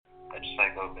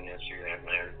open Instagram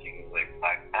and everything is like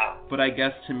blacked out. But I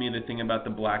guess to me the thing about the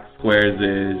black squares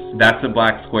is that's a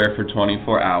black square for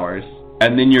 24 hours.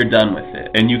 And then you're done with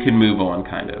it, and you can move on,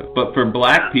 kind of. But for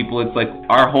black people, it's like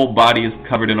our whole body is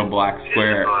covered in a black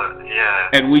square,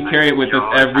 and we carry it with us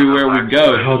everywhere we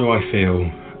go. How do I feel?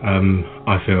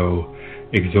 I feel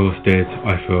exhausted,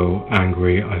 I feel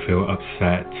angry, I feel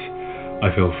upset, I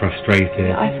feel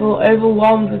frustrated. I feel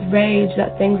overwhelmed with rage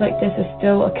that things like this are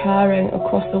still occurring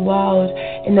across the world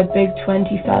in the big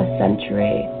 21st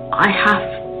century. I have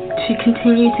to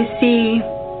continue to see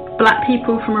black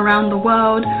people from around the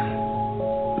world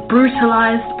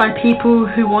brutalized by people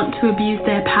who want to abuse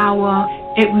their power.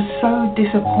 It was so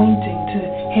disappointing to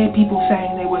hear people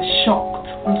saying they were shocked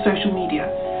on social media.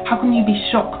 How can you be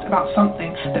shocked about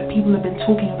something that people have been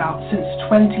talking about since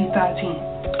 2013?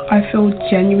 I feel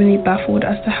genuinely baffled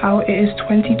as to how it is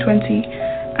 2020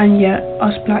 and yet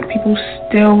us black people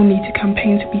still need to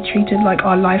campaign to be treated like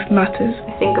our life matters.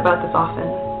 I think about this often,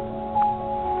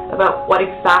 about what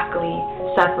exactly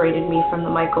separated me from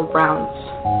the Michael Browns,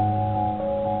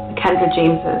 the Kendra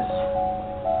Jameses,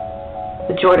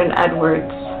 the Jordan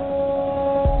Edwards,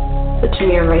 the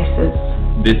Tamir Rices.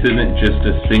 This isn't just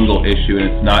a single issue, and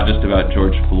it's not just about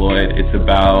George Floyd. It's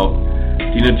about,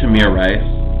 do you know Tamir Rice?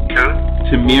 Who?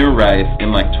 Tamir Rice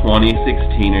in like 2016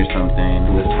 or something.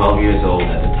 He was 12 years old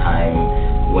at the time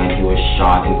when he was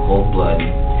shot in cold blood,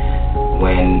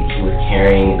 when he was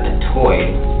carrying a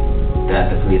toy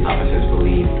that the police officers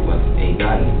believed was a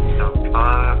gun.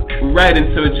 Right,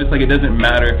 and so it's just like it doesn't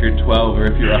matter if you're 12 or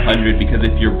if you're 100, because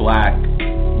if you're black,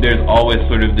 there's always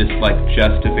sort of this like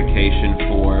justification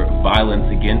for violence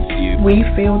against you. We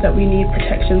feel that we need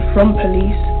protection from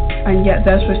police, and yet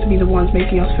they're supposed to be the ones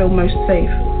making us feel most safe.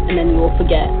 And then you will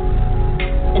forget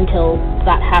until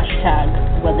that hashtag,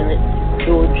 whether it's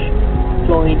George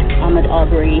Floyd, Ahmaud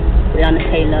Arbery, Breonna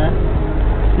Taylor,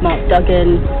 Mark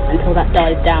Duggan, until that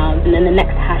dies down, and then the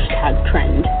next hashtag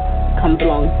trend comes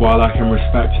along. While I can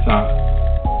respect that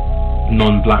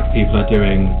non-black people are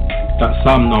doing, that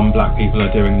some non-black people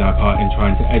are doing their part in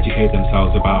trying to educate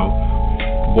themselves about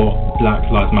what Black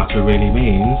Lives Matter really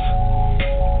means,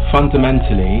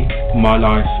 fundamentally, my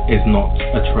life is not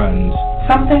a trend.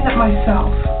 Something that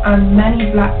myself and many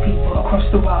black people across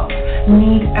the world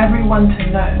need everyone to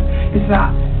know is that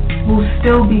we'll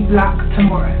still be black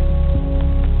tomorrow.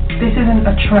 This isn't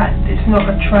a trend. It's not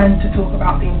a trend to talk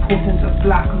about the importance of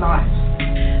black lives.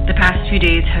 The past 2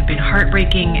 days have been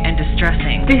heartbreaking and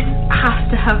distressing. This has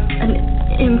to have an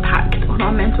impact on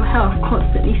our mental health,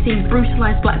 constantly seeing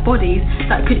brutalized black bodies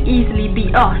that could easily be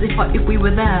us if we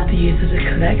were there. The youth as a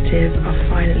collective are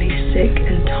finally sick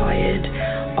and tired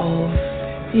of,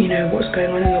 what's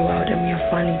going on in the world, and we are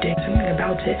finally doing something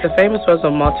about it. The famous words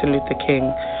of Martin Luther King,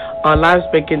 our lives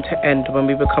begin to end when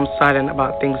we become silent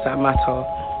about things that matter.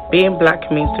 Being black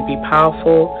means to be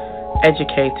powerful,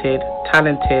 educated,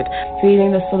 talented.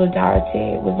 Feeling the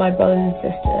solidarity with my brothers and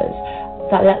sisters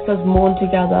that lets us mourn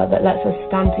together, that lets us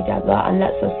stand together, and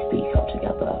lets us speak up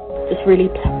together. Just really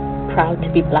proud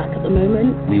to be black at the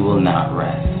moment. We will not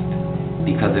rest,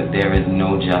 because if there is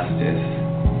no justice,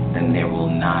 then there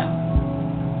will not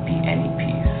be any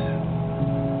peace.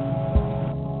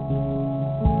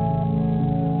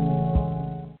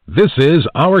 This is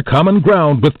Our Common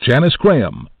Ground with Janice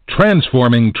Graham,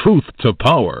 transforming truth to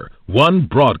power, one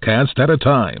broadcast at a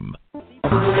time.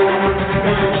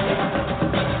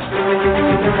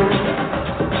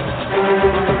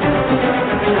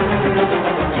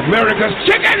 America's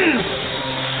chickens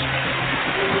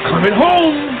coming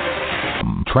home.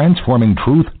 Transforming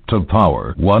truth to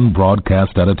power, one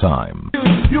broadcast at a time.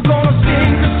 You're gonna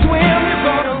sink or swim, you're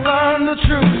gonna learn the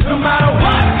truth. No matter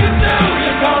what you do,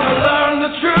 you're gonna learn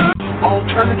the truth.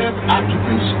 Alternative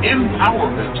Activist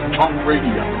Empowerment Talk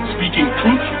Radio, speaking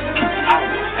truth to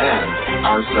power and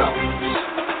ourselves.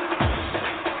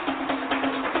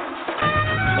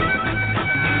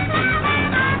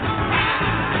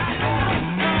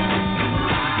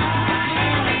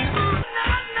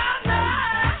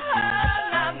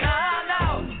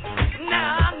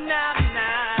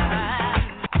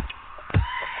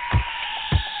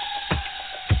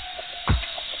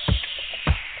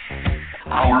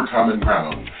 Our Common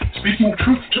Ground, speaking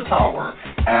truth to power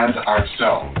and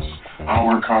ourselves.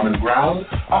 Our Common Ground,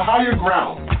 a higher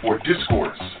ground for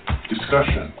discourse,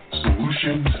 discussion,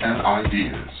 solutions, and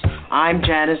ideas. I'm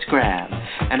Janice Graham,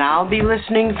 and I'll be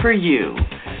listening for you.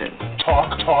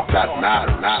 Talk that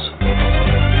matters.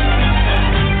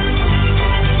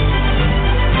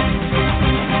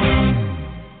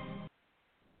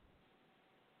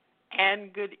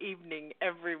 And good evening,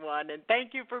 everyone, and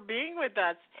thank you for being with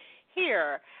us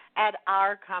here at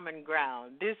Our Common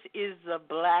Ground. This is the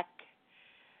Black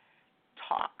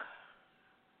Talk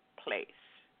place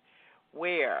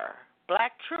where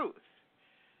Black truth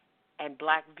and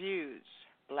Black views,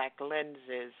 Black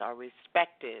lenses are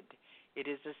respected. It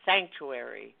is a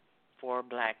sanctuary for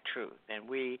Black truth, and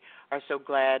we are so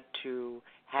glad to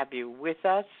have you with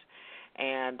us.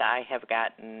 And I have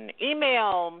gotten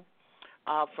email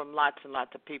from lots and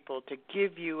lots of people to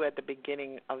give you at the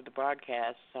beginning of the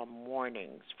broadcast some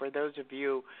warnings. For those of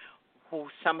you who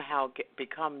somehow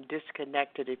become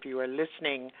disconnected, if you are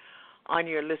listening on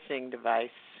your listening device,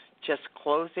 just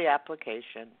close the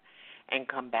application and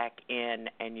come back in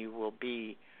and you will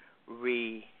be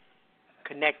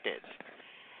reconnected.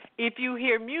 If you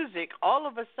hear music, all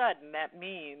of a sudden that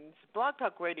means Blog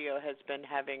Talk Radio has been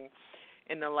having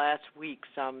in the last week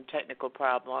some technical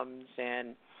problems,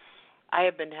 and I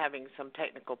have been having some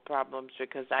technical problems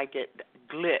because I get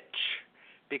glitch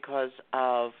because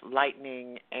of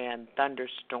lightning and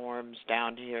thunderstorms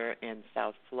down here in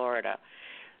South Florida.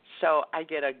 So I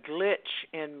get a glitch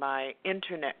in my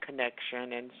internet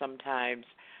connection, and sometimes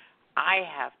I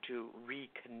have to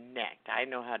reconnect. I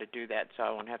know how to do that, so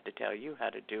I won't have to tell you how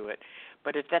to do it.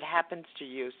 But if that happens to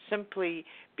you, simply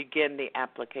begin the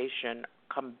application,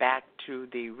 come back to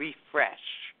the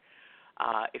refresh.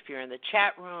 If you're in the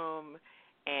chat room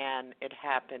and it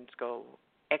happens, go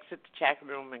exit the chat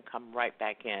room and come right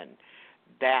back in.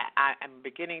 That I'm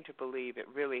beginning to believe it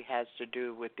really has to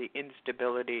do with the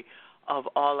instability of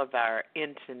all of our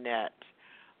internet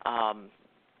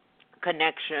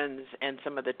connections and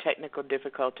some of the technical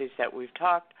difficulties that we've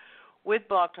talked with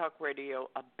Blog Talk Radio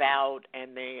about,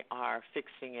 and they are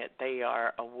fixing it. They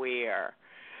are aware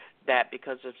that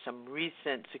because of some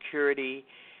recent security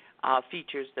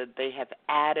features that they have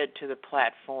added to the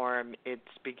platform, it's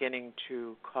beginning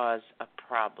to cause a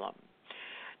problem.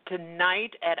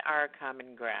 Tonight at Our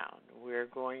Common Ground, we're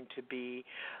going to be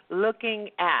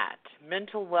looking at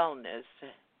mental wellness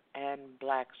and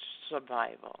Black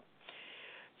survival.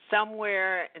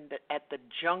 Somewhere at the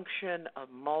junction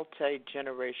of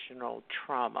multi-generational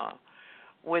trauma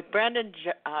with Brandon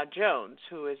Jones,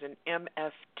 who is an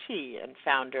MFT and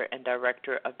founder and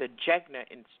director of the Jegna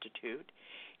Institute.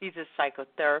 He's a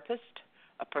psychotherapist,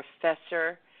 a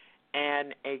professor,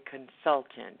 and a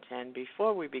consultant. And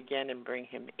before we begin and bring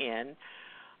him in,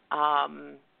 I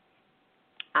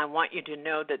want you to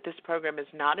know that this program is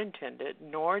not intended,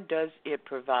 nor does it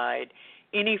provide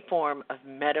any form of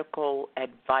medical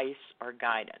advice or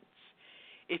guidance.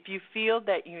 If you feel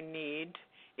that you need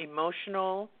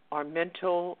emotional or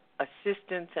mental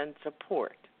assistance and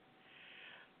support,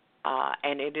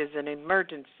 and it is an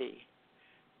emergency,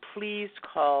 please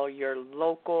call your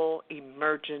local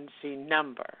emergency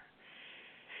number.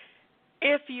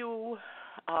 If you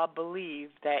believe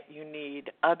that you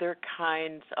need other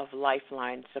kinds of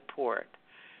lifeline support,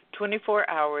 24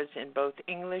 hours in both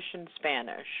English and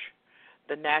Spanish,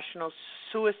 the National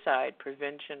Suicide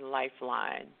Prevention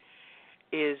Lifeline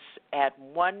is at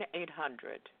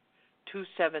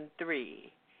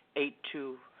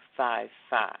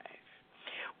 1-800-273-8255.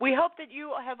 We hope that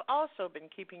you have also been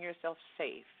keeping yourself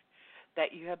safe,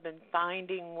 that you have been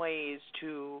finding ways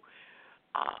to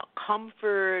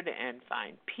comfort and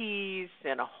find peace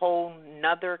and a whole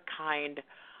nother kind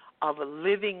of a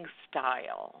living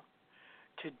style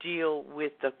to deal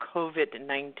with the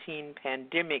COVID-19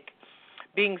 pandemic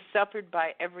being suffered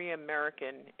by every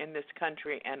American in this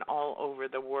country and all over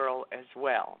the world as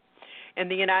well. In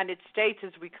the United States,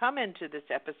 as we come into this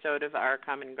episode of Our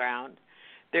Common Ground,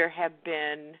 there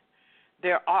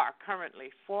are currently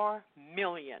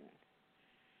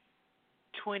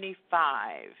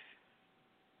 4,025,000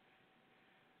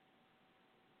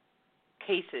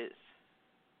 cases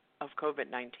of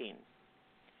COVID-19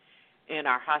 in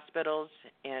our hospitals,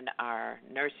 in our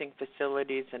nursing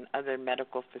facilities, and other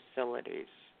medical facilities.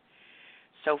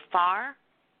 So far,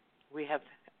 we have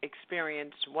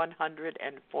experienced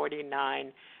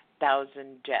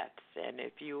 149,000 deaths. And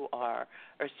if you are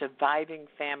a surviving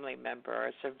family member or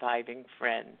a surviving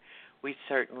friend, we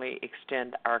certainly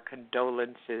extend our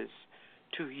condolences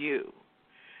to you.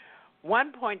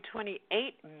 1.28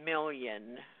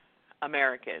 million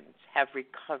Americans have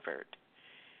recovered.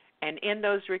 And in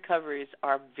those recoveries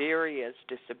are various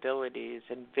disabilities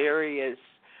and various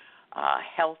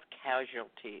health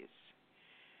casualties.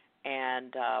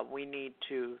 And we need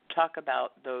to talk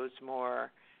about those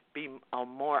more, be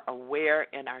more aware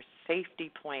in our safety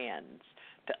plans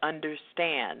to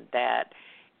understand that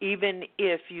even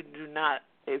if you do not,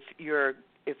 if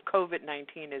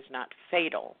COVID-19 is not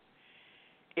fatal,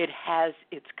 it has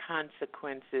its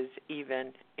consequences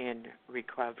even in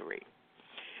recovery.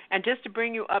 And just to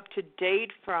bring you up to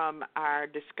date from our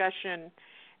discussion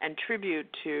and tribute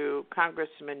to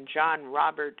Congressman John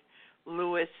Robert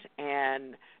Lewis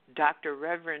and Dr.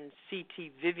 Reverend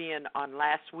C.T. Vivian on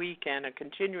last week, and a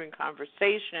continuing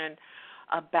conversation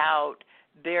about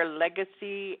their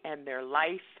legacy and their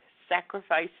life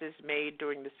sacrifices made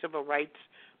during the civil rights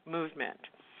movement.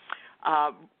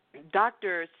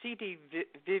 Dr. C.T.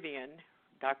 Vivian,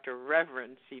 Dr.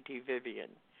 Reverend C.T. Vivian,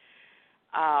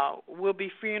 will be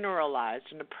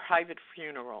funeralized in a private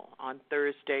funeral on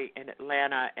Thursday in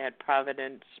Atlanta at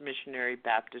Providence Missionary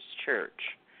Baptist Church.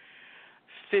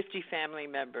 50 family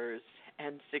members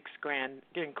and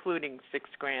including 6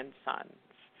 grandsons,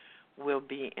 will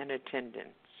be in attendance.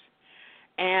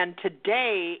 And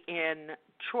today in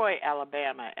Troy,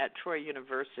 Alabama, at Troy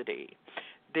University,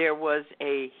 there was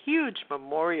a huge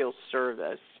memorial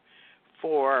service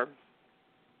for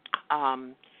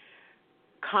U.S.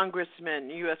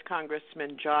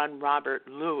 Congressman John Robert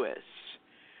Lewis,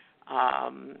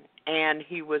 and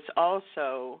he was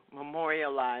also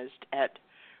memorialized at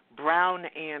Brown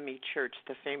AME Church,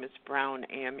 the famous Brown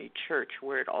AME Church,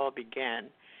 where it all began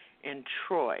in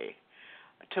Troy.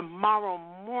 Tomorrow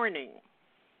morning,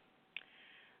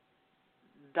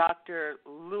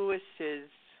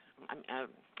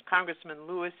 Congressman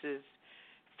Lewis's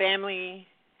family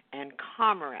and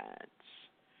comrades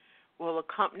will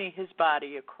accompany his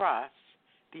body across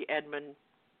the Edmund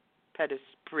Pettus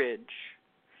Bridge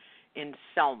in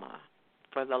Selma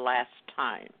for the last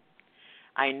time.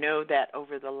 I know that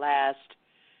over the last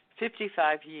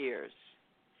 55 years,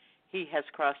 he has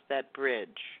crossed that bridge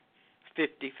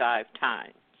 55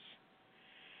 times.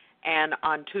 And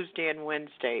on Tuesday and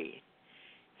Wednesday,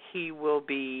 he will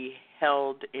be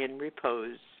held in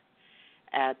repose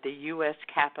at the U.S.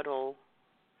 Capitol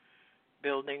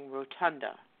Building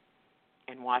Rotunda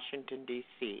in Washington,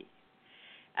 D.C.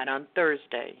 And on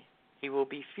Thursday, he will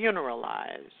be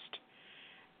funeralized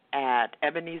at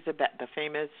the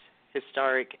famous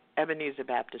historic Ebenezer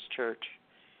Baptist Church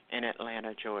in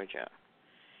Atlanta, Georgia.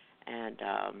 And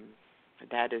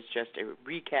that is just a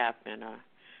recap and a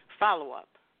follow-up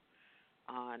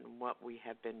on what we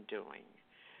have been doing.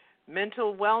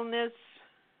 Mental wellness,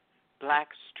 Black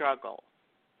struggle.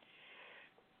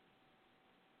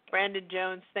 Brandon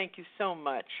Jones, thank you so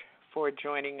much for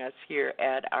joining us here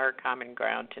at Our Common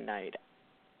Ground tonight.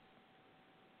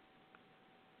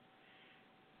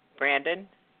 Brandon?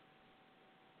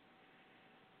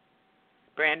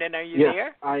 Brandon, are you there?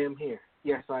 Yes, I am here.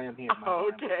 Yes, I am here.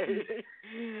 Okay.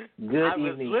 Good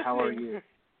evening. How are you?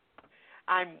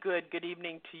 I'm good. Good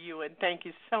evening to you, and thank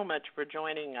you so much for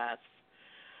joining us.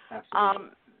 Absolutely.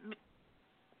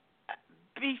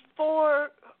 Before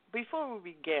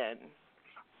we begin,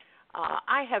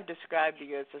 I have described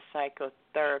you as a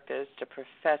psychotherapist, a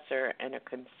professor, and a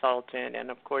consultant, and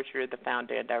of course you're the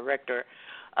founder and director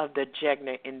of the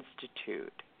Jegna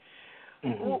Institute.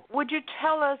 Mm-hmm. Would you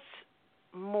tell us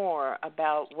more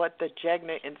about what the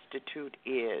Jegna Institute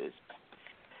is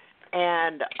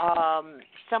and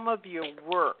some of your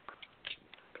work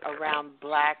around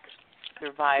Black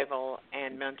survival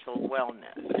and mental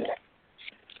wellness?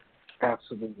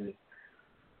 Absolutely.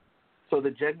 So the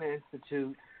Jegna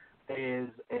Institute is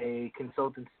a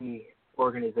consultancy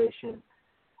organization,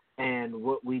 and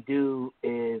what we do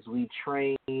is we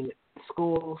train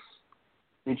schools,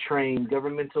 we train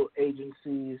governmental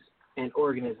agencies and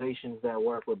organizations that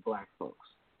work with Black folks.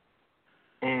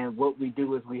 And what we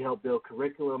do is we help build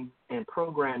curriculum and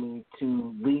programming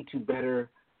to lead to better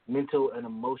mental and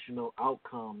emotional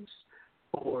outcomes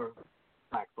for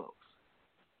Black folks.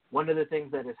 One of the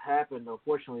things that has happened,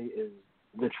 unfortunately, is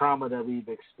the trauma that we've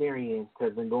experienced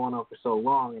has been going on for so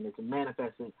long, and it's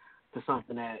manifested to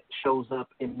something that shows up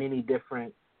in many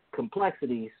different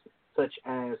complexities, such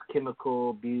as chemical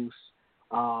abuse,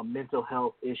 mental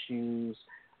health issues,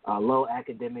 low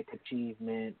academic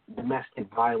achievement, domestic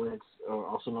violence, or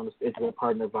also known as intimate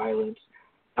partner violence.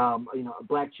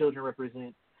 Black children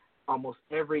represent almost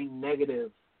every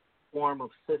negative form of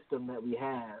system that we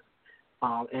have,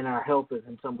 and our health is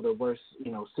in some of the worst,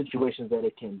 situations that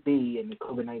it can be. And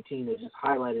COVID-19 has just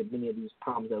highlighted many of these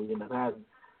problems that we end up having.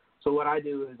 So what I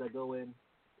do is I go in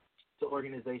to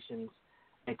organizations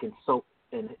and consult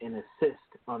and assist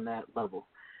on that level.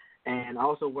 And I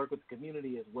also work with the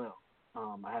community as well.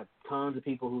 I have tons of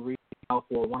people who reach out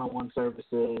for one-on-one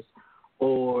services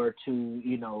or to,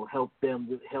 help them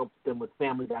with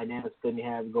family dynamics that they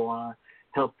have go on,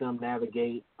 help them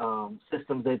navigate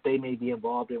systems that they may be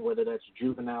involved in, whether that's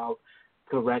juvenile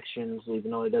corrections,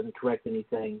 even though it doesn't correct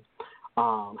anything,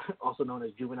 also known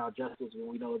as juvenile justice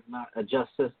when we know it's not a just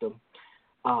system,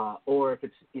 or if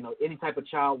it's, any type of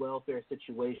child welfare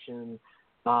situation,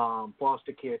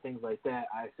 foster care, things like that.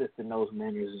 I assist in those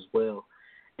manners as well.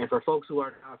 And for folks who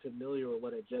are not familiar with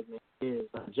what a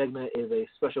Jegna is a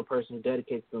special person who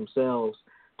dedicates themselves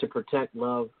to protect,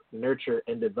 love, nurture,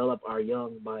 and develop our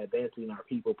young by advancing our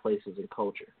people, places, and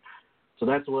culture. So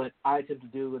that's what I attempt to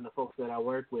do, and the folks that I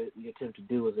work with, we attempt to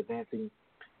do is advancing,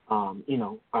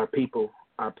 our people,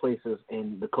 our places,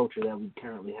 and the culture that we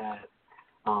currently have.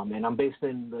 And I'm based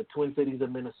in the Twin Cities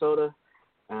of Minnesota.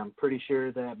 I'm pretty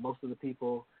sure that most of the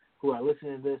people who are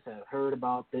listening to this have heard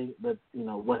about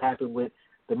what happened with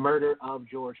the murder of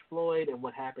George Floyd and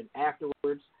what happened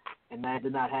afterwards. And that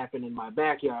did not happen in my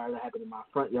backyard. That happened in my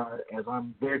front yard, as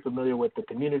I'm very familiar with the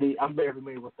community. I'm very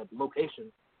familiar with the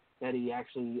location that he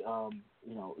actually,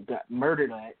 got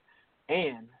murdered at,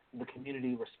 and the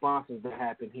community responses that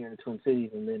happened here in the Twin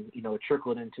Cities, and then, it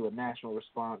trickled into a national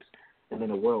response and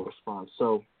then a world response.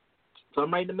 So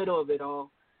I'm right in the middle of it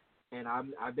all, and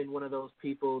I've been one of those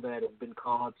people that have been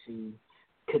called to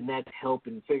connect, help,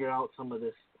 and figure out some of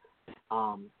this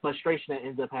frustration that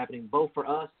ends up happening both for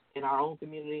us in our own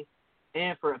community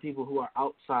and for people who are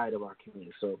outside of our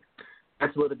community. So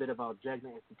that's a little bit about Jegna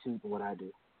Institute and what I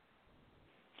do.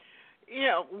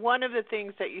 One of the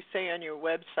things that you say on your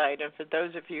website, and for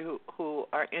those of you who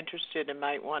are interested and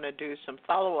might want to do some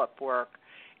follow-up work,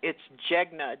 it's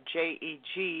Jegna,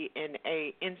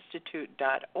 Jegna,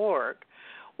 institute.org.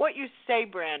 What you say,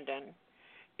 Brandon,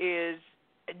 is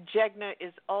Jegna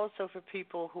is also for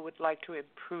people who would like to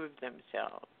improve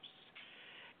themselves.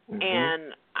 Mm-hmm.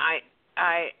 And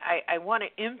I want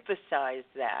to emphasize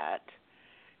that,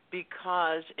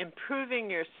 because improving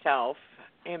yourself,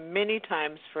 and many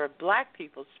times for Black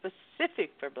people,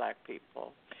 specific for Black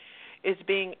people, is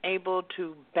being able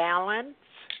to balance,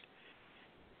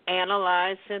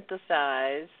 analyze,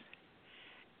 synthesize,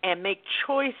 and make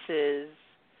choices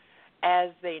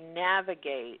as they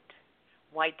navigate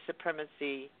white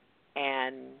supremacy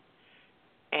and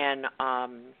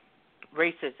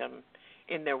racism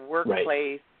in their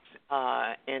workplace,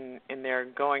 right. in their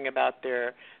going about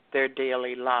their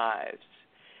daily lives.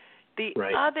 The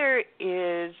right. other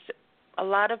is a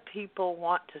lot of people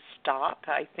want to stop.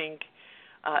 I think,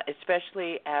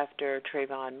 especially after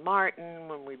Trayvon Martin,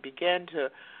 when we begin to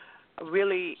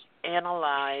really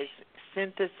analyze,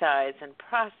 synthesize, and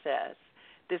process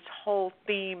this whole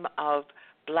theme of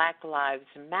Black Lives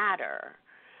Matter,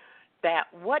 that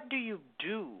what do you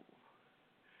do?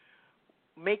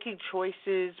 Making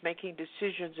choices, making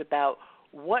decisions about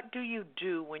what do you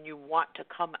do when you want to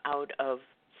come out of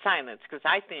silence, because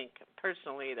I think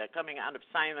personally that coming out of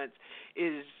silence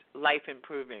is life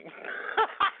improving.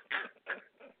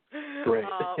 Great.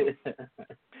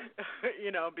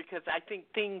 Because I think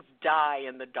things die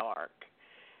in the dark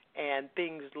and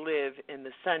things live in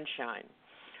the sunshine.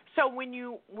 So when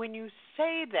you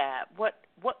say that,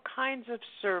 what kinds of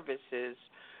services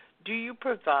do you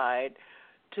provide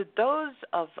to those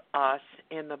of us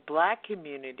in the Black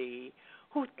community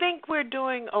who think we're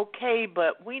doing okay,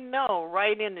 but we know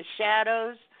right in the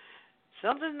shadows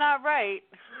something's not right.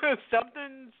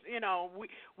 Something's,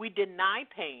 we deny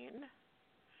pain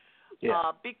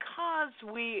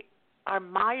because we are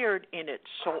mired in it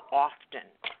so often.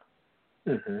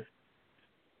 Mm-hmm.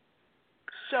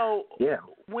 So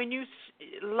when you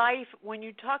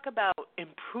talk about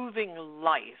improving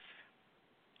life,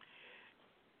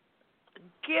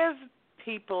 give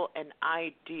people an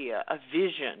idea, a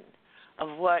vision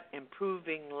of what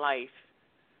improving life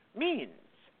means.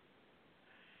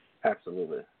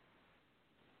 Absolutely.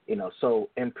 So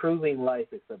improving life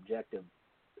is subjective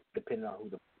depending on who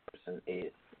the person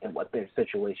is and what their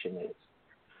situation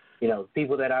is.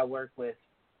 People that I work with,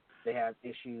 they have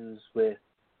issues with,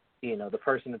 the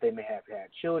person that they may have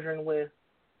had children with.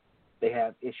 They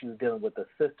have issues dealing with the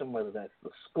system, whether that's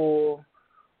the school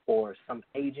or some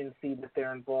agency that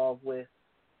they're involved with.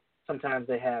 Sometimes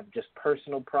they have just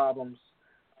personal problems,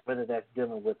 whether that's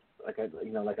dealing with, like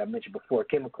I mentioned before,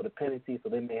 chemical dependency, so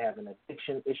they may have an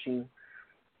addiction issue.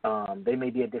 They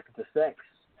may be addicted to sex.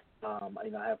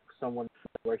 I have someone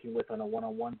working with on a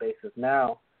one-on-one basis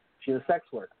now. She's a sex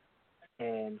worker,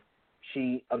 and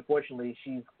she, unfortunately,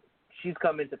 she's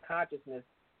come into consciousness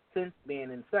since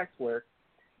being in sex work,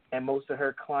 and most of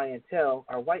her clientele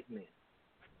are white men,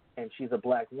 and she's a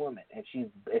Black woman, and she's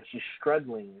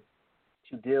struggling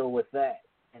to deal with that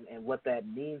and what that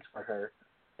means for her,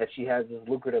 that she has this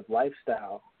lucrative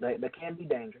lifestyle that can be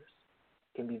dangerous,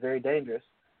 can be very dangerous,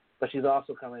 but she's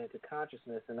also coming into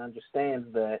consciousness and understands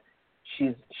that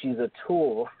she's a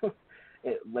tool,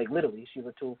 like literally, she's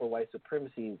a tool for white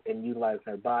supremacy and utilizing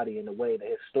her body in a way that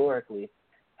historically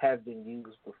has been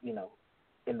used,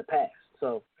 in the past.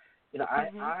 So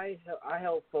I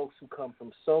help folks who come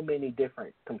from so many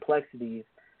different complexities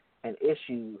and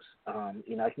issues.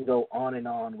 I can go on and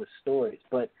on with stories,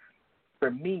 but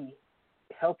for me,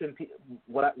 helping people,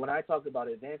 when I talk about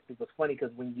advanced people, it's funny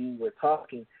because when you were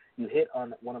talking, you hit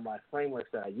on one of my frameworks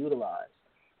that I utilize.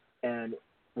 And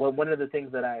one of the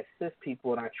things that I assist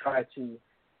people and I try to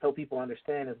help people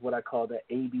understand is what I call the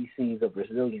ABCs of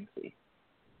resiliency.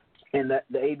 And the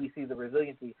ABCs of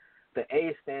resiliency, the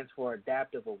A stands for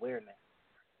adaptive awareness.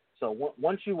 So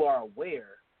once you are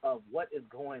aware of what is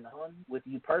going on with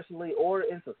you personally or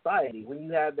in society, when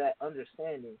you have that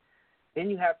understanding, then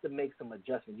you have to make some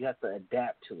adjustments. You have to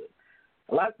adapt to it.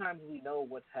 A lot of times we know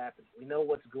what's happening. We know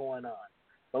what's going on,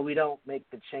 but we don't make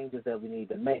the changes that we need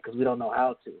to make because we don't know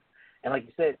how to. And like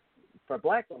you said, for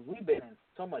Black folks, we've been in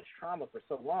so much trauma for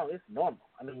so long, it's normal.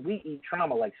 I mean, we eat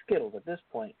trauma like Skittles at this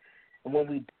point. And when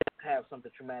we have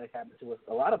something traumatic happen to us,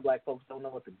 a lot of Black folks don't know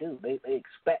what to do. They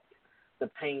expect the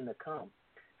pain to come.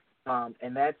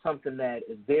 And that's something that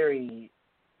is very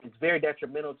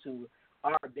detrimental to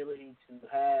our ability to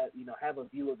have a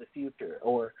view of the future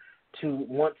or to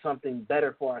want something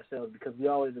better for ourselves, because we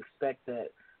always expect that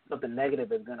something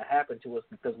negative is going to happen to us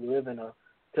because we live in a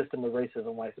system of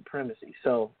racism, white supremacy.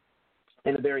 So,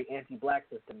 in a very anti-Black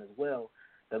system as well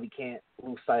that we can't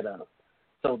lose sight of.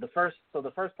 So the first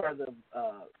part of the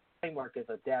framework is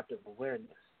adaptive awareness.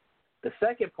 The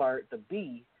second part, the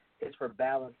B, is for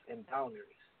balance and boundaries.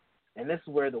 And this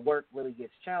is where the work really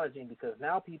gets challenging, because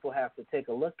now people have to take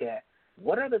a look at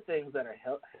what are the things that are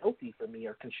healthy for me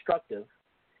or constructive,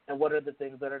 and what are the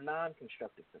things that are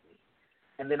non-constructive for me.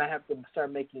 And then I have to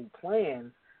start making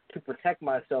plans to protect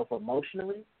myself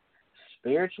emotionally,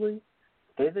 spiritually,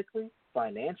 physically,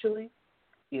 financially,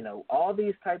 all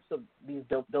these types of these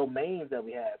domains that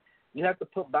we have. You have to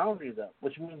put boundaries up,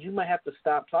 which means you might have to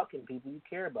stop talking to people you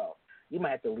care about. You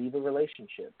might have to leave a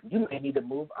relationship. You may need to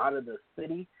move out of the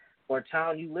city or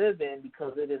town you live in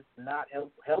because it is not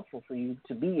helpful for you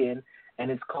to be in,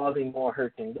 and it's causing more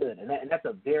hurt than good. And that's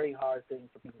a very hard thing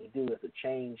for people to do, is to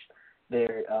change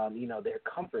their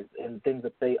comforts and things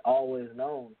that they always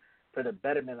known for the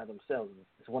betterment of themselves.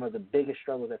 It's one of the biggest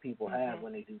struggles that people have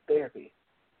when they do therapy.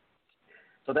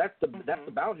 So that's the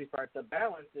boundary part. The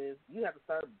balance is you have to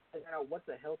start figuring out what's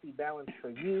a healthy balance for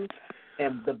you,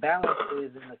 and the balance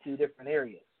is in a few different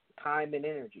areas: time and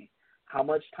energy. How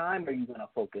much time are you going to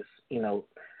focus,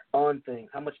 on things?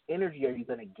 How much energy are you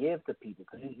going to give to people?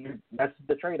 Because that's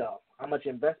the trade-off. How much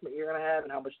investment you're going to have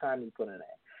and how much time you put in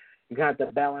that. You're going to have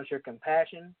to balance your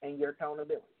compassion and your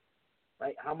accountability,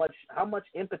 right? How much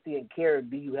empathy and care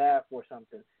do you have for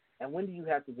something, and when do you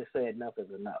have to just say enough is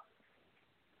enough?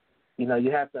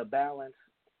 You have to balance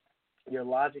your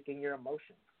logic and your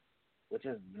emotions, which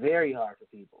is very hard for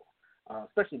people,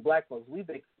 especially Black folks. We've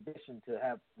been conditioned to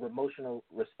have emotional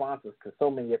responses to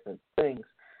so many different things,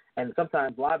 and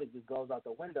sometimes logic just goes out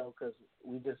the window because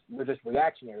we're just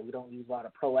reactionary. We don't use a lot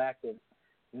of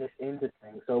proactiveness into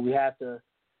things. So we have to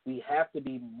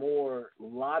be more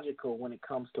logical when it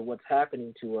comes to what's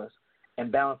happening to us,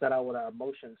 and balance that out with our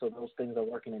emotions so those things are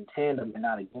working in tandem and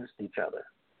not against each other.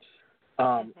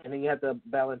 And then you have to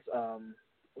balance,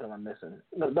 what am I missing?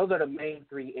 No, those are the main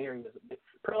three areas.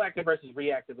 Proactive versus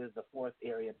reactive is the fourth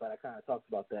area, but I kind of talked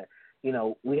about that.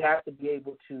 We have to be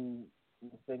able to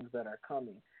do things that are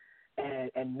coming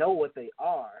and know what they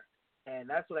are. And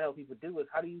that's what I help people do is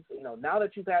how do you, now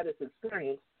that you've had this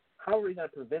experience, how are we going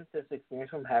to prevent this experience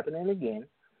from happening again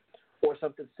or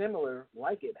something similar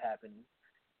like it happening?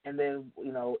 And then,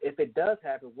 if it does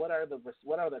happen, what are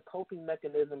the coping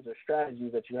mechanisms or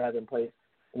strategies that you have in place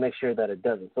to make sure that it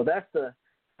doesn't? So that's the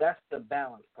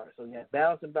balance part. So yeah,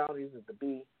 balance and boundaries is the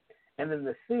B, and then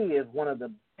the C is one of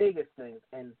the biggest things.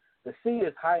 And the C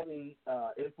is highly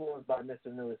influenced by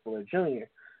Mr. Lewis Fuller Jr.,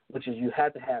 which is you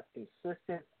have to have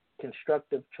consistent,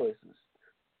 constructive choices.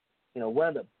 One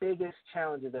of the biggest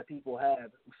challenges that people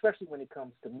have, especially when it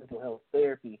comes to mental health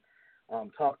therapy,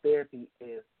 talk therapy,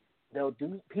 is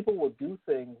people will do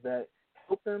things that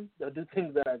help them. They'll do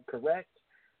things that are correct,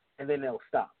 and then they'll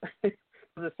stop. It's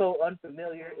so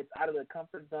unfamiliar. It's out of the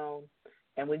comfort zone.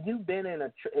 And when you've been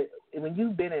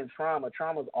in trauma,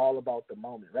 trauma is all about the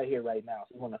moment, right here, right now.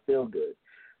 So you want to feel good.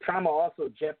 Trauma also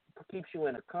keeps you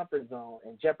in a comfort zone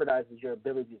and jeopardizes your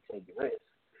ability to take risks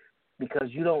because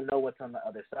you don't know what's on the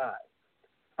other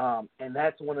side. And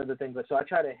that's one of the things. So I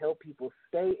try to help people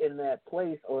stay in that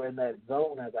place or in that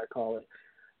zone, as I call it,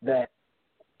 that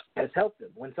has helped them.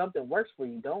 When something works for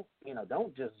you, don't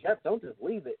just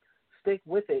leave it. Stick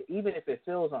with it, even if it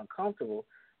feels uncomfortable,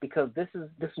 because this is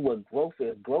what growth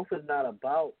is. Growth is not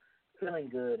about feeling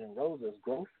good and roses.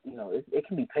 Growth, it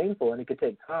can be painful and it can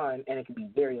take time and it can be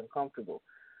very uncomfortable.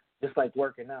 Just like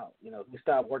working out. You know, if you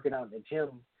stop working out in the gym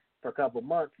for a couple of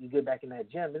months, you get back in that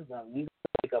gym, you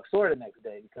wake up sore the next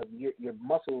day because your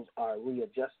muscles are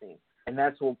readjusting. And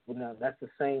that's that's the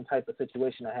same type of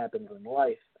situation that happens in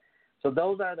life. So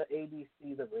those are the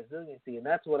ABCs of resiliency, and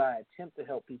that's what I attempt to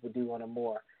help people do on a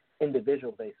more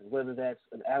individual basis, whether that's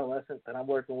an adolescent that I'm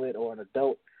working with or an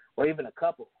adult or even a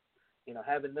couple. You know,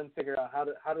 having them figure out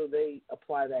how do they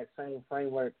apply that same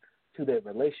framework to their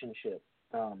relationship.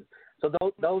 So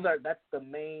that's the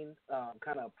main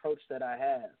kind of approach that I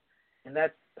have, and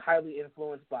that's highly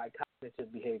influenced by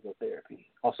cognitive behavioral therapy,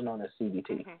 also known as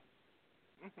CBT. Mm-hmm.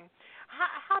 Mm-hmm.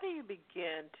 How do you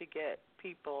begin to get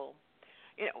people?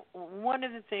 You know, one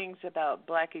of the things about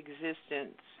Black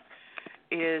existence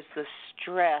is the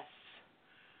stress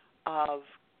of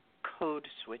code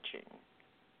switching.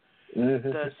 Mm-hmm.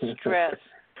 The stress.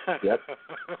 Yep.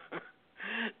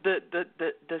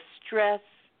 the stress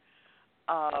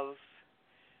of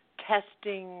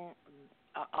testing,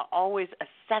 always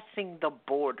assessing the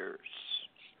borders.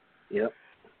 Yep.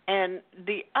 And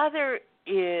the other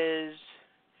is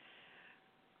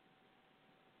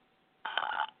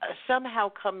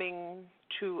somehow coming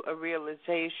to a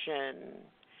realization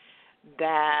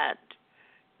that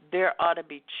there ought to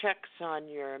be checks on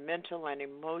your mental and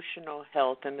emotional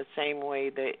health in the same way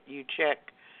that you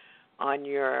check on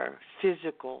your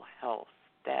physical health,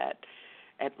 that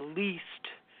at least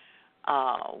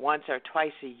once or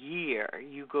twice a year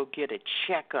you go get a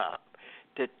checkup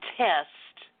to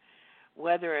test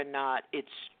whether or not it's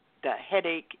the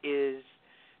headache is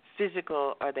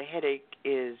physical or the headache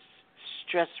is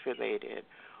stress related,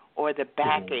 or the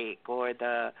backache or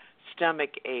the stomach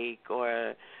ache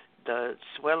or the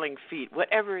swelling feet,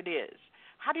 whatever it is.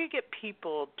 How do you get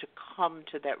people to come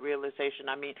to that realization?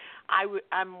 I mean,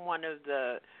 I'm one of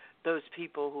those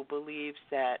people who believes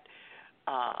that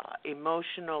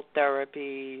emotional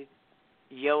therapy,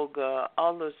 yoga,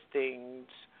 all those things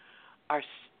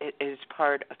is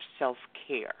part of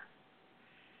self-care.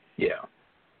 Yeah.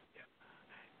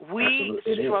 We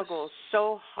struggle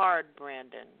so hard,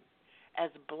 Brandon, as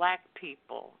Black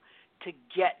people to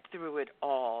get through it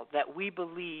all that we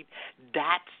believe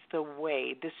that's the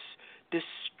way. This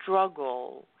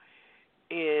struggle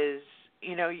is,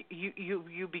 you know,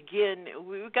 you begin.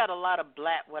 We've got a lot of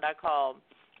Black, what I call,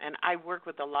 and I work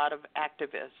with a lot of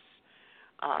activists,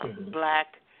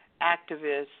 Black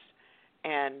activists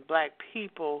and Black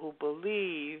people who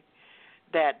believe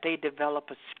that they develop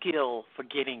a skill for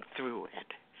getting through it.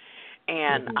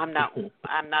 And I'm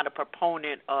not a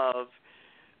proponent of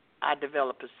I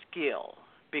develop a skill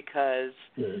because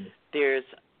there's,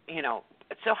 you know,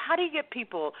 so how do you get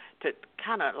people to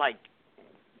kind of like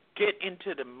get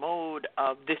into the mode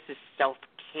of this is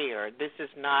self-care? This is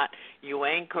not, you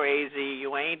ain't crazy,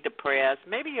 you ain't depressed.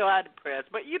 Maybe you are depressed,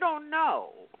 but you don't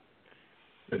know.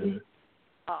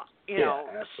 You know,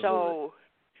 so,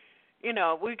 you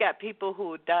know, we got people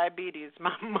who with diabetes.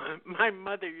 My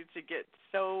mother used to get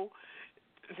so,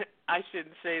 I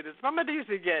shouldn't say this, my mother used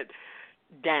to get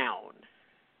down.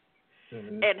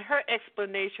 And her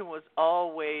explanation was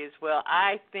always, well,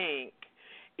 I think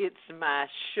it's my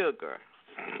sugar.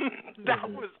 That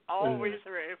was always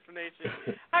her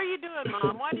explanation. How are you doing,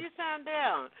 Mom? Why do you sound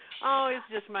down? Oh, it's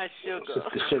just my sugar.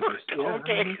 It's just the sugar.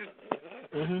 Okay.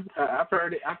 I've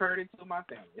heard it through my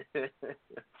family.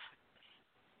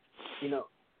 You know.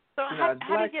 So how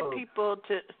do you get people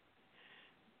to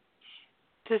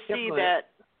see that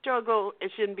struggle?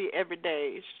 It shouldn't be every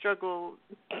day. Struggle.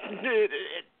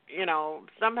 You know,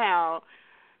 somehow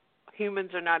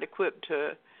humans are not equipped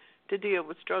to deal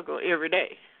with struggle every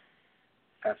day.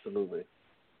 Absolutely.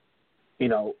 You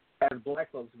know, as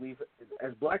Black folks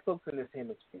in this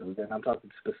hemisphere, and I'm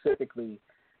talking specifically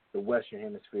the Western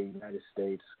Hemisphere, United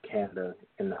States, Canada,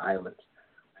 and the islands,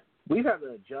 we've had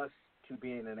to adjust to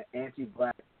being an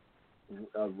anti-Black,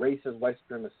 racist, white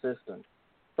supremacist system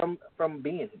from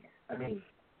being here. I mean,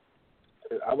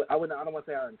 I don't want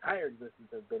to say our entire existence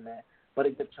has been that, but a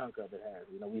good chunk of it has.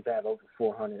 You know, we've had over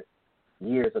 400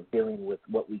 years of dealing with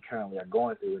what we currently are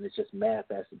going through, and it's just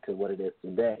manifested to what it is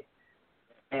today.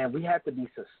 And we have to be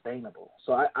sustainable.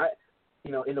 So I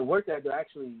you know, in the work that I do,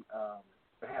 actually,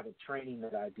 I have a training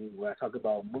that I do where I talk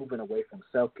about moving away from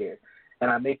self-care. And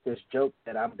I make this joke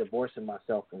that I'm divorcing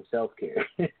myself from self-care.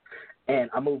 And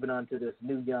I'm moving on to this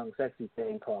new, young, sexy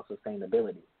thing called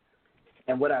sustainability.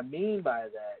 And what I mean by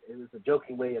that is a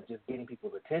joking way of just getting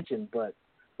people's attention, but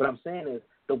what I'm saying is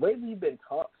the way we've been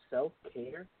taught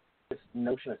self-care, this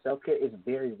notion of self-care, is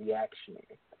very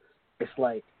reactionary. It's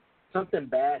like something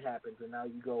bad happens and now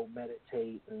you go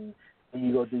meditate and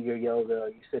you go do your yoga or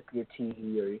you sip your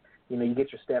tea or, you know, you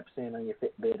get your steps in on your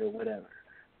Fitbit or whatever.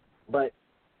 But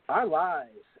our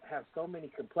lives have so many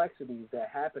complexities that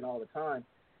happen all the time.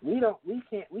 We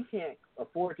can't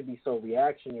afford to be so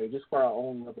reactionary just for our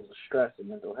own levels of stress and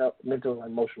mental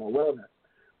and emotional wellness.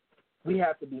 We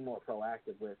have to be more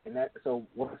proactive with, and that. So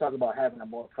when I talk about having a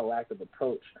more proactive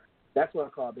approach, that's what I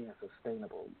call being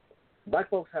sustainable. Black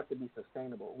folks have to be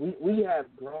sustainable. We have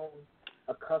grown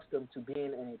accustomed to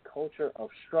being in a culture of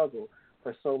struggle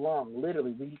for so long.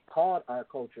 Literally, we called our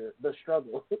culture the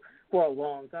struggle for a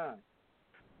long time,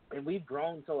 and we've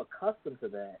grown so accustomed to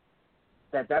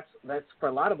that's for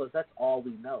a lot of us, that's all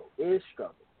we know is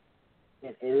struggle,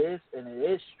 and it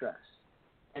is stress,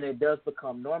 and it does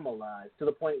become normalized to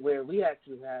the point where we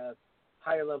actually have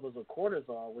higher levels of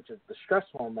cortisol, which is the stress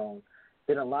hormone,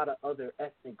 than a lot of other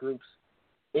ethnic groups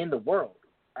in the world.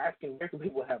 African American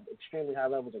people have extremely high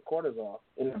levels of cortisol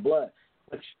in their blood,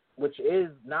 which is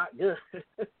not good.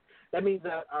 That means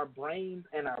that our brains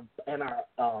and our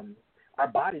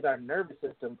bodies, our nervous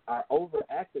system, are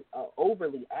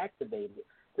overly activated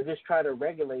to just try to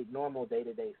regulate normal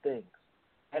day-to-day things.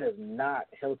 That is not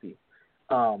healthy,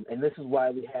 and this is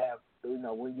why we have,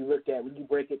 when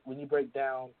you break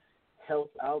down health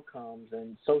outcomes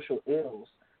and social ills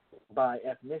by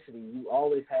ethnicity, you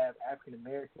always have African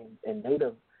American and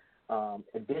Native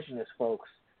indigenous folks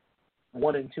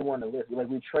 1 and 2 on the list. Like,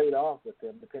 we trade off with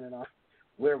them depending on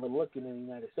where we're looking in the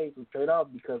United States. We trade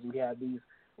off because we have these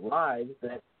lives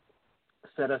that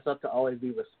set us up to always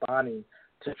be responding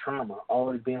to trauma,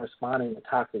 always responding to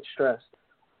toxic stress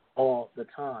all the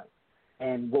time.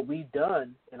 And what we've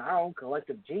done in our own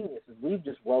collective genius is we've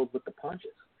just rolled with the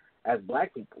punches as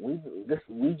Black people.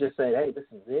 We just said, hey, this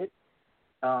is it.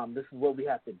 This is what we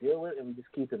have to deal with, and we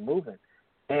just keep it moving.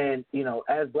 And,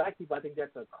 as Black people, I think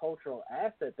that's a cultural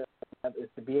asset that we have, is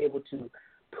to be able to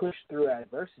push through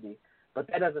adversity. But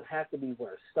that doesn't have to be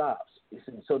where it stops. You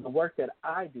see? So the work that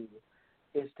I do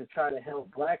is to try to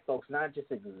help Black folks not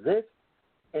just exist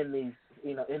in these,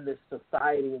 in this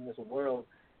society, in this world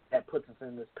that puts us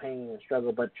in this pain and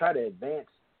struggle, but try to advance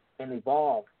and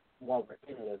evolve while we're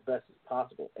in it as best as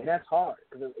possible. And that's hard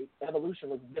because evolution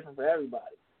looks different for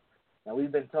everybody. Now,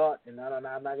 we've been taught, and I'm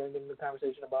not going to get into the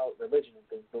conversation about religion and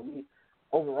things, but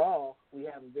overall, we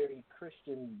have a very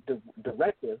Christian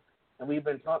directive, and we've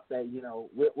been taught that,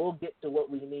 we'll get to what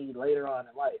we need later on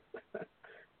in life.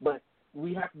 But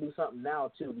we have to do something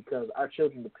now, too, because our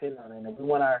children depend on it, and we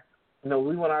want our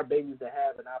babies to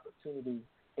have an opportunity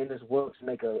in this world to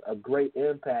make a great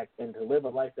impact and to live a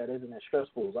life that isn't as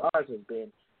stressful as ours has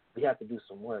been. We have to do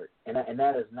some work, and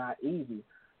that is not easy.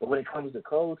 But when it comes to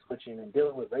code switching and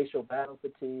dealing with racial battle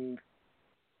fatigue,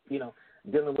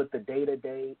 dealing with the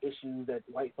day-to-day issues that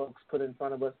white folks put in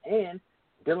front of us, and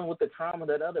dealing with the trauma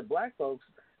that other Black folks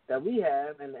that we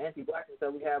have and the anti-Blackness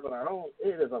that we have on our own,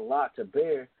 it is a lot to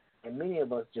bear, and many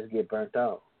of us just get burnt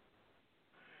out.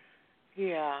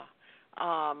 Yeah.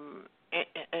 And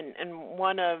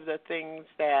one of the things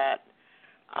that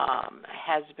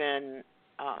has been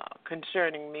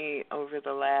concerning me over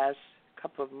the last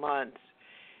couple of months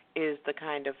is the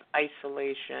kind of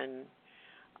isolation,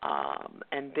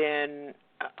 and then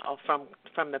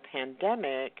from the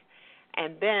pandemic,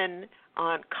 and then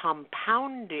on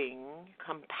compounding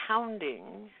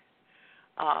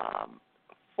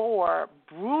for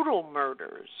brutal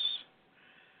murders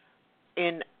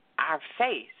in our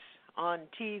face, on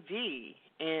TV,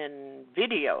 in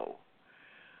video,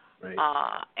 right.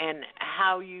 And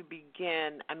how you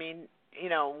begin. I mean,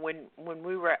 when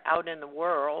we were out in the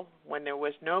world, when there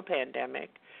was no pandemic,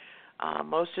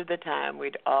 most of the time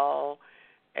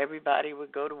everybody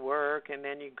would go to work, and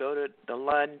then you go to the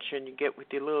lunch, and you get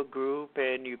with your little group,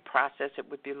 and you process it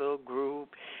with your little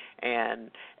group,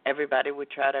 and everybody would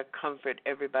try to comfort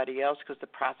everybody else because the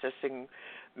processing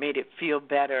made it feel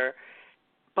better.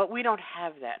 But we don't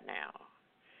have that now.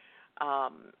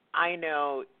 I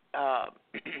know as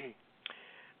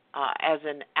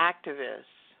an activist,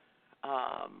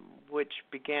 which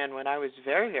began when I was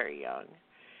very, very young,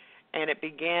 and it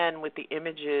began with the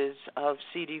images of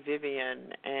C.D.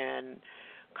 Vivian and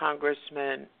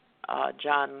Congressman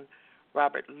John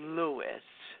Robert Lewis.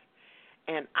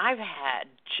 And I've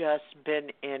just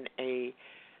been in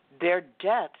their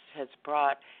deaths has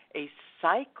brought a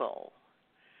cycle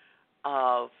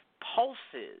of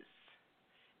pulses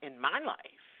in my life,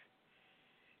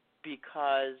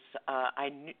 because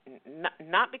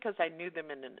not because I knew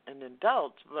them in an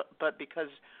adult, but because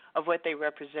of what they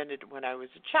represented when I was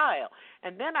a child.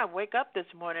 And then I wake up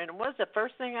this morning, and what's the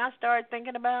first thing I started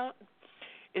thinking about?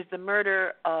 Is the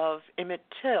murder of Emmett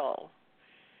Till,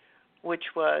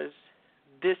 which was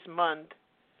this month,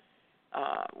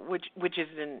 which is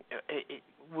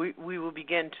we will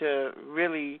begin to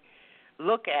really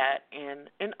look at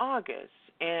in August.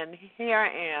 And here I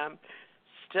am,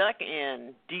 stuck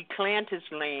in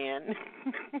Declantis land.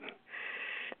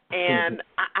 And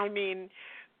I mean,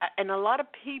 and a lot of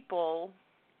people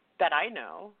that I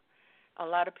know, a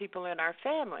lot of people in our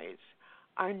families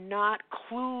are not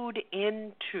clued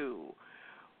into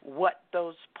what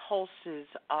those pulses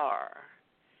are.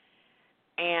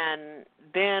 And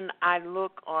then I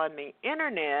look on the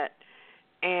internet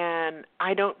and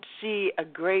I don't see a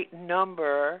great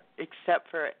number except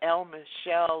for L.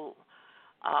 Michelle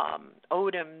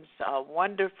Odom's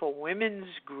wonderful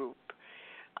women's group.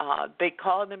 They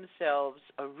call themselves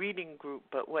a reading group,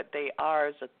 but what they are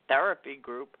is a therapy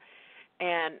group.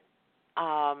 And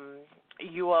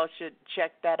you all should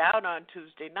check that out on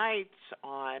Tuesday nights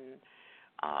on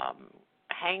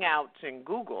Hangouts in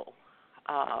Google.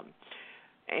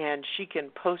 And she can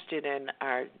post it in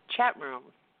our chat room,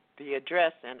 the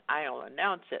address, and I'll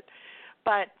announce it.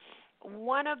 But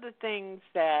one of the things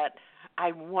that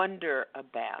I wonder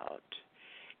about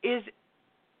is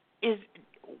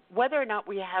whether or not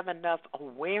we have enough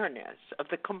awareness of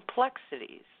the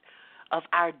complexities of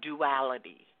our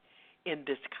duality in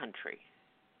this country.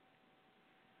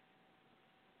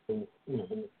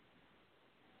 Mm-hmm.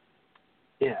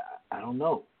 Yeah, I don't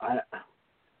know.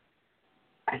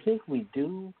 I think we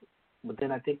do, but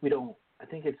then I think we don't. I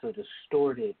think it's a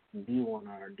distorted view on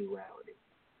our duality.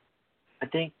 I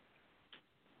think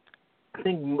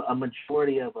a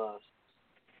majority of us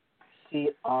see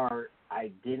our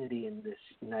identity in this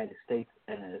United States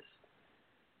as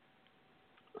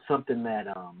something that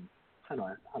how do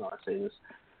I say this?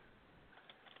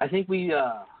 I think we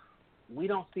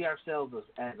don't see ourselves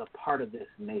as a part of this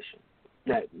nation.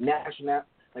 That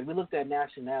like we looked at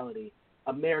nationality,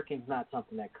 American's not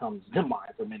something that comes to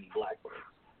mind for many black folks.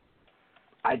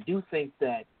 I do think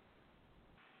that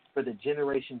for the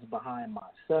generations behind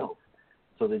myself,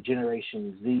 so the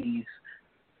Generation Z's,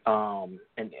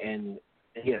 and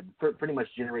pretty much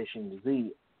Generation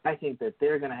Z, I think that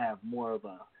they're going to have more of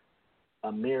a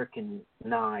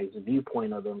Americanized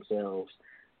viewpoint of themselves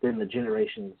than the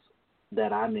generations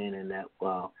that I'm in and that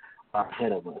are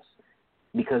ahead of us,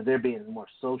 because they're being more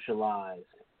socialized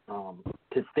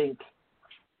to think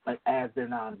as they're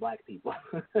non-black people,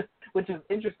 which is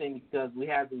interesting because we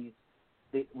have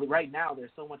right now there's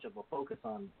so much of a focus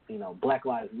on, Black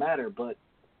Lives Matter, but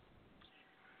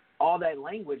all that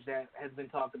language that has been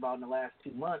talked about in the last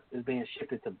 2 months is being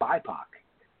shifted to BIPOC.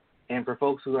 And for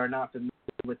folks who are not familiar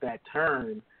with that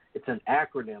term, it's an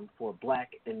acronym for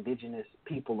Black Indigenous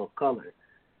People of Color.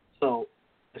 So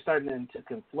they're starting to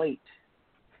conflate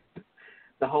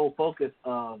the whole focus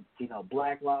of,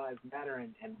 Black Lives Matter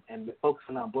and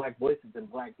focusing on black voices and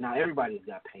black. Now everybody's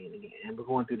got pain again, and we're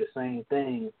going through the same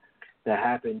thing that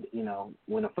happened,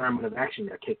 when affirmative action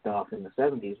got kicked off in the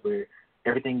 70s, where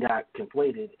everything got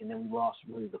conflated, and then we lost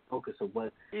really the focus of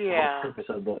what the purpose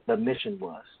of the mission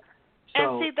was. So,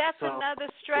 and see, that's another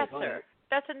stressor.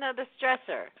 That's another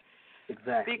stressor.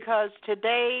 Exactly. Because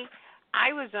today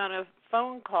I was on a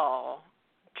phone call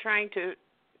trying to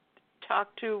talk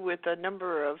with a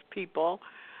number of people,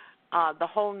 the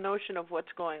whole notion of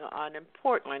what's going on in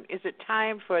Portland. Is it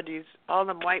time for all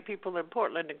them white people in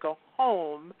Portland to go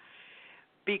home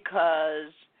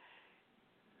because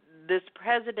this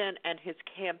president and his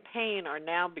campaign are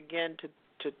now begin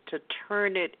to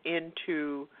turn it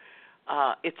into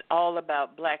it's all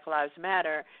about Black Lives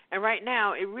Matter, and right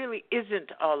now it really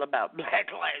isn't all about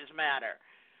Black Lives Matter,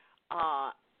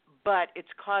 but it's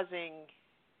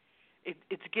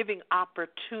it's giving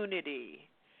opportunity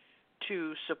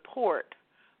to support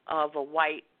of a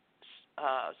white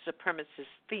supremacist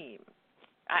theme.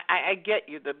 I get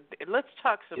you. Let's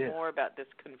talk some more about this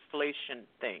conflation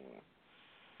thing.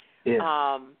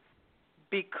 Yeah.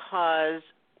 Because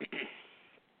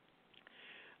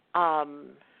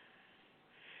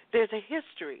there's a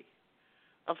history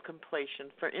of conflation.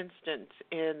 For instance,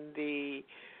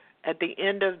 at the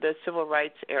end of the Civil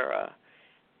Rights era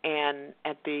and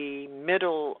at the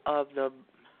middle of the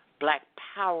Black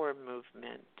Power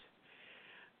movement,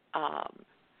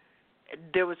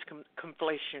 there was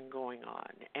conflation going on,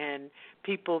 and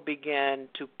people began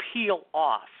to peel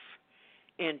off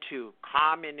into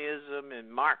communism and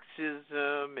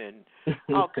Marxism and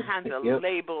all kinds of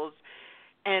labels,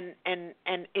 and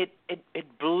it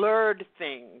blurred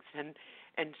things, and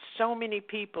so many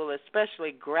people,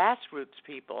 especially grassroots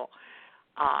people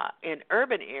in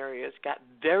urban areas, got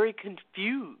very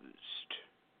confused.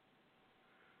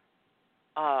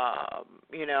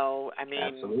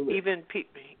 Absolutely. Even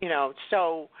people,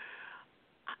 so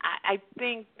I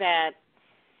think that's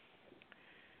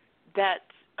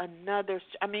another.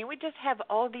 We just have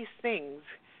all these things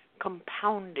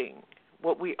compounding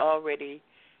what we already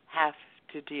have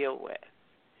to deal with.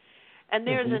 And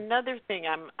there's another thing.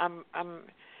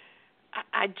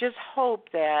 I just hope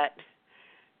that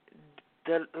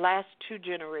the last two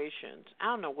generations, I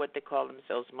don't know what they call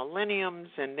themselves, millenniums,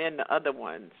 and then the other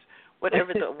ones,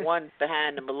 whatever the ones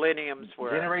behind the millenniums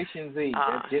were. Generation Z.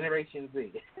 That's Generation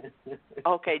Z.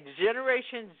 Okay,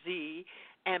 Generation Z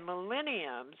and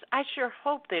millenniums, I sure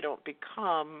hope they don't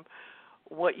become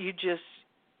what you just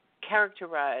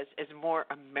characterized as more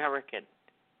American.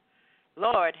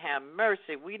 Lord have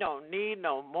mercy, we don't need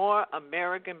no more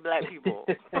American black people.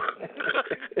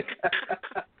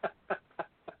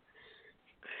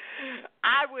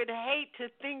 I would hate to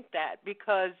think that,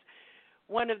 because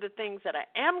one of the things that I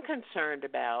am concerned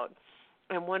about,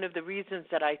 and one of the reasons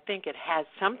that I think it has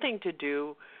something to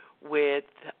do with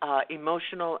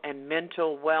emotional and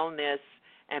mental wellness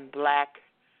and black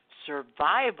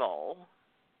survival,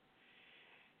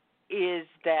 is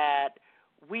that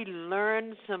we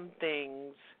learn some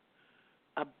things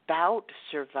about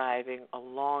surviving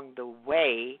along the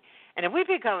way. And if we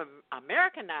become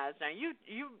Americanized, now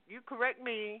you correct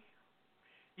me,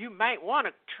 you might want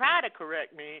to try to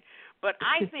correct me, but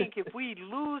I think if we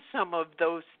lose some of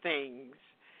those things,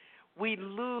 we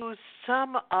lose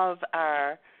some of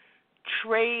our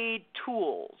trade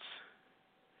tools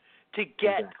to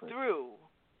get through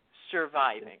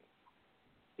surviving.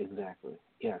 Exactly,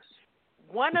 yes.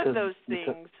 One of those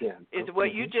things is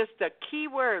what you just, the key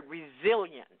word,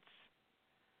 resilience.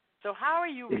 So how are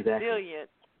you resilient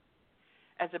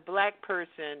as a black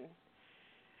person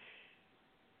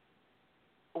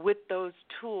with those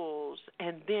tools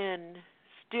and then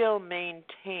still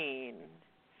maintain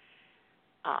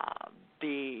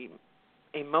the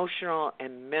emotional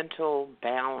and mental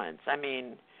balance? I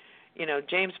mean, you know,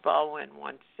 James Baldwin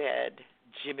once said,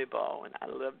 Jimmy Baldwin, I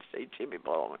love to say Jimmy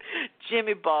Baldwin.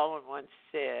 Jimmy Baldwin once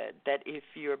said that if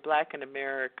you're black in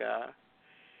America,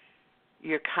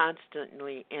 you're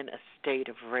constantly in a state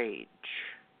of rage.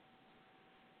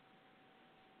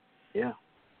 Yeah.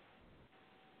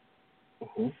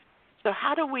 So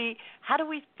how do we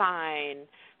find?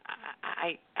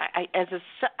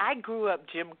 I grew up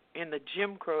in the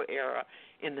Jim Crow era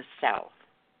in the South.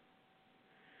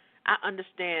 I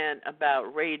understand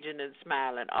about raging and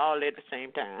smiling all at the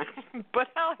same time, but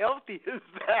how healthy is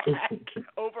that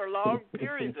over long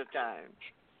periods of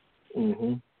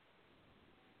time?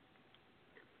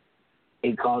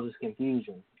 It causes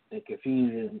confusion, and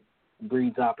confusion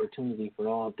breeds opportunity for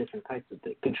all different types of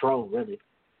control. Really,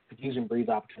 confusion breeds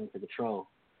opportunity for control,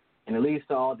 and it leads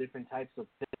to all different types of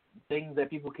things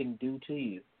that people can do to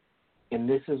you. And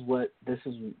this is what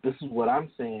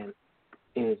I'm saying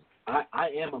is. I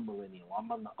am a millennial.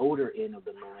 I'm on the older end of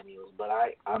the millennials, but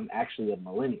I'm actually a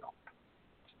millennial.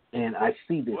 And I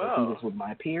see this. Whoa. I see this with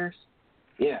my peers.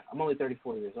 Yeah, I'm only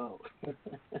 34 years old.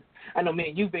 I know,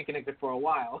 man, you've been connected for a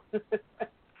while.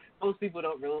 Most people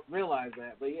don't realize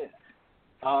that, but yeah.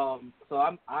 So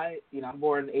I'm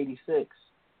born in '86,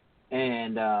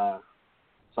 and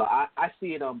so I see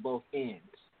it on both ends.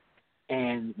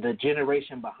 And the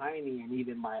generation behind me, and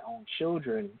even my own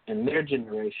children and their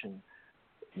generation,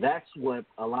 that's what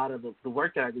a lot of the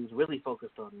work that I do is really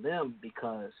focused on them,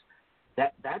 because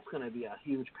that's going to be a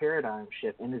huge paradigm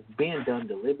shift, and it's being done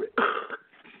deliberately.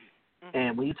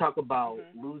 And when you talk about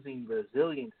losing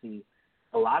resiliency,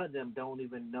 a lot of them don't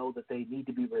even know that they need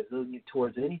to be resilient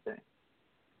towards anything.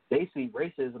 They see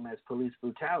racism as police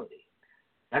brutality.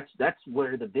 That's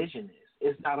where the vision is.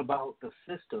 It's not about the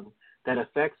system that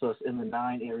affects us in the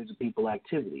 9 areas of people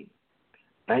activity,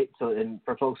 right? So, and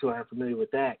for folks who aren't familiar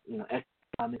with that, you know,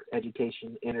 economics,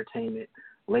 education, entertainment,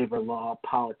 labor law,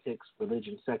 politics,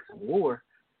 religion, sex, and war,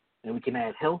 and we can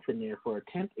add health in there for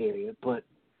a 10th area. But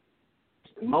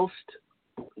most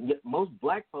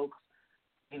black folks,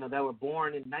 you know, that were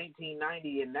born in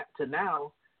 1990 and to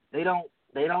now, they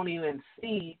don't even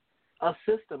see a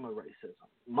system of racism.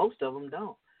 Most of them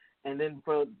don't. And then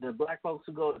for the black folks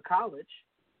who go to college,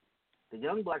 the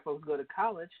young black folks who go to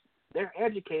college, they're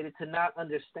educated to not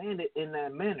understand it in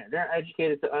that manner. They're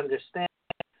educated to understand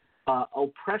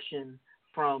oppression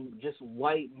from just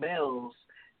white males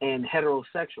and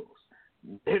heterosexuals.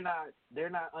 They're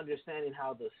not understanding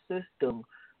how the system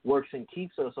works and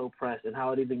keeps us oppressed, and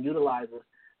how it even utilizes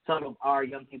some of our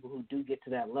young people who do get to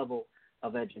that level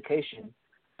of education,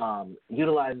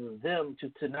 utilizes them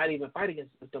to not even fight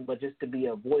against the system, but just to be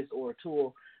a voice or a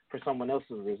tool for someone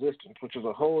else's resistance, which is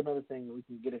a whole other thing. We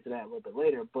can get into that a little bit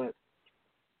later. But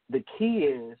the key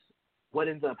is, what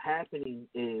ends up happening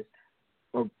is,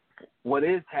 or what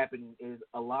is happening is,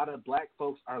 a lot of black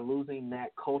folks are losing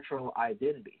that cultural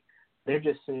identity. They're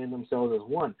just seeing themselves as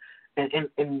one.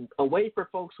 And a way for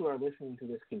folks who are listening to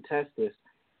this can test this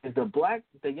is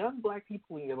the young black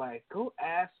people in your life, go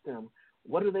ask them,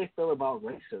 what do they feel about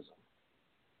racism?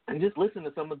 And just listen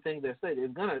to some of the things they say.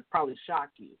 It's going to probably shock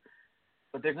you.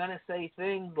 But they're going to say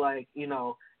things like,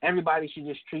 everybody should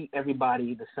just treat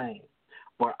everybody the same.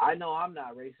 Or I know I'm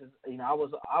not racist. I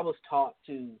was taught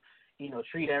to,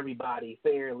 treat everybody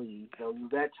fairly,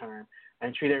 use that term,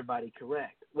 and treat everybody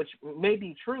correct, which may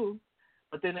be true,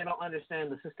 but then they don't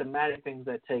understand the systematic things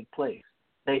that take place.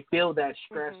 They feel that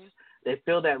stress, they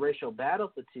feel that racial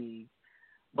battle fatigue,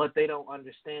 but they don't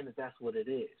understand that that's what it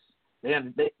is.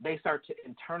 They start to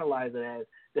internalize it as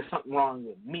there's something wrong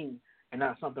with me and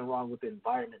not something wrong with the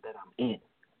environment that I'm in.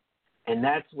 And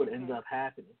that's what ends up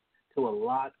happening to a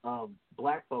lot of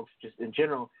black folks just in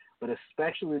general, but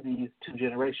especially these two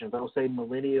generations. I'll say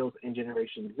millennials and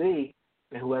Generation Z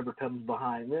and whoever comes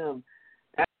behind them.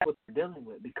 That's what they're dealing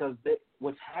with, because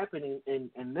what's happening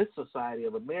in this society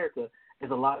of America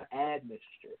is a lot of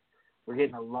admixture. We're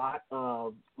getting a lot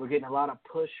of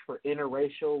push for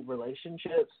interracial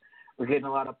relationships. We're getting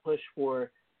a lot of push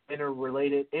for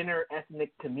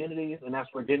inter-ethnic communities, and that's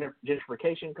where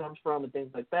gentrification comes from and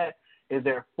things like that, is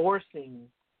they're forcing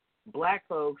black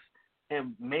folks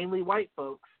and mainly white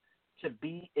folks to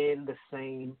be in the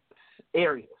same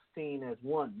area, seen as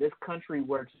one. This country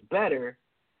works better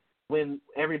when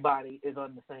everybody is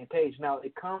on the same page. Now,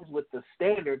 it comes with the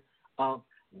standard of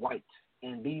white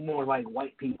and be more like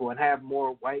white people and have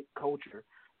more white culture,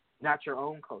 not your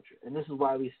own culture. And this is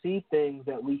why we see things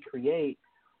that we create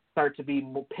start to be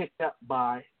picked up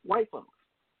by white folks,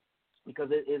 because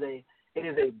it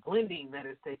is a blending that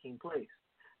is taking place.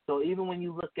 So even when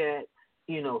you look at,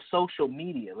 social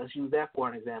media, let's use that for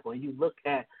an example, and you look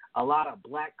at a lot of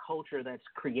black culture that's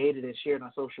created and shared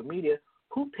on social media,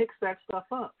 who picks that stuff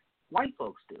up? White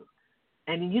folks do.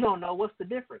 And you don't know what's the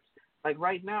difference. Like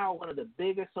right now, one of the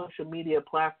biggest social media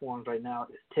platforms right now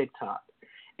is TikTok.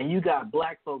 And you got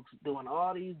black folks doing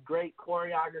all these great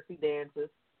choreography dances.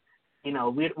 We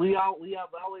have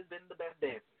always been the best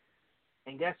dancers.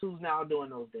 And guess who's now doing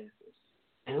those dances?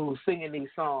 And who's singing these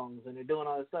songs and they're doing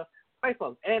all this stuff? White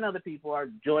folks and other people are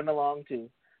joining along too.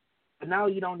 But now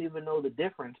you don't even know the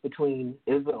difference between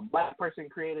if a black person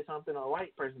created something or a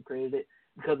white person created it,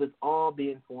 because it's all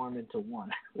being formed into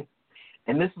one.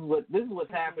 And this is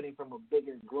what's happening from a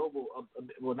bigger global,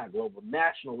 not global,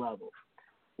 national level.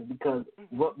 Because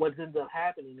what ends up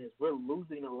happening is we're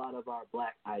losing a lot of our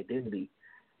black identity,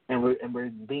 and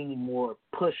we're being more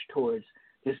pushed towards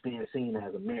just being seen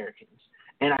as Americans.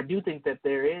 And I do think that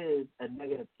there is a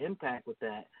negative impact with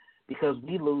that, because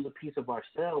we lose a piece of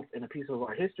ourselves and a piece of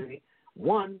our history.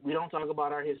 One, we don't talk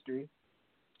about our history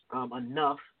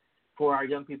enough for our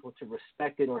young people to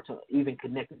respect it or to even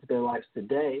connect it to their lives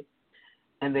today.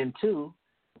 And then two,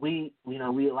 we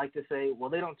like to say, well,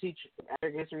 they don't teach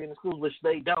African history in the schools, which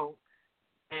they don't,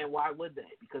 and why would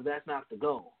they? Because that's not the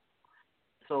goal.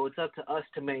 So it's up to us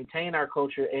to maintain our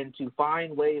culture and to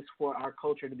find ways for our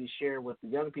culture to be shared with the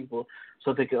young people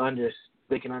so they can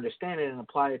understand it and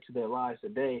apply it to their lives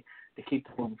today to keep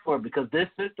them moving forward. Because this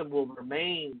system will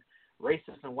remain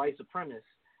racist and white supremacist.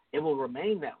 It will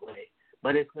remain that way,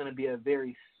 but it's going to be a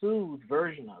very soothed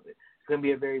version of it. It's going to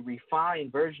be a very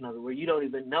refined version of it where you don't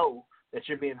even know that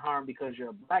you're being harmed because you're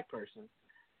a black person.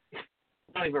 You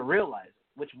don't even realize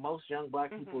it, which most young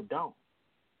black people don't.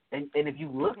 And if you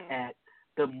look at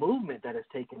the movement that has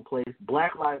taken place,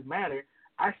 Black Lives Matter,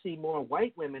 I see more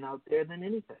white women out there than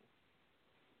anything.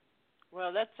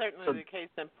 Well, that's certainly the case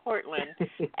in Portland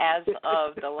as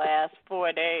of the last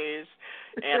 4 days,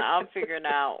 and I'm figuring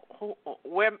out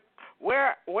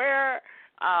where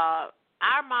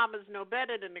our mamas know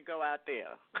better than to go out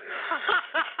there.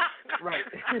 Right.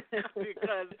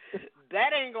 Because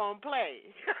that ain't going to play.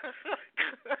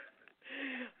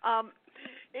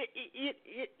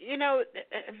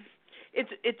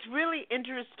 It's really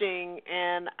interesting,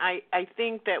 and I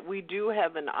think that we do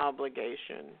have an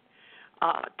obligation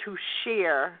to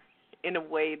share in a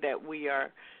way that we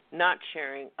are not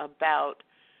sharing about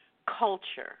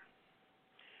culture.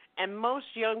 And most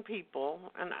young people,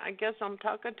 and I guess I'm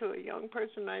talking to a young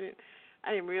person. I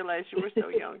didn't realize you were so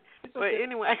young. But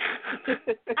anyway,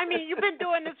 I mean, you've been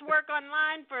doing this work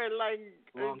online for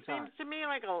seems to me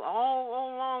like a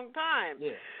whole long time.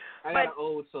 Yeah, I got an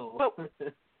old soul.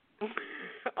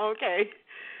 Okay.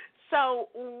 So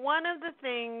one of the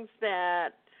things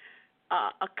that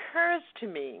occurs to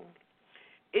me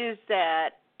is that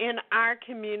in our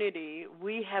community,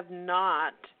 we have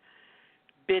not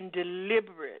been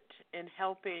deliberate in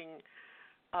helping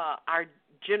our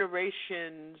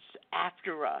generations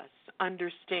after us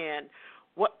understand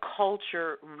what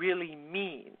culture really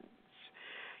means.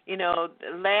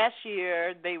 last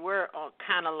year they were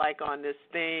kind of like on this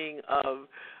thing of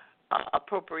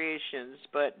appropriations,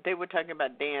 but they were talking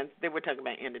about dance. They were talking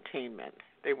about entertainment.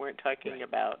 They weren't talking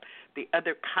about the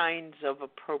other kinds of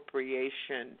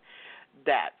appropriation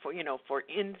that, for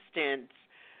instance,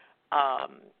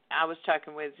 I was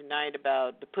talking with tonight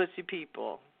about the pussy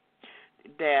people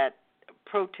that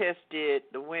protested,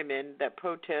 the women that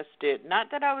protested. Not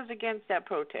that I was against that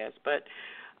protest, but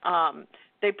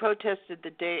they protested the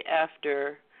day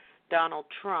after Donald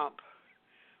Trump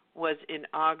was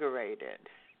inaugurated.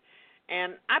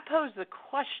 And I posed the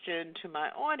question to my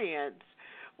audience,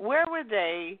 where were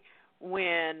they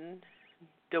when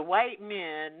the white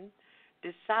men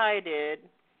decided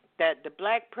that the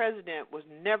black president was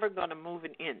never going to move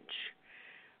an inch?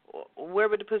 Where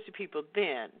were the pussy people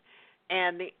then?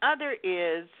 And the other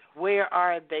is, where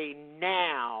are they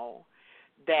now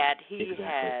that he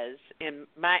has, in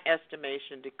my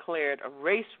estimation, declared a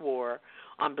race war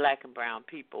on black and brown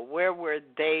people? Where were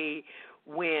they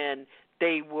when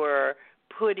they were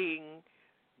putting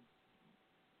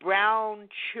brown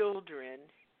children,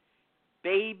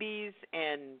 babies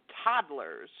and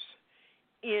toddlers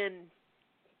in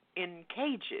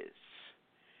cages?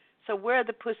 So where are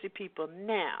the pussy people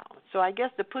now? So I guess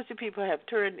the pussy people have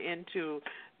turned into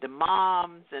the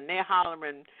moms, and they're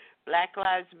hollering Black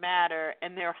Lives Matter,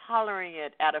 and they're hollering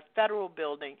it at a federal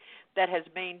building that has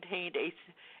maintained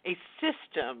a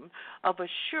system of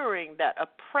assuring that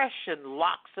oppression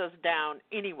locks us down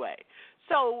anyway.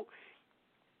 So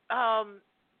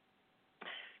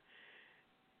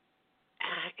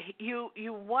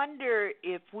you wonder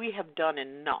if we have done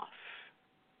enough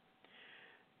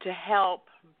to help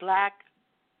black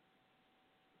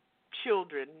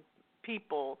children,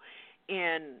 people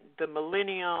in the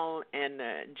millennial and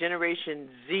the Generation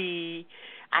Z.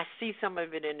 I see some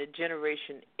of it in the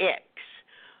Generation X.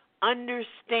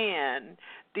 Understand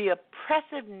the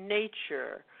oppressive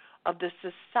nature of the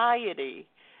society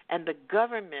and the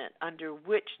government under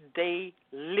which they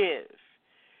live,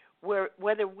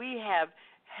 whether we have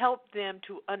helped them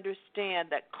to understand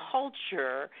that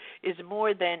culture is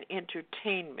more than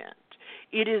entertainment.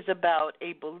 It is about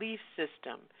a belief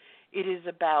system. It is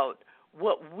about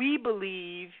what we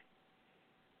believe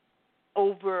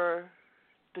over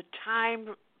the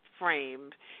time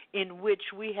frame in which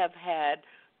we have had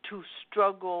to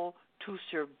struggle to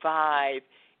survive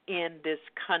in this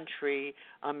country,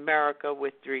 America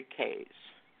with 3 Ks.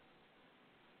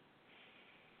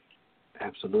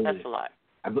 Absolutely. That's a lot.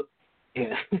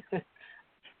 Yeah. I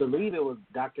believe it was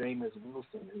Dr. Amos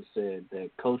Wilson who said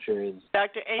that culture is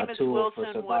Dr. Amos a tool Wilson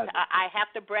for survival. I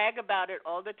have to brag about it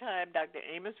all the time. Dr.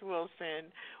 Amos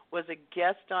Wilson was a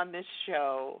guest on this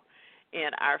show in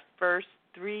our first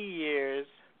 3 years,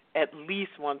 at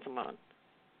least once a month.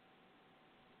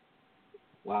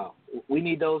 Wow. We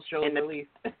need those shows at least.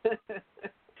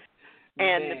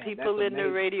 And the people in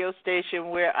the radio station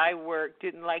where I worked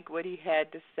didn't like what he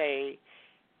had to say,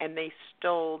 and they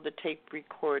stole the tape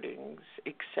recordings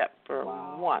except for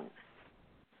one.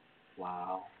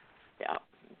 Wow. Yeah.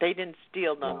 They didn't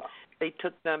steal them. Wow. They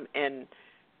took them and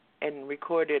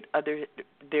recorded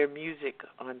their music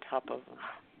on top of them.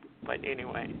 But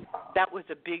anyway, that was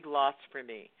a big loss for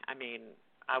me. I mean,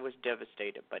 I was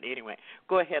devastated. But anyway,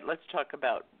 go ahead. Let's talk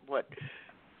about what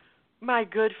my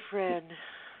good friend,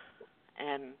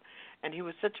 and he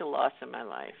was such a loss in my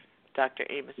life, Dr.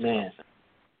 Amos Wilson.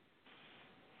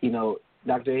 You know,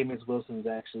 Dr. Amos Wilson is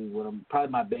actually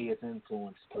probably my biggest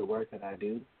influence for the work that I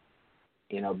do.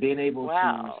 You know, being able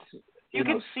to, you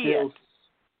can see it.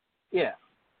 Yeah,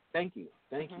 thank you.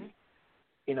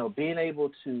 You know, being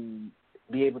able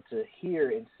to hear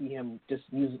and see him just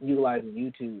utilizing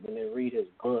YouTube and then read his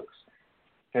books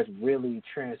has really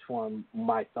transformed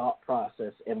my thought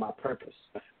process and my purpose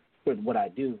for what I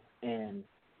do. And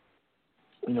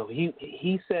you know,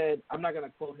 he said, I'm not going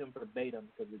to quote him verbatim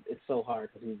because it's so hard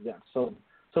because he's got so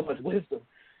much wisdom,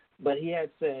 but he had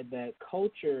said that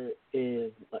culture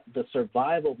is the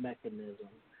survival mechanism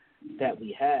that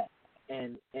we have,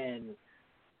 and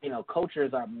you know, culture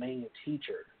is our main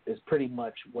teacher, is pretty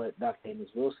much what Dr. Amos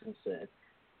Wilson said.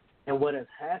 And what has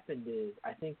happened is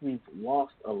I think we've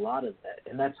lost a lot of that,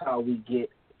 and that's how we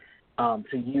get,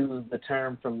 to use the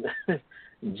term from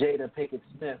Jada Pinkett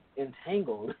Smith,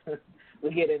 entangled. We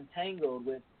get entangled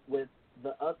with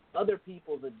the other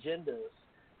people's agendas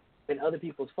and other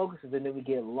people's focuses, and then we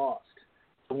get lost.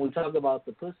 When we talk about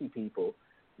the pussy people,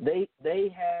 they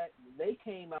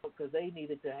came out because they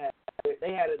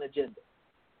had an agenda,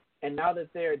 and now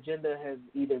that their agenda has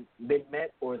either been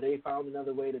met or they found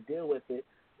another way to deal with it,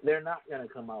 they're not going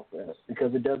to come out for us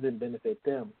because it doesn't benefit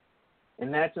them.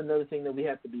 And that's another thing that we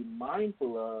have to be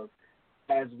mindful of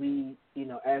as we,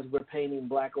 as we're painting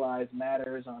Black Lives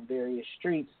Matters on various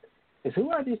streets, is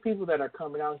who are these people that are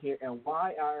coming out here, and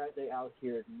why are they out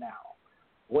here now?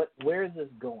 Where is this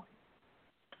going?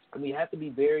 And we have to be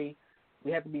very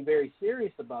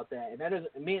serious about that. And that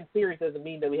doesn't, being serious doesn't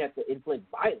mean that we have to inflict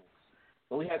violence,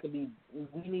 but we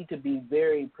need to be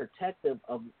very protective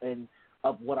of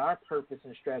what our purpose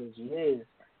and strategy is.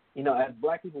 As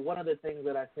Black people, one of the things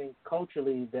that I think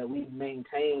culturally that we've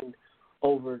maintained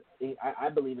over, I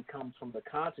believe it comes from the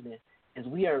continent, is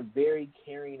we are very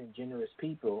caring and generous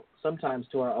people, sometimes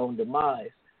to our own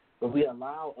demise, but we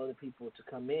allow other people to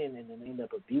come in and then end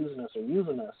up abusing us or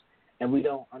using us, and we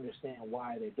don't understand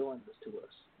why they're doing this to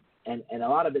us. And a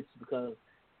lot of it's because,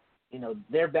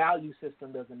 their value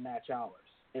system doesn't match ours,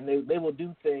 and they will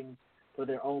do things for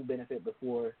their own benefit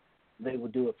before they will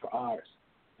do it for ours,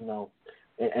 And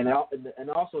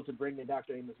also, to bring in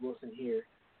Dr. Amos Wilson here,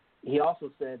 he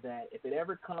also said that if it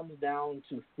ever comes down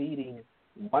to feeding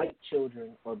white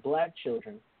children or Black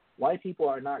children, white people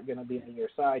are not going to be on your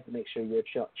side to make sure your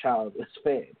child is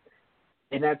fed.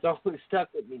 And that's always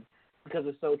stuck with me because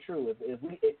it's so true.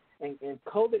 And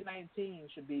COVID-19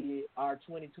 should be our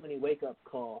 2020 wake-up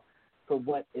call for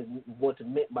what's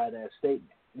meant by that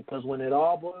statement. Because when it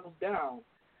all boils down,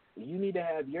 you need to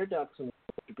have your ducks in the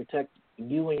row to protect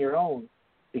you and your own,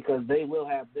 because they will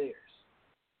have theirs.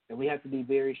 And we have to be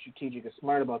very strategic and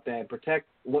smart about that and protect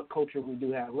what culture we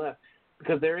do have left.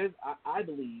 Because I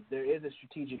believe there is a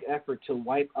strategic effort to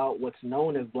wipe out what's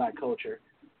known as Black culture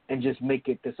and just make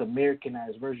it this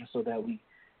Americanized version so that we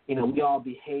all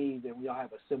behave and we all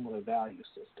have a similar value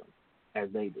system as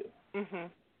they do.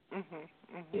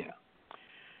 Yeah.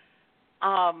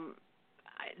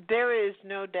 There is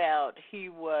no doubt he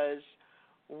was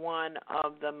one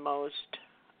of the most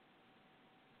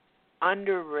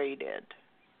underrated,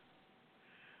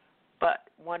 but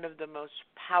one of the most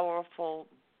powerful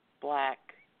Black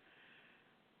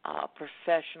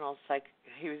professional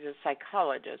he was a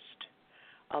psychologist,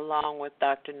 along with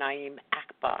Dr. Naeem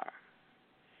Akbar.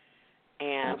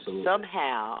 And Absolutely.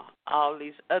 Somehow all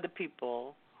these other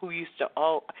people who used to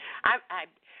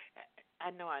I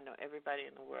know everybody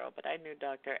in the world, but I knew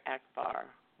Dr. Akbar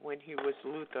when he was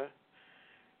Luther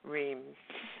Ream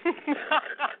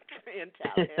in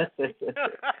Tallahassee.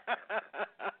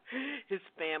 His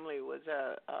family was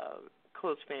a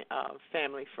close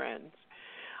family friends.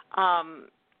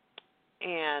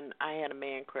 And I had a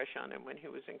man crush on him when he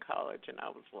was in college, and I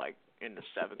was like in the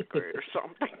 7th grade or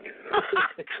something.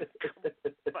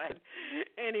 But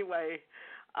anyway,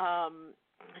 I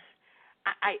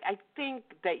think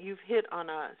that you've hit on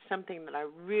something that I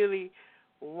really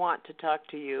want to talk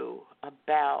to you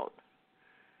about,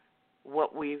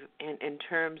 what we've in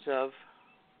terms of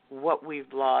what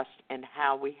we've lost and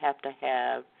how we have to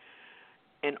have,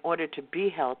 in order to be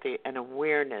healthy, an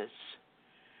awareness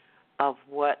of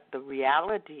what the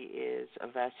reality is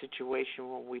of our situation.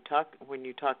 When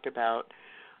you talked about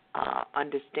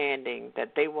understanding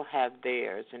that they will have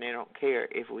theirs and they don't care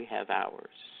if we have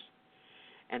ours.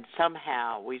 And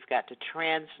somehow we've got to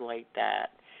translate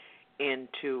that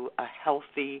into a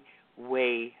healthy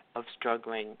way of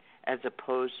struggling, as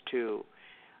opposed to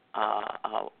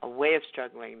a way of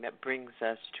struggling that brings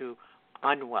us to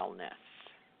unwellness.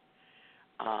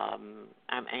 I'm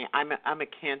a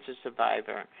cancer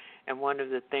survivor, and one of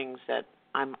the things that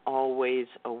I'm always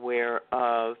aware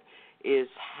of is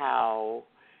how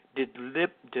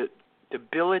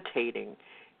debilitating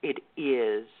it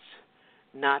is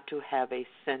not to have a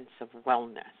sense of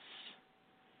wellness.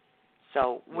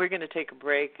 So we're going to take a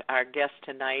break. Our guest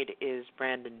tonight is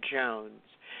Brandon Jones.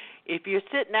 If you're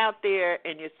sitting out there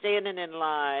and you're standing in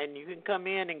line, you can come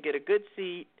in and get a good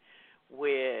seat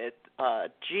with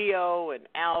Gio and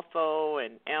Alpho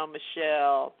and El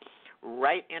Michelle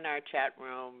right in our chat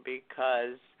room,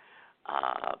 because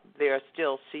there are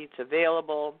still seats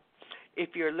available.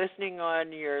 If you're listening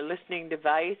on your listening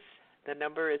device, the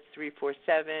number is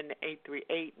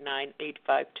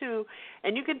 347-838-9852,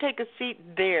 and you can take a seat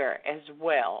there as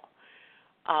well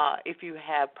if you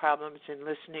have problems in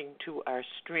listening to our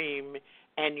stream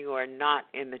and you are not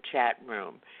in the chat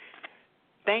room.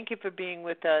 Thank you for being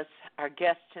with us. Our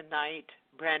guest tonight,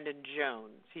 Brandon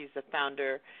Jones. He's the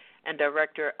founder and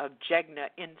director of Jegna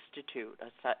Institute,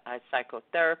 a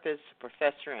psychotherapist, a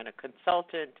professor, and a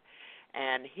consultant,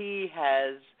 and he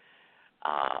has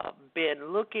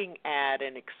been looking at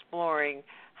and exploring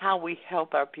how we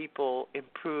help our people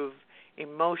improve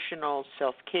emotional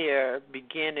self-care,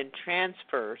 begin and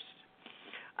transverse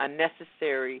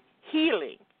unnecessary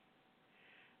healing,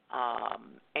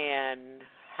 and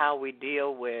how we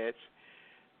deal with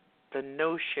the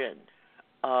notion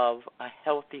of a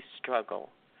healthy struggle.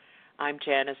 I'm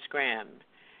Janice Graham,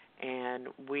 and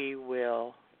we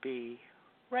will be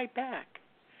right back.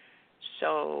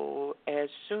 So as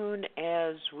soon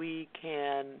as we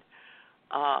can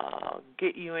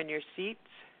get you in your seats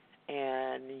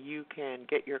and you can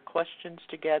get your questions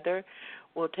together,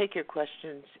 we'll take your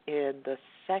questions in the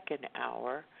second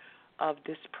hour of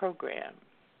this program.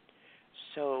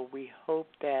 So we hope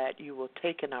that you will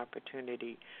take an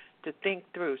opportunity to think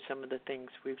through some of the things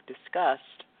we've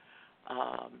discussed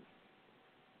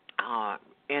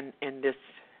in this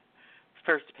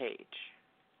first page.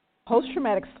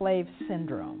 Post-traumatic slave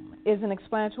syndrome is an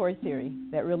explanatory theory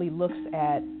that really looks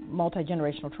at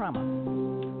multi-generational trauma.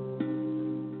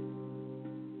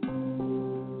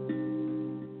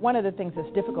 One of the things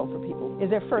that's difficult for people is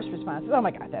their first response is, oh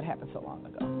my God, that happened so long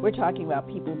ago. We're talking about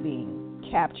people being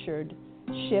captured,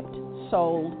 shipped,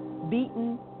 sold,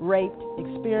 beaten, raped,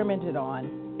 experimented on,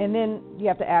 and then you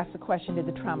have to ask the question, did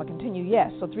the trauma continue?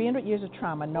 Yes, so 300 years of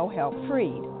trauma, no help,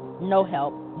 freed, no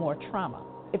help, more trauma.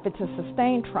 If it's a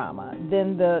sustained trauma,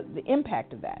 then the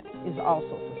impact of that is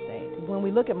also sustained. When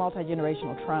we look at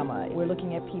multi-generational trauma, we're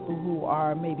looking at people who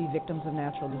are maybe victims of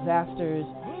natural disasters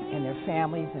and their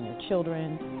families and their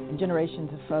children, and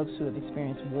generations of folks who have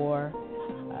experienced war.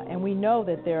 And we know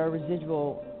that there are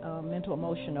residual mental,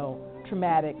 emotional,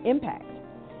 traumatic impacts.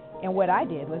 And what I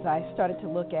did was I started to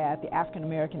look at the African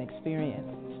American experience,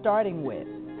 starting with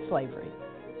slavery,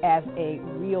 as a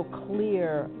real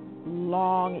clear,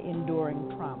 long enduring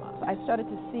trauma. I started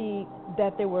to see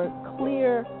that there were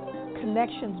clear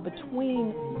connections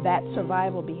between that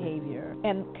survival behavior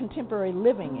and contemporary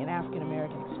living in African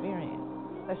American experience.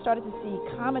 I started to see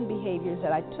common behaviors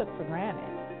that I took for granted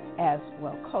as,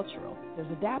 well, cultural.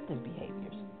 There's adaptive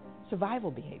behaviors, survival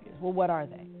behaviors. Well, what are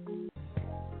they?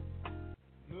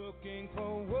 Looking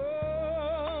for words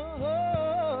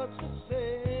to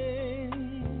say,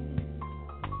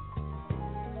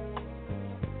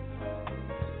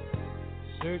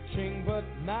 searching but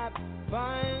not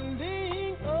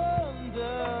finding,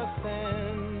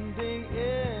 understanding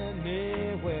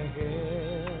anywhere.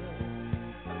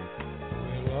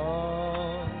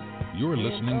 You're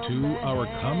listening to Our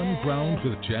Common Ground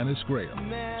with Janice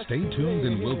Graham. Stay tuned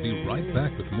and we'll be right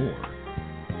back with more.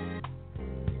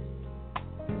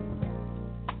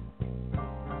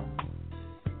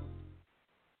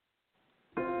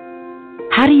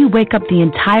 How do you wake up the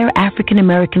entire African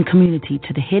American community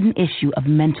to the hidden issue of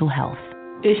mental health?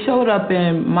 It showed up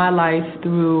in my life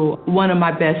through one of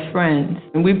my best friends,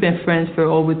 and we've been friends for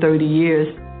over 30 years.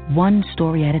 One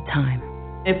story at a time.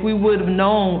 If we would have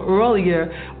known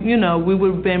earlier, we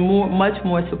would have been much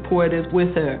more supportive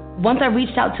with her. Once I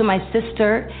reached out to my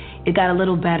sister, it got a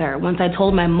little better. Once I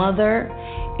told my mother,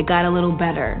 it got a little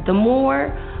better. The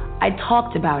more I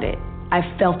talked about it, I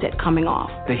felt it coming off.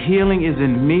 The healing is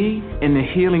in me, and the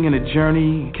healing in the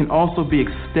journey can also be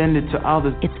extended to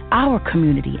others. It's our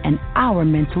community and our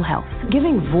mental health.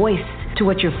 Giving voice to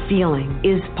what you're feeling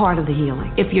is part of the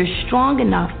healing. If you're strong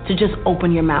enough to just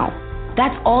open your mouth,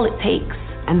 that's all it takes.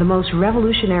 And the most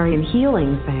revolutionary and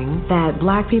healing thing that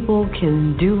Black people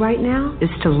can do right now is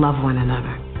to love one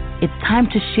another. It's time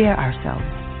to share ourselves.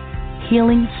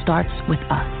 Healing starts with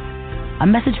us. A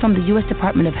message from the U.S.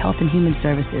 Department of Health and Human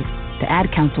Services, the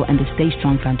Ad Council, and the Stay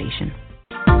Strong Foundation.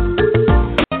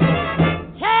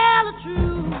 Tell the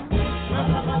truth.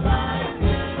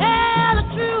 Tell the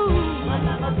truth.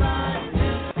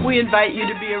 We invite you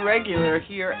to be a regular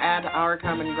here at Our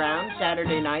Common Ground,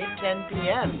 Saturday night, 10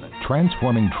 p.m.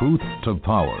 Transforming truth to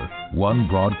power, one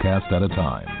broadcast at a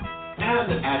time.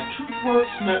 And at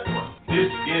TruthWorks Network,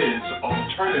 this is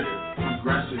alternative,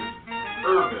 progressive,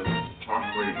 urban talk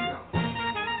radio.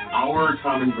 Our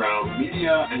Common Ground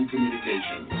Media and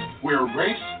Communications, where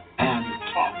race and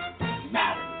talk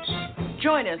matters.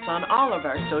 Join us on all of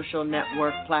our social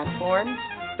network platforms,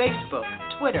 Facebook,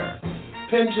 Twitter,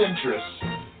 Pinterest,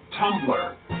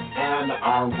 Tumblr, and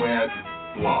our web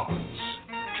blogs.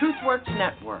 TruthWorks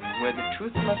Network, where the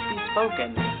truth must be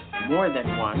spoken more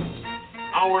than once.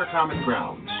 Our Common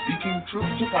Ground, speaking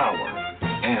truth to power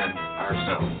and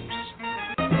ourselves.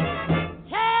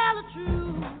 Tell the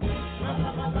truth.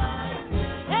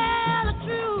 Tell the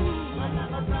truth.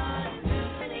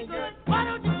 Why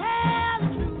don't you tell the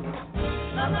truth?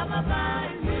 Tell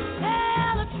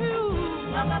the truth.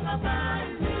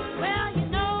 Well, you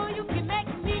know you can make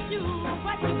me do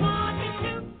what you want me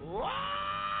to.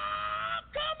 Oh,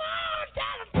 come on,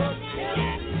 tell the truth.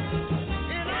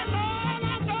 And I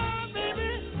know, baby.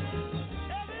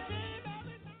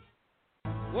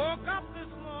 Woke up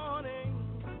this morning.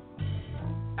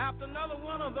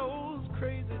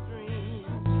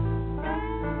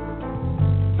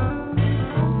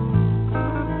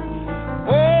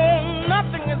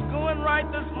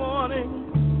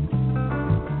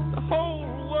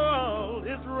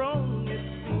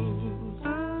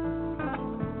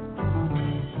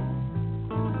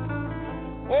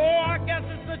 guess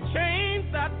it's the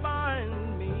chains that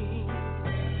bind me.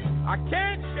 I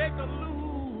can't shake or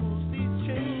lose these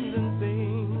chains and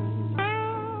things.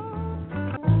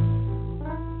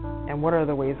 And what are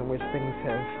the ways in which things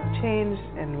have changed,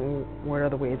 and what are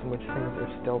the ways in which things are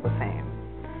still the same?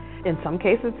 In some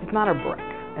cases, it's not a brick,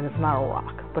 and it's not a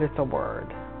rock, but it's a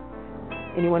word.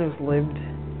 Anyone who's lived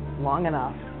long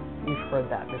enough, you've heard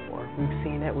that before. We've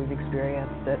seen it, we've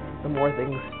experienced it. The more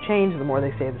things change, the more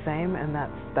they stay the same, and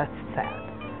that's sad.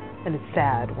 And it's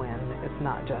sad when it's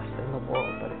not just in the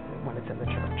world, but when it's in the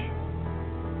church.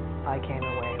 I came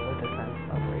away with a sense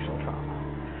of racial trauma,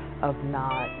 of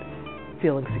not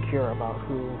feeling secure about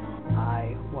who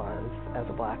I was as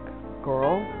a black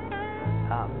girl.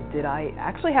 Did I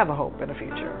actually have a hope in a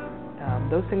future?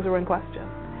 Those things were in question.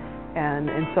 And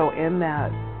so in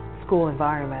that school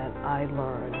environment, I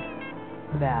learned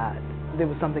that there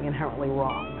was something inherently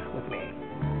wrong with me,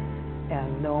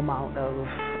 and no amount of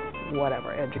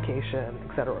whatever, education,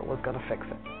 etc., was going to fix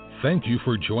it. Thank you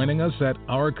for joining us at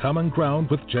Our Common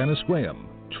Ground with Janice Graham,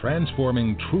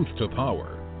 transforming truth to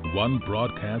power, one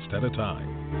broadcast at a time.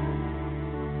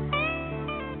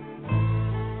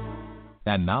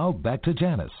 And now back to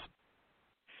Janice.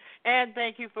 And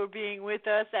thank you for being with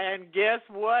us. And guess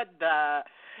what? The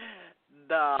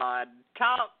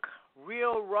talk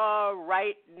real raw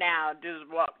right now just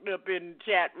walked up in the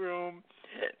chat room.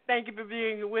 Thank you for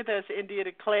being with us, India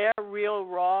Declare, real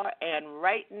raw, and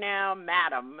right now,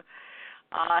 Madam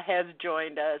has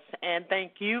joined us. And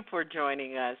thank you for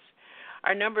joining us.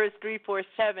 Our number is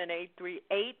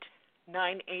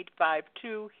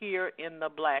 347-838-9852 here in the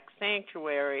Black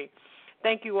Sanctuary.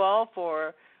 Thank you all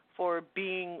for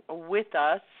being with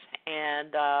us,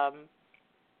 and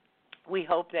we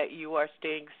hope that you are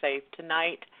staying safe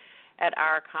tonight at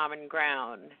Our Common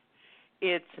Ground.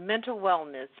 It's mental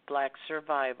wellness, Black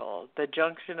survival, the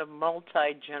junction of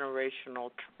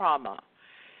multi-generational trauma,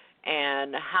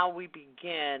 and how we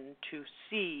begin to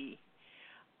see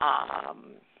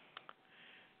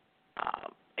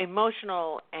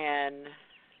emotional and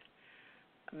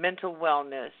mental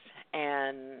wellness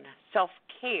and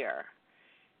self-care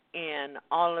in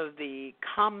all of the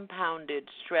compounded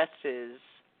stresses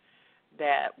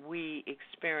that we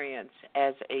experience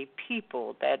as a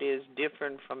people that is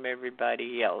different from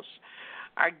everybody else.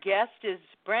 Our guest is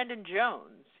Brandon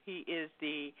Jones. He is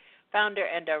the founder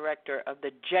and director of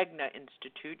the Jegna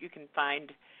Institute. You can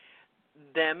find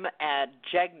them at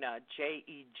Jegna,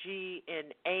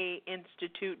 Jegna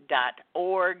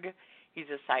Institute.org. He's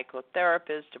a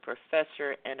psychotherapist, a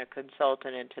professor, and a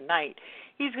consultant. And tonight,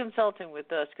 he's consulting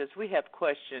with us because we have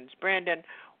questions. Brandon,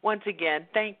 once again,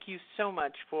 thank you so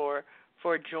much for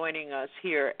joining us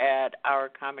here at Our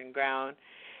Common Ground.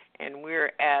 And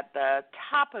we're at the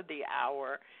top of the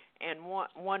hour. And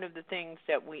one of the things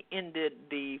that we ended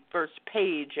the first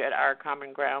page at Our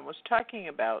Common Ground was talking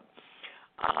about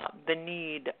the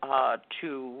need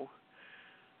to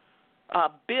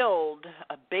build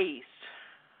a base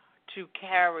to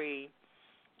carry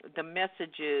the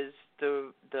messages,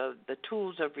 the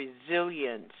tools of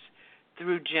resilience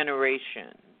through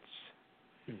generations.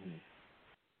 Mm-hmm.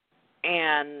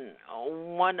 And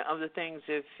one of the things,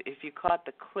 if you caught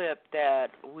the clip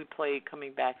that we played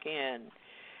coming back in,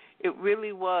 it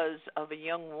really was of a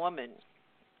young woman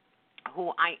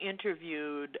who I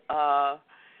interviewed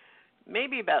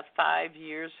maybe about 5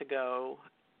 years ago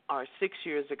or 6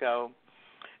 years ago,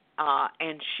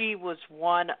 and she was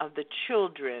one of the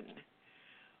children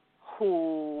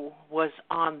who was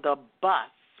on the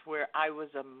bus where I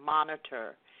was a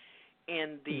monitor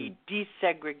in the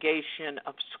desegregation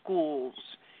of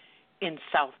schools in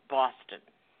South Boston.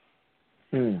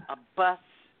 A bus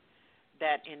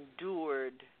that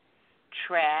endured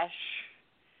trash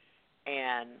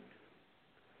and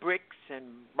bricks and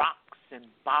rocks and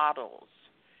bottles.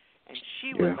 And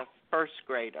she was a first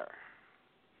grader.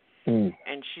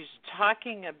 And she's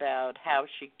talking about how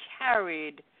she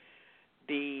carried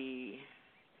the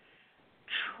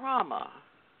trauma,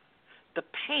 the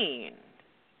pain,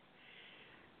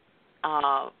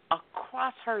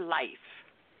 across her life.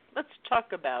 Let's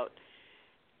talk about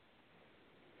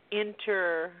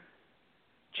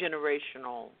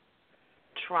intergenerational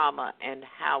trauma and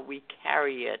how we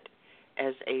carry it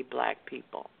as a Black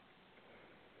people.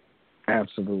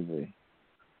 Absolutely.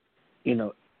 You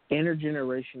know,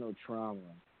 intergenerational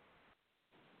trauma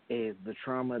is the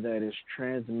trauma that is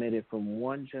transmitted from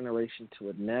one generation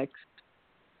to the next.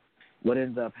 What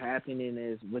ends up happening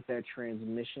is with that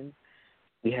transmission,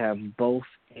 we have both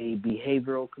a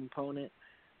behavioral component,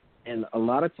 and a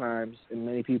lot of times, and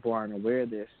many people aren't aware of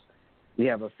this, we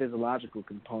have a physiological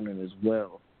component as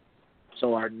well.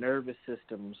 So our nervous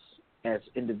systems as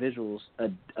individuals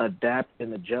adapt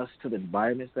and adjust to the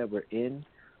environments that we're in,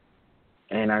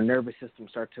 and our nervous system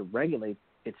start to regulate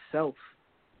itself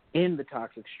in the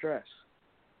toxic stress.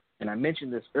 And I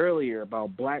mentioned this earlier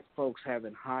about black folks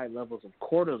having high levels of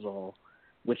cortisol,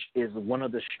 which is one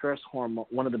of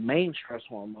the main stress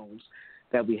hormones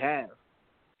that we have.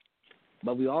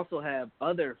 But we also have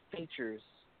other features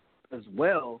as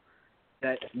well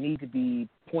that need to be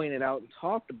pointed out and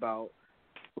talked about,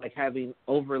 like having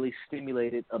overly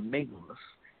stimulated amygdalas.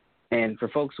 And for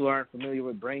folks who aren't familiar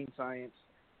with brain science,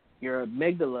 your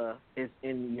amygdala is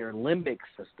in your limbic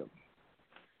system.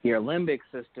 Your limbic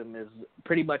system is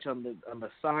pretty much on the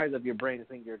size of your brain.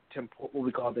 It's in your what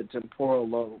we call the temporal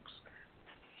lobes.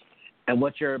 And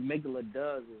what your amygdala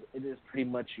does is it is pretty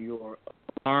much your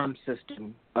alarm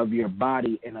system of your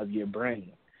body and of your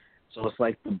brain. So it's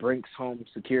like the Brinks home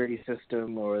security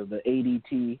system or the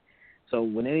ADT. So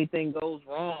when anything goes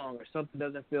wrong or something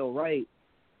doesn't feel right,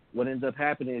 what ends up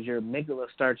happening is your amygdala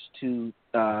starts to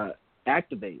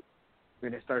activate,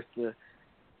 and it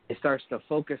starts to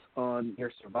focus on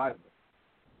your survival.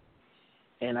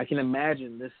 And I can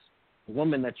imagine this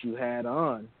woman that you had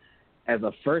on as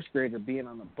a first grader being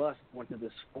on the bus, going to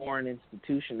this foreign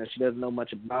institution that she doesn't know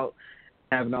much about,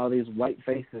 having all these white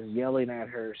faces yelling at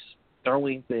her,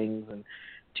 throwing things and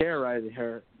terrorizing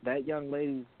her. That young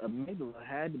lady's amygdala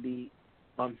had to be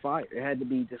on fire. It had to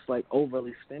be just like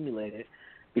overly stimulated,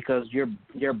 because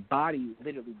your body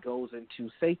literally goes into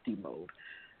safety mode.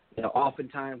 You know,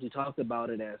 oftentimes we talk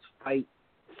about it as fight,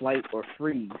 flight, or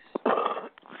freeze.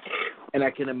 And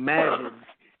I can imagine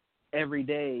every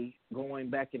day going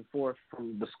back and forth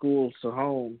from the schools to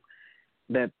home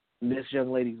that this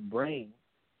young lady's brain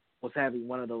was having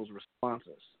one of those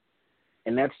responses.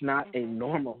 And that's not a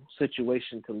normal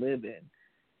situation to live in.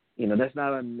 You know, that's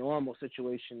not a normal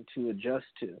situation to adjust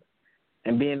to.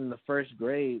 And being in the first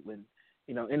grade, when,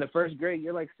 you know, in the first grade,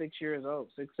 you're like 6 years old,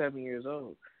 7 years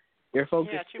old. Your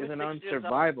focus isn't on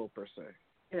survival per se.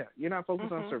 Yeah, you're not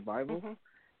focused on survival.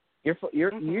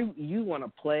 You want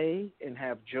to play and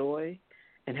have joy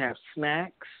and have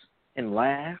snacks and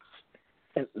laugh.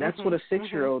 And that's what a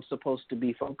 6-year-old's supposed to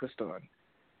be focused on.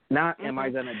 Not am I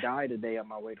going to die today on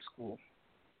my way to school.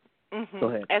 Go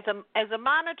ahead. As a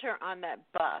monitor on that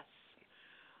bus,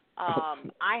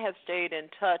 I have stayed in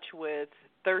touch with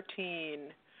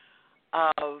 13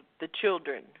 of the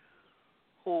children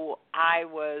who I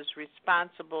was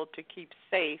responsible to keep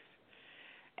safe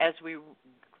as we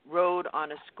rode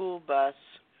on a school bus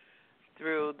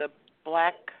through the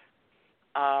black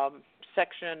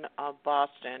section of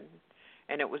Boston,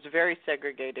 and it was very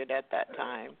segregated at that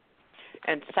time.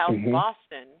 And South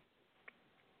Boston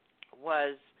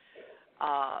was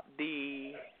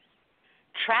the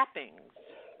trappings,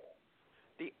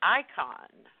 the icon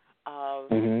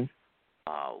of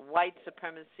white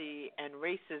supremacy and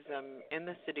racism in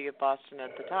the city of Boston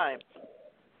at the time.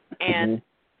 And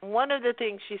one of the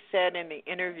things she said in the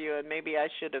interview, and maybe I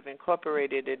should have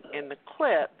incorporated it in the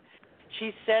clip,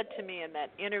 she said to me in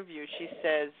that interview, she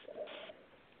says,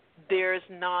 "There's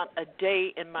not a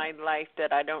day in my life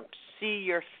that I don't see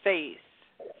your face.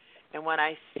 And when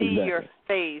I see your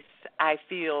face, I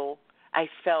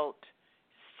felt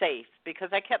safe."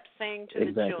 Because I kept saying to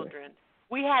the children,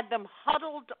 we had them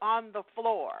huddled on the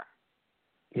floor.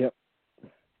 Yep.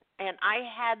 And I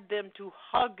had them to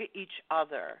hug each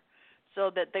other so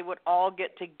that they would all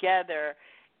get together,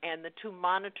 and the two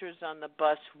monitors on the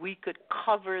bus, we could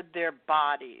cover their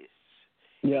bodies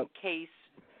in case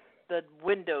the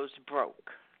windows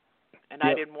broke. And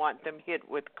I didn't want them hit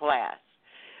with glass.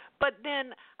 But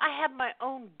then I have my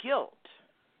own guilt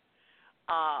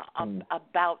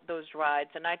about those rides,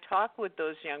 and I talk with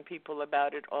those young people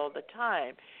about it all the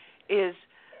time, is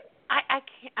I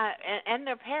can't, and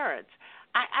their parents,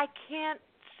 I can't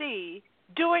see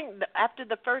after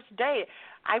the first day,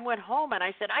 I went home and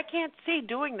I said, I can't see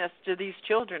doing this to these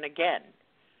children again.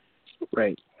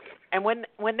 Right. And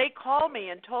when they called me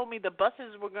and told me the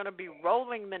buses were going to be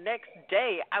rolling the next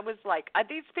day, I was like, are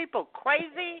these people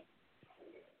crazy?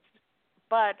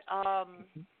 But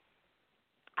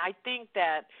I think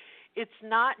that it's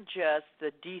not just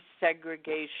the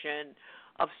desegregation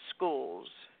of schools.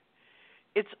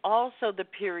 It's also the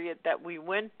period that we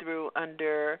went through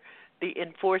under the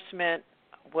enforcement,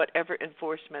 whatever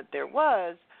enforcement there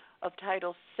was, of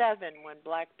Title VII, when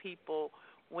black people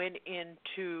went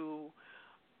into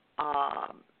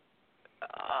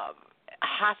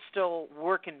hostile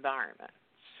work environments.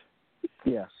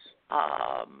 Yes.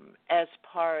 As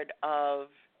part of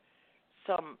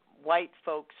some white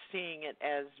folks seeing it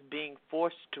as being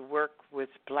forced to work with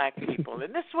black people.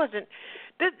 And this wasn't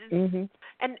and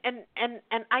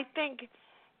I think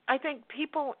I think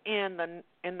people in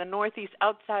the Northeast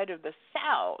outside of the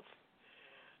South,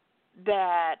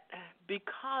 that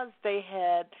because they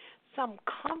had some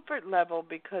comfort level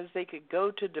because they could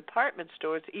go to department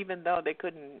stores even though they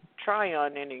couldn't try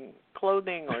on any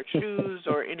clothing or shoes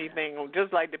or anything,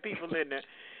 just like the people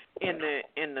in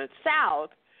the South,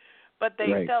 but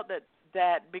they felt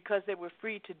that because they were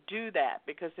free to do that,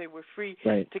 because they were free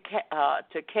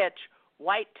to catch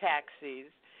white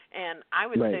taxis. And I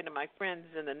would say to my friends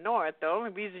in the North, the only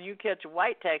reason you catch a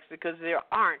white taxi is because there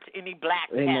aren't any black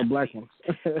taxis. Ain't no black ones.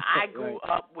 I grew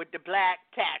up with the black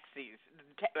taxis,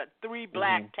 3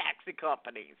 black taxi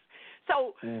companies.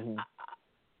 So,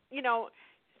 you know,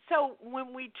 so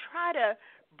when we try to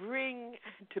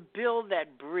build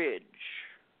that bridge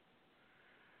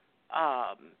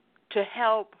to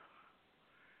help,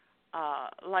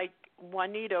 like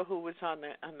Juanita, who was on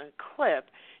the clip,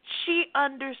 she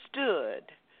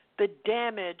understood the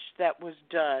damage that was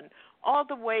done all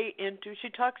the way into, she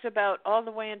talks about all the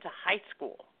way into high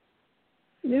school.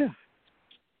 Yeah.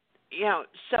 You know,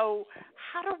 so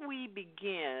how do we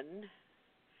begin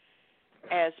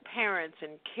as parents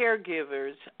and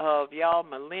caregivers of y'all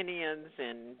millennials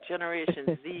and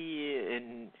Generation Z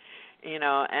and, you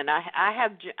know, and I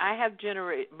have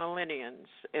millennials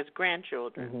as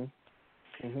grandchildren.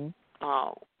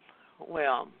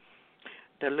 Well,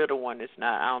 the little one is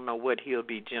not. I don't know what he'll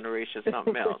be, generation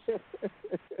something else.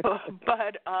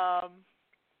 But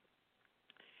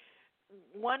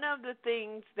one of the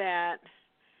things that,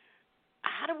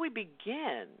 how do we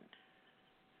begin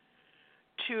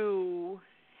to,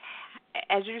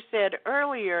 as you said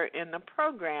earlier in the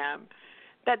program,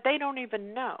 that they don't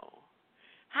even know?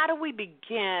 How do we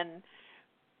begin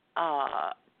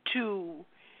to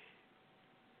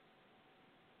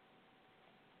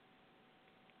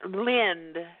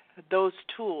lend those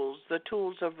tools, the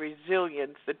tools of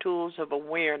resilience, the tools of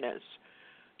awareness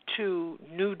to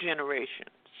new generations?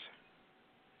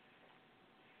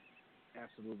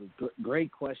 Absolutely.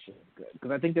 Great question.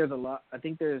 Because I think there's a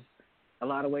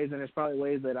lot of ways, and there's probably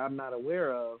ways that I'm not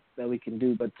aware of that we can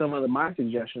do, but some of my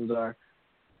suggestions are,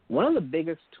 one of the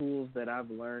biggest tools that I've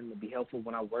learned to be helpful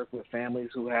when I work with families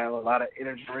who have a lot of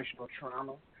intergenerational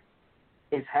trauma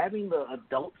is having the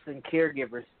adults and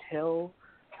caregivers tell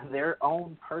their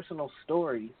own personal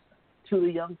stories to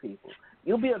the young people.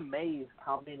 You'll be amazed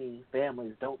how many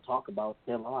families don't talk about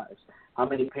their lives, how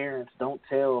many parents don't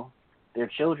tell their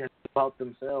children about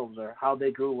themselves or how they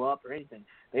grew up or anything.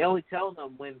 They only tell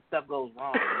them when stuff goes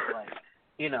wrong. It's like,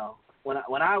 you know, when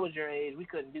I was your age, we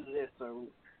couldn't do this, or,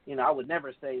 you know, I would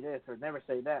never say this or never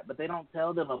say that. But they don't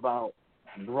tell them about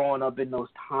growing up in those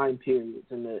time periods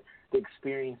and the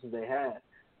experiences they had.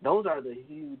 Those are the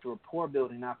huge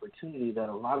rapport-building opportunities that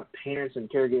a lot of parents and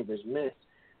caregivers miss,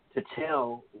 to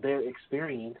tell their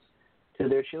experience to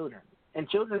their children. And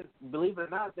children, believe it or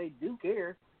not, they do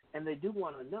care and they do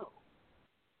want to know.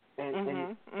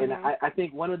 And I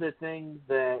think one of the things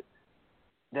that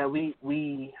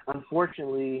we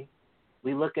unfortunately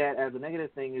we look at as a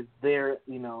negative thing is their,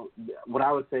 you know, what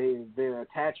I would say is their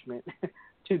attachment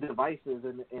to devices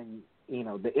and you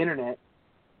know, the internet.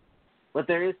 But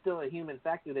there is still a human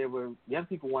factor there where young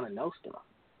people want to know stuff,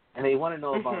 and they want to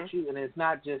know about you. And it's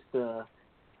not just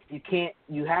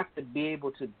you have to be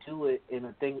able to do it in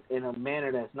a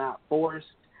manner that's not forced.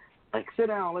 Like, sit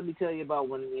down, let me tell you about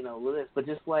when, you know, this, but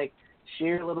just like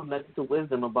share little nuggets of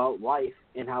wisdom about life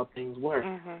and how things work.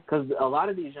 Because a lot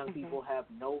of these young people have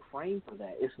no frame for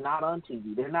that. It's not on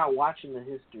TV. They're not watching the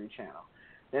History Channel.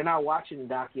 They're not watching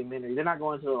documentaries. They're not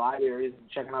going to the libraries and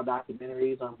checking out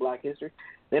documentaries on Black history.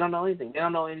 They don't know anything. They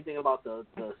don't know anything about the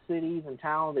cities and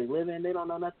towns they live in. They don't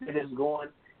know nothing. They're just going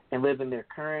and living their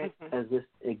current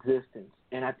existence.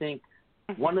 And I think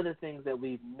one of the things that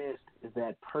we've missed is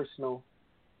that personal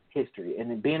history, and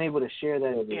then being able to share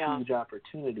that is a huge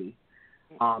opportunity.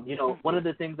 You know, one of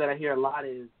the things that I hear a lot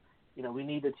is, you know, we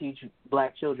need to teach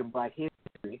Black children Black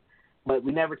history, but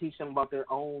we never teach them about their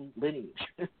own lineage.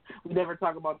 We never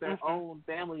talk about their own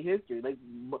family history. Like,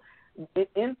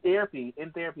 in therapy,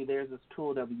 there's this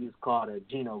tool that we use called a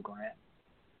genogram.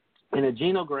 And a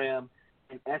genogram,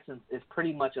 in essence, is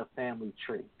pretty much a family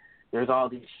tree. There's all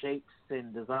these shapes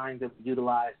and designs that we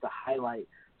utilize to highlight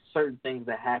certain things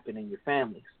that happen in your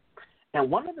families. And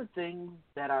one of the things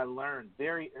that I learned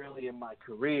very early in my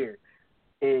career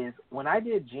is when I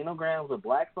did genograms with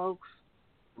Black folks,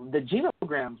 the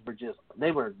genograms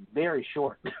they were very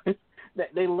short.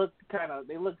 They looked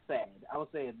sad. I would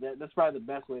say that's probably the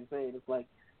best way to say it. It's like,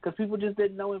 because people just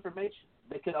didn't know information.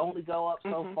 They could only go up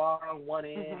so far on one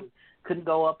end, couldn't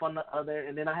go up on the other.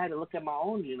 And then I had to look at my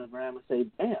own genogram and say,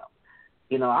 damn,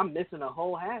 I'm missing a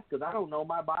whole half because I don't know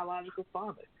my biological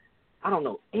father. I don't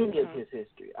know any of his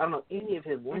history. I don't know any of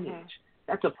his lineage.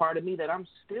 That's a part of me that I'm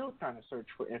still trying to search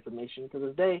for information to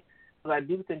this day, because I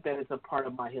do think that it's a part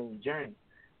of my healing journey.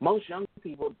 Most young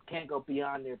people can't go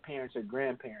beyond their parents or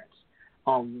grandparents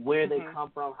on where they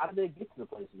come from. How did they get to the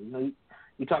places?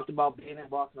 You talked about being in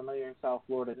Boston. I know you're in South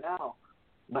Florida now,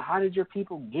 but how did your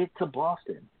people get to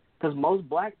Boston? Because most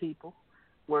black people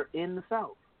were in the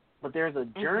South, but there's a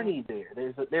journey there.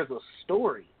 There's a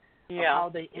story of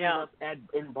how they ended up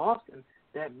in Boston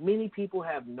that many people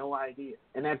have no idea,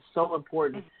 and that's so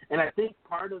important. And I think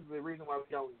part of the reason why we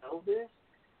don't know this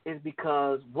is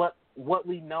because what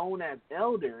we've known as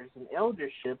elders and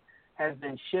eldership has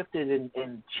been shifted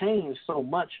and changed so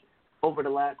much over the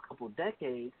last couple of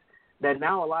decades that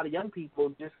now a lot of young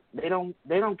people they don't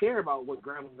care about what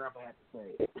grandma and grandpa had to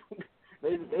say.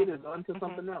 they just go into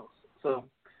something else. So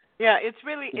yeah, it's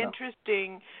really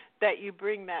interesting that you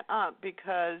bring that up,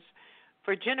 because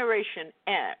for Generation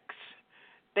X,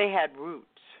 they had roots.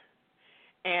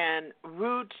 And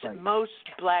roots, most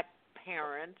black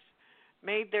parents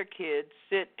made their kids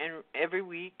sit every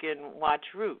week and watch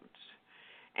Roots.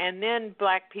 And then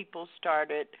black people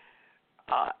started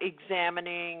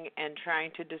examining and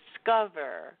trying to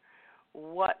discover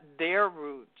what their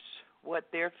roots,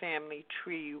 what their family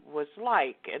tree was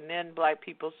like. And then black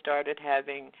people started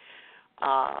having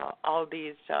all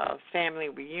these family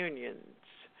reunions.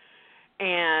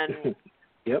 And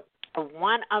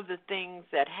one of the things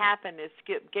that happened is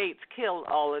Skip Gates killed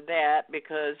all of that,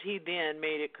 because he then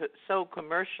made it so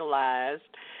commercialized,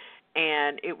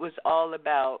 and it was all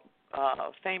about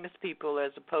famous people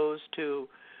as opposed to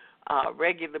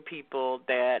regular people,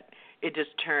 that it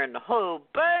just turned a whole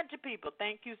bunch of people.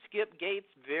 Thank you, Skip Gates,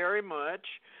 very much.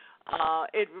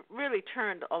 It really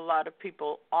turned a lot of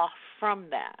people off from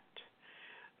that.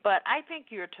 But I think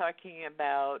you're talking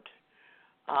about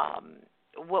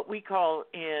what we call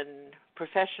in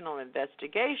professional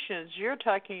investigations, you're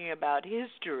talking about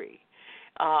history,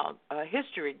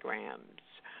 historograms.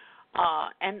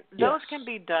 And those can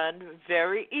be done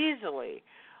very easily.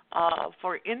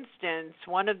 For instance,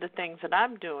 one of the things that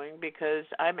I'm doing, because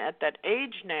I'm at that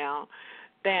age now,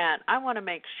 that I want to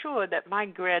make sure that my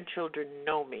grandchildren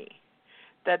know me,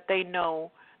 that they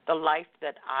know the life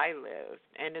that I lived.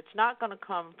 And it's not going to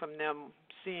come from them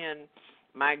seeing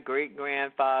my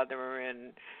great-grandfather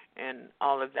and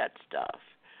all of that stuff,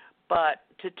 but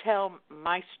to tell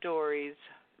my stories,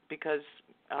 because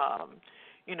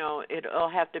it'll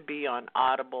have to be on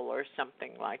Audible or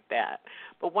something like that.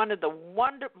 But one of the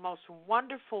most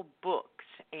wonderful books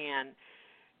and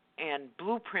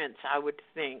blueprints, I would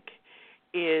think,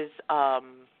 is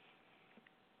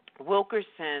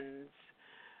Wilkerson's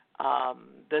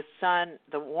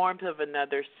The Warmth of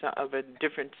Another Sun, of a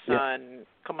Different Sun. Yeah.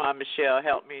 Come on, Michelle,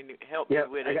 help me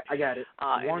with it. I got it.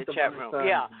 In the chat room.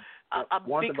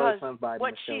 Because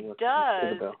what she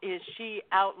does is she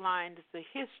outlines the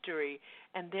history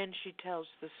and then she tells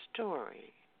the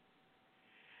story.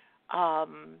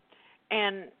 And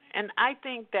I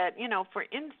think that, for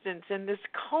instance, in this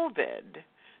COVID,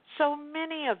 so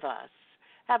many of us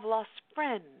have lost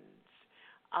friends.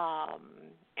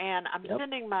 And I'm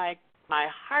sending my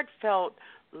heartfelt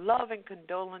love and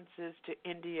condolences to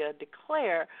India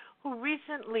Declare, who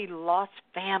recently lost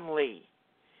family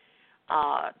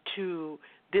to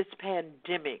this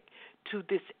pandemic, to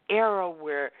this era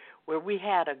where we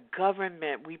had a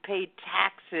government, we paid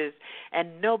taxes,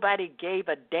 and nobody gave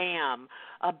a damn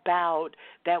about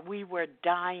that we were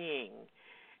dying.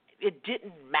 It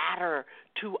didn't matter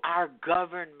to our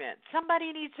government.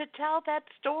 Somebody needs to tell that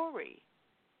story.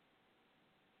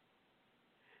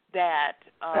 That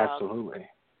absolutely,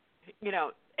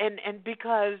 and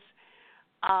because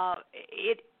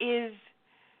it is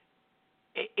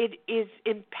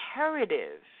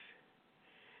imperative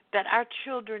that our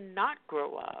children not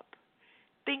grow up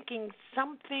thinking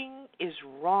something is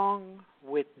wrong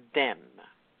with them.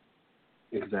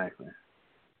 Exactly.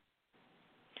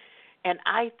 And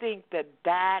I think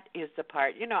that is the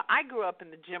part. I grew up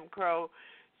in the Jim Crow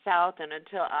South, and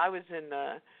until I was in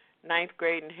the 9th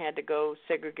grade and had to go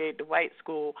segregate to white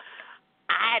school,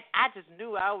 I just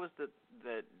knew I was the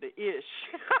ish.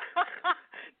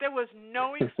 There was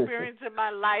no experience in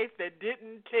my life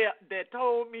that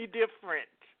told me different.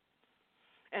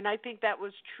 And I think that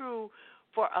was true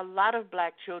for a lot of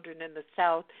black children in the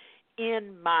South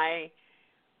in my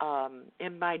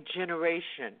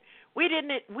generation. We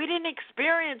didn't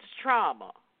experience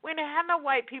trauma. We didn't have no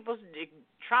white people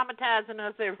traumatizing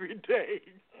us every day.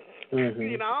 Mm-hmm.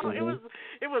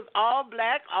 It was all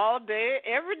black all day,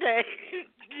 every day.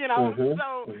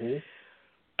 So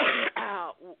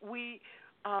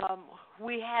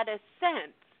we had a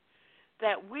sense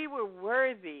that we were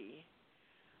worthy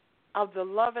of the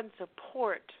love and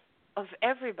support of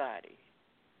everybody.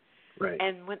 Right.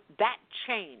 And when that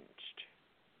changed,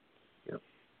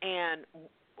 and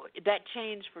that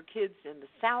changed for kids in the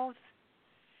South,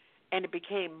 and it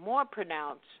became more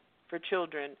pronounced for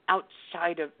children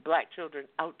outside of black children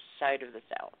outside of the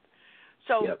South.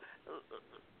 So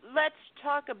let's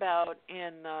talk about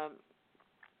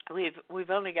we've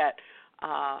only got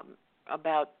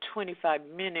about 25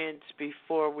 minutes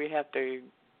before we have to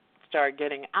start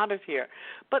getting out of here.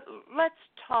 But let's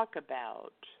talk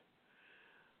about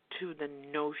to the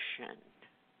notion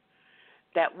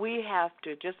that we have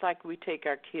to, just like we take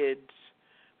our kids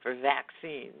for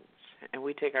vaccines and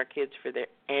we take our kids for their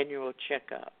annual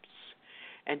checkups,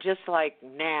 and just like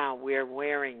now we're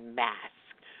wearing masks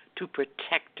to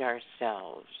protect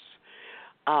ourselves,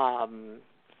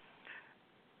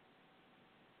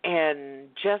 and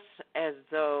just as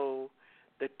though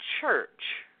the church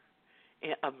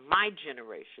of my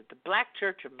generation, the black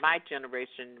church of my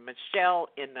generation, Michelle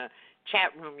in the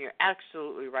chat room, you're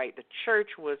absolutely right. The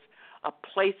church was a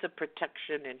place of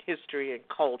protection in history and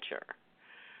culture.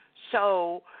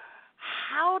 So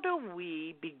how do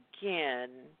we begin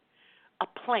a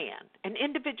plan, an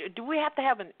individual? Do we have to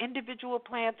have an individual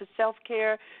plan for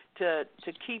self-care to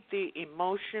keep the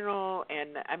emotional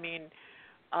and,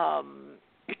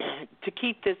 to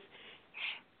keep this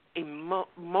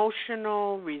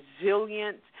emotional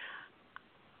resilience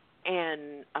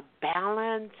and a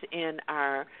balance in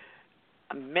our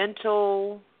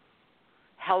mental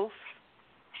health?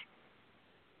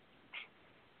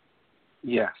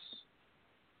 Yes.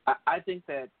 I think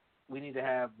that we need to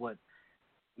have what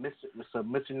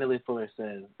Mr. Neely Fuller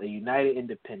says, a united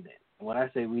independent. And when I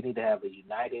say we need to have a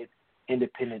united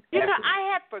independent effort.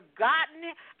 I had forgotten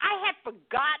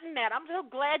that. I'm so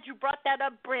glad you brought that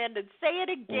up, Brandon. Say it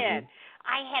again.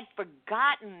 I had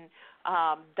forgotten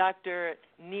Dr.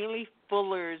 Neely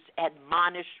Fuller's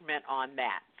admonishment on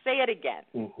that. Say it again.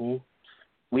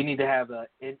 We need to have a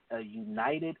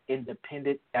united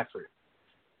independent effort.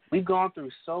 We've gone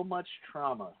through so much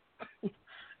trauma,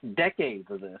 decades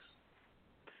of this,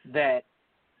 that,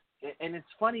 and it's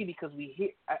funny because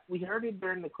we heard it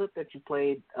during the clip that you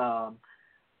played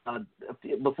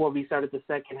before we started the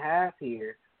second half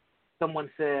here. Someone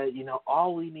said,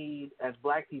 all we need as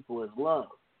black people is love,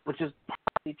 which is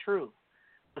partly true.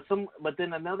 But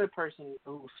then another person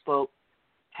who spoke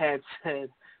had said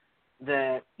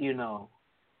that,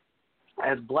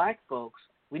 as black folks,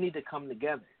 we need to come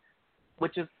together,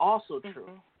 which is also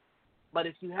true. But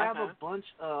if you have a bunch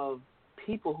of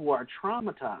people who are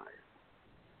traumatized,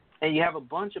 and you have a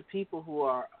bunch of people who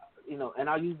are, and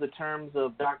I'll use the terms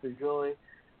of Dr. Joy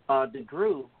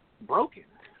DeGruy, broken,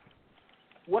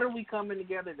 what are we coming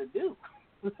together to do?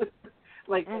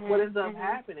 What ends up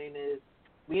happening is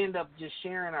we end up just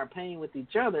sharing our pain with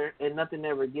each other, and nothing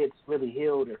ever gets really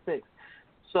healed or fixed.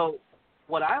 So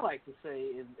what I like to say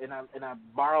is, and I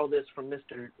borrow this from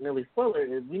Mr. Neely Fuller,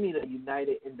 is we need a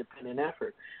united, independent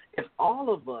effort. If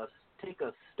all of us take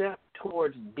a step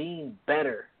towards being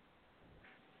better,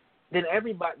 then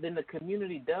the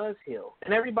community does heal.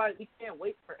 And we can't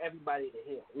wait for everybody to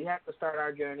heal. We have to start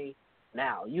our journey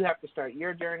now. You have to start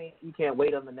your journey. You can't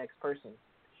wait on the next person.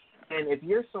 And if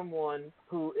you're someone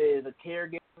who is a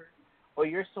caregiver, or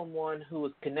you're someone who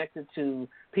is connected to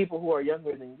people who are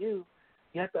younger than you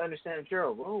have to understand that you're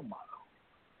a role model.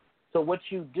 So what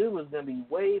you do is going to be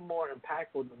way more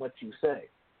impactful than what you say.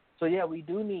 So yeah, we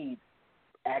do need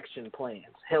action plans,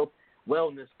 health,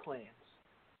 wellness plans.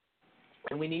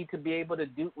 And we need to be able to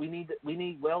we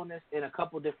need wellness in a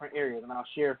couple different areas, and I'll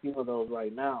share a few of those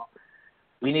right now.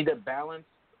 We need to balance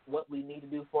what we need to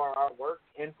do for our work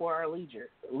and for our leisure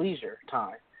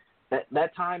time.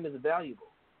 That time is valuable.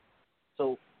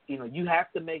 So, you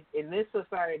have to make, in this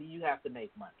society, you have to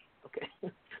make money. Okay?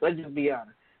 Let's just be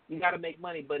honest. You got to make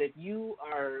money, but if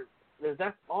if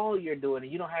that's all you're doing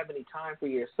and you don't have any time for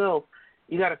yourself,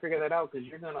 you got to figure that out, because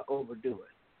you're going to overdo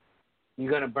it. You're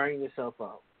going to burn yourself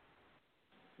out.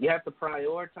 You have to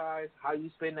prioritize how you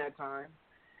spend that time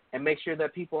and make sure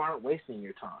that people aren't wasting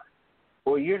your time,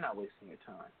 or you're not wasting your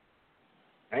time.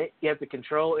 Right? You have to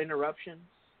control interruptions.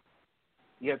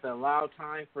 You have to allow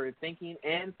time for thinking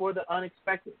and for the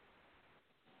unexpected.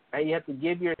 Right? You have to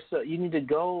you need to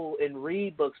go and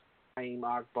read books by Naeem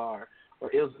Akbar or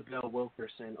Isabel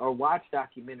Wilkerson, or watch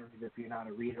documentaries if you're not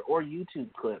a reader, or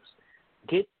YouTube clips.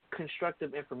 Get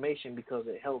constructive information, because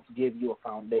it helps give you a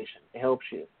foundation. It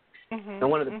helps you. And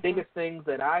one of the biggest things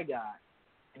that I got,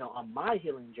 on my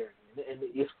healing journey, and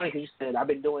it's funny because you said I've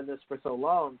been doing this for so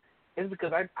long, It's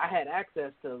because I had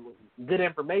access to good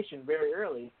information very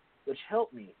early, which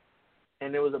helped me.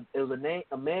 And there was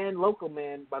a local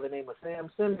man by the name of Sam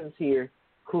Simmons here,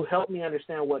 who helped me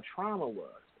understand what trauma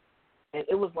was. And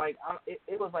it was like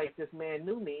this man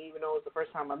knew me, even though it was the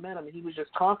first time I met him. And he was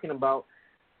just talking about,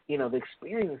 the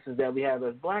experiences that we have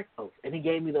as black folks. And he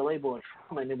gave me the label of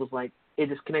trauma, and it was like it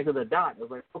just connected the dot. It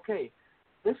was like, okay,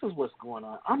 this is what's going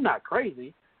on. I'm not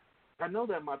crazy. I know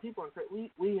that my people are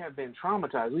crazy. We have been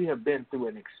traumatized. We have been through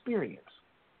an experience,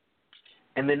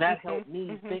 and then that helped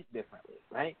me think differently,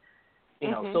 right?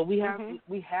 So we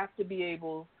have to be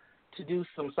able to do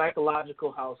some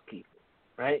psychological housekeeping,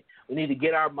 right? We need to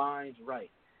get our minds right.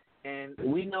 And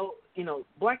we know,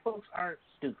 black folks aren't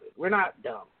stupid. We're not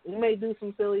dumb. We may do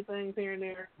some silly things here and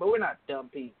there, but we're not dumb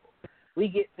people. We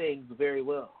get things very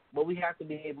well, but we have to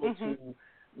be able to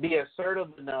be assertive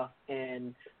enough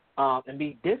and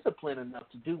be disciplined enough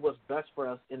to do what's best for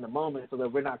us in the moment so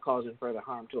that we're not causing further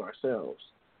harm to ourselves.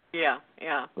 Yeah.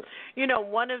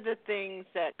 One of the things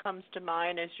that comes to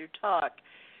mind as you talk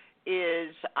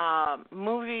is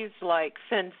movies like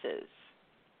Fences.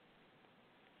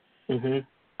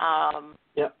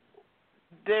 Yep.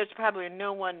 There's probably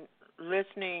no one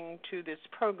listening to this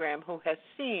program who has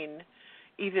seen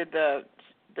either the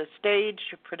stage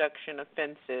production of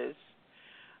Fences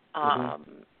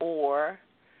or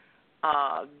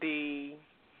the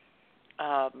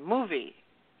movie.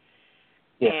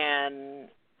 Yeah. And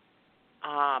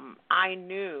I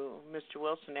knew Mr.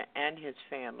 Wilson and his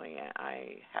family.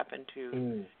 I happen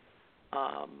to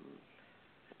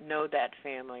know that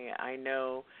family. I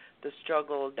know the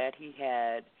struggle that he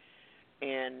had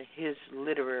in his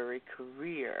literary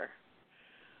career.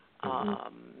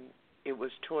 It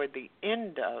was toward the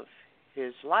end of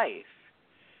his life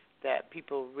that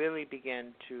people really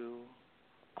began to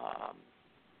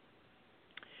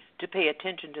pay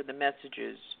attention to the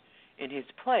messages in his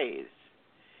plays.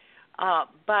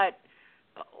 But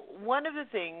one of the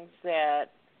things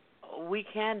that we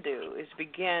can do is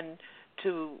begin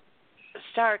to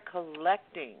start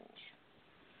collecting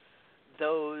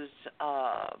those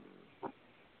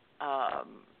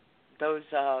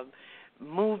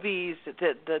movies,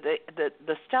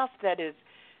 the stuff that is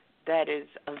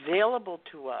available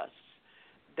to us,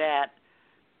 that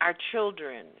our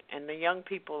children and the young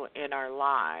people in our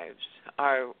lives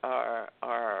are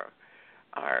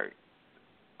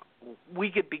we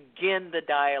could begin the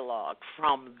dialogue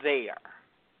from there.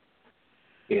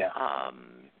 Yeah.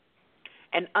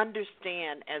 And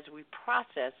understand as we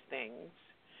process things.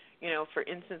 For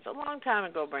instance, a long time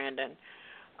ago, Brandon,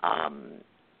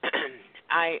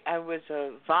 I was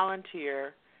a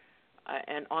volunteer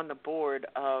and on the board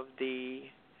of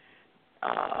the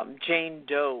Jane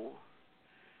Doe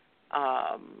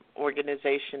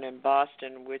organization in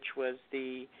Boston, which was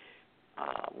the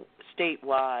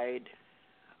statewide,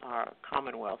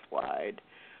 Commonwealth-wide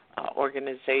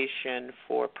organization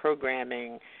for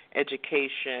programming,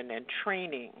 education, and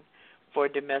training for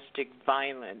domestic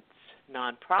violence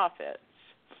nonprofits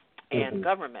and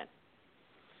government.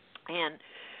 And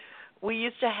we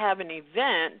used to have an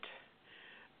event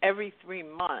every 3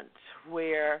 months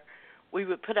where we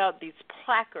would put out these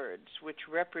placards which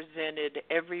represented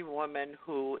every woman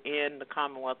who in the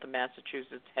Commonwealth of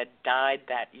Massachusetts had died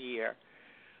that year,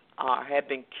 had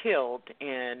been killed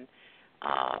in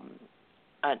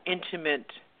an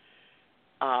intimate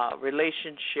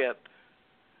relationship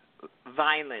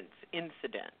violence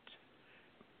incident.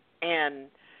 And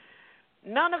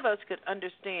none of us could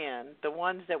understand the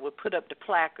ones that would put up the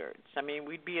placards. I mean,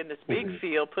 we'd be in this big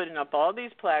field putting up all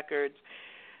these placards,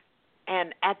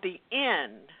 and at the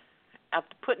end,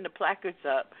 after putting the placards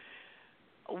up,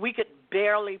 we could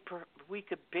barely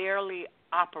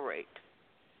operate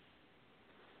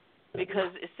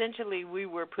because essentially we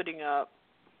were putting up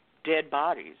dead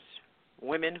bodies,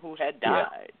 women who had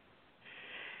died.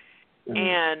 Yeah.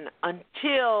 And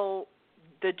until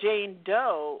the Jane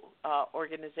Doe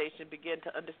organization began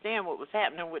to understand what was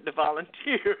happening with the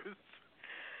volunteers.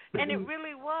 And it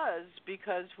really was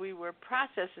because we were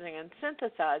processing and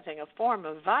synthesizing a form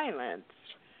of violence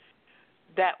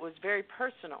that was very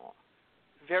personal,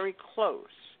 very close.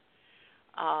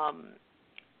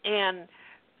 And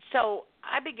so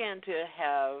I began to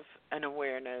have an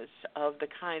awareness of the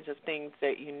kinds of things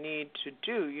that you need to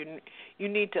do. You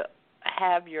need to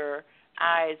have your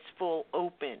eyes full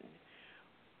open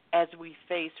as we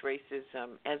face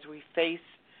racism, as we face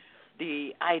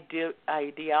the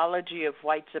ideology of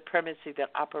white supremacy that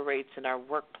operates in our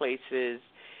workplaces,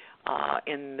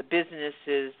 in the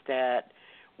businesses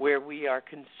where we are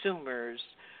consumers,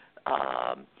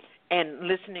 and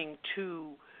listening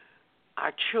to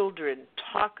our children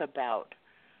talk about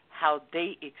how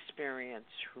they experience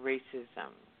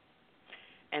racism.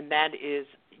 And that is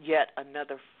yet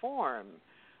another form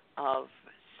of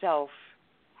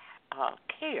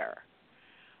self-care,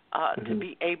 to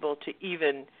be able to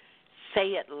even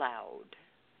say it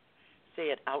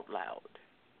out loud.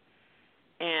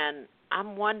 And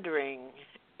I'm wondering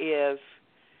if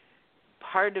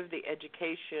part of the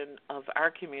education of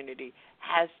our community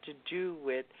has to do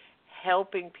with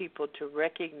helping people to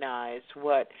recognize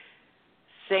what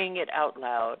saying it out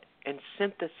loud and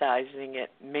synthesizing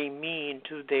it may mean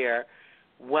to their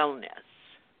wellness.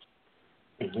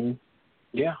 Mm-hmm.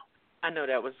 Yeah. I know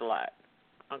that was a lot.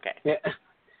 Okay. Yeah.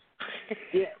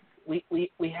 Yeah.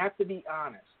 We have to be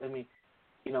honest. I mean,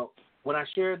 you know, when I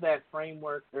shared that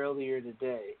framework earlier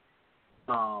today,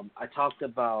 I talked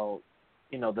about,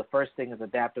 you know, the first thing is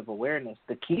adaptive awareness.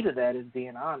 The key to that is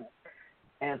being honest.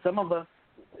 And some of us,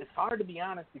 it's hard to be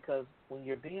honest because when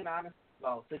you're being honest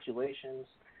about situations,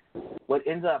 what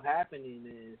ends up happening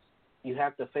is you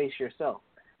have to face yourself.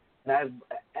 And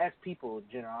as people in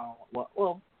general,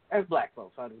 well, as black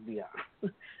folks, I'll just be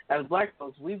honest. As black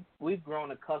folks, we've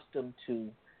grown accustomed to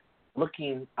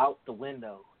looking out the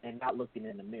window and not looking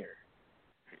in the mirror.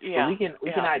 Yeah. So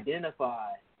we can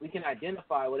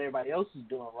identify what everybody else is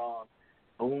doing wrong,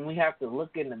 but when we have to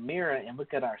look in the mirror and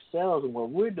look at ourselves and what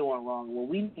we're doing wrong, what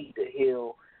we need to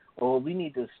heal, or what we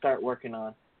need to start working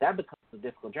on, that becomes a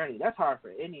difficult journey. That's hard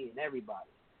for any and everybody.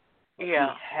 But we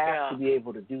have to be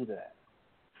able to do that.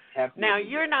 Now,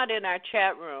 you're not in our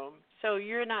chat room, so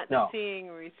you're not seeing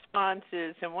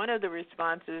responses. And one of the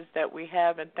responses that we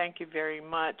have, and thank you very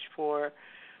much for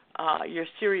your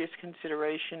serious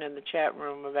consideration in the chat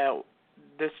room about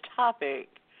this topic,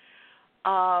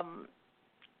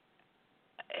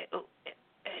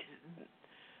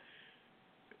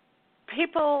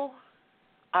 people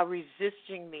are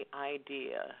resisting the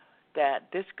idea that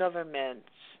this government's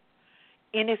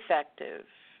ineffective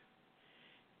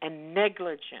and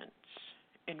negligence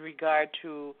in regard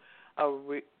to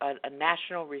a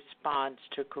national response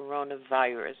to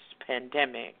coronavirus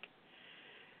pandemic,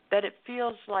 that it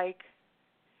feels like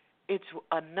it's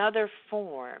another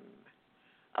form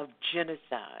of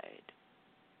genocide.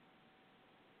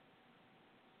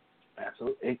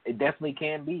 Absolutely. It definitely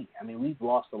can be. I mean, we've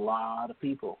lost a lot of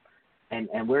people, and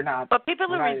we're not. But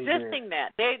people are resisting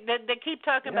that. They keep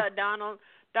talking about Donald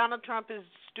Trump is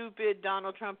stupid,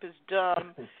 Donald Trump is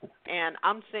dumb, and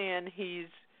I'm saying he's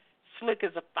slick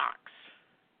as a fox.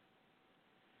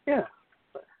 Yeah.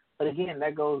 But again,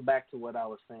 that goes back to what I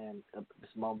was saying a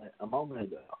moment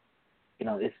ago. You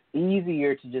know, it's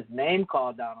easier to just name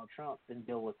call Donald Trump than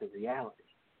deal with the reality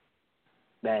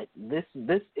that this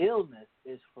illness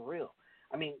is for real.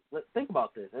 I mean, think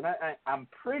about this, and I'm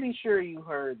pretty sure you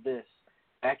heard this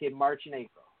back in March and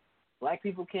April. Black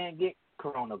people can't get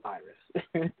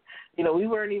coronavirus. You know, we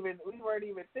weren't even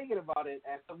thinking about it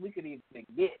as something we could even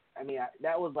get. I mean,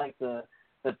 that was like the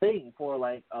thing for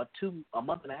like a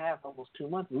month and a half, almost 2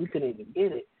 months. We couldn't even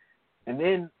get it, and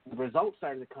then the results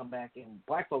started to come back, and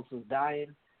black folks was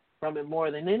dying from it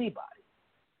more than anybody.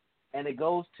 And it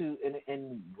goes to,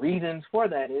 and reasons for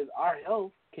that is our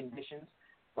health conditions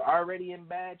were already in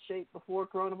bad shape before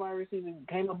coronavirus even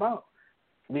came about.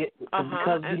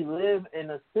 Because we live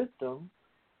in a system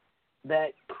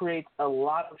that creates a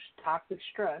lot of toxic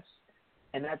stress,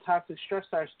 and that toxic stress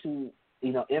starts to,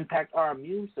 you know, impact our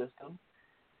immune system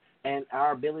and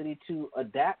our ability to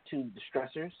adapt to the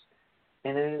stressors,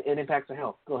 and it impacts our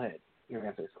health. Go ahead. You're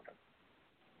going to say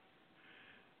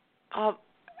something.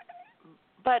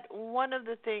 But one of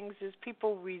the things is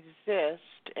people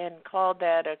resist and call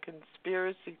that a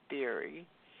conspiracy theory,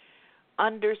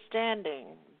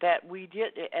 understanding that we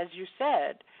did, as you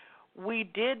said, we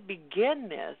did begin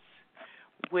this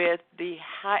with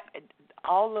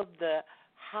all of the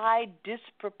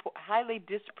highly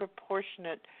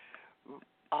disproportionate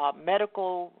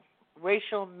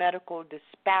racial medical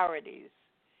disparities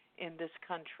in this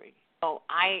country. So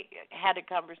I had a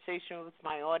conversation with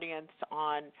my audience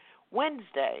on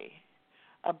Wednesday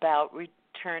about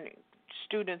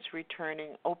students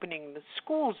opening the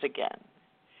schools again.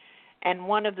 And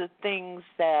one of the things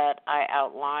that I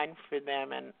outlined for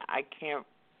them, and I can't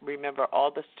remember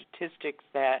all the statistics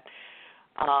that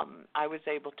I was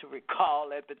able to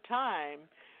recall at the time,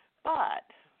 but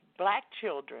black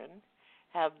children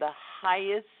have the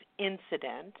highest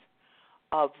incident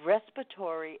of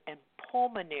respiratory and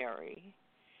pulmonary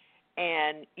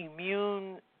and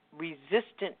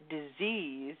immune-resistant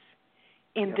disease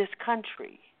in this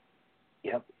country.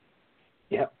 Yep.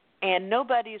 And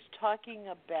nobody's talking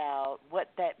about what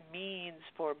that means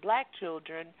for black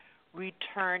children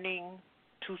returning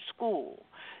to school.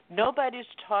 Nobody's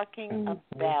talking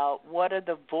about what are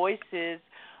the voices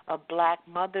of black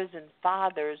mothers and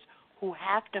fathers who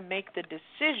have to make the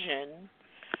decision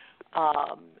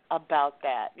about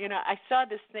that. You know, I saw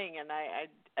this thing, and I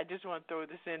just want to throw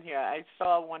this in here. I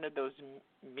saw one of those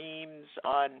memes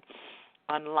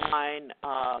online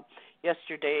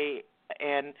yesterday,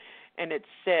 and it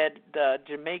said, the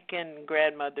Jamaican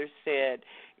grandmother said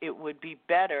it would be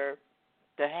better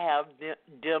to have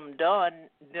them dumb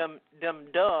than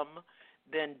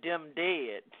them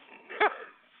dead.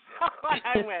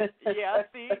 I went, yeah,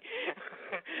 see,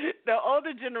 the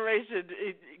older generation,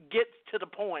 it gets to the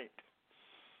point.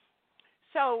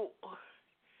 So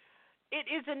it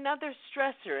is another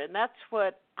stressor, and that's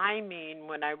what I mean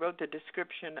when I wrote the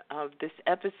description of this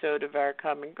episode of Our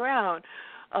Common Ground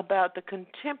about the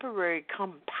contemporary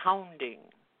compounding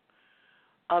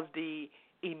of the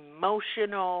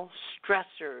emotional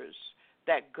stressors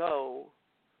that go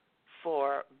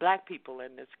for black people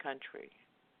in this country.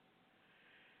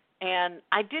 And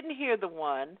I didn't hear the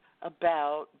one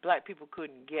about black people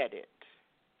couldn't get it.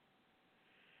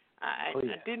 I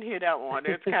didn't hear that one.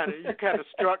 It's you kind of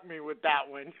struck me with that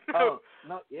one. No,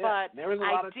 yeah. But there was a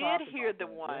lot of I did hear the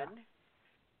one.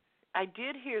 Yeah. I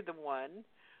did hear the one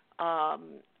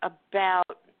about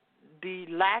the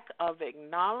lack of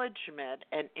acknowledgement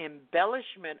and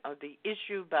embellishment of the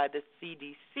issue by the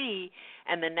CDC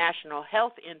and the National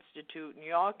Health Institute. And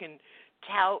y'all can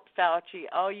tout Fauci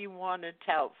all you want to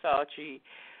tout Fauci.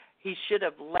 He should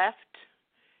have left.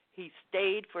 He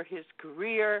stayed for his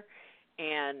career,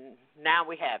 and now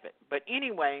we have it. But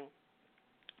anyway,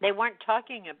 they weren't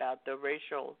talking about the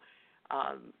racial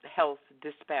health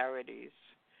disparities.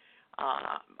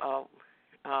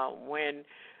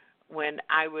 When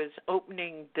I was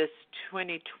opening this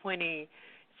 2020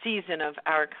 season of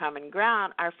Our Common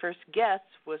Ground, our first guest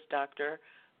was Dr.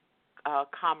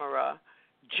 Kamara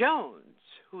Jones,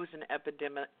 who's an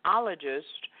epidemiologist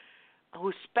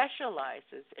who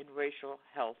specializes in racial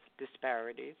health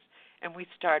disparities, and we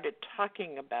started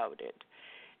talking about it.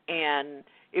 And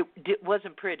it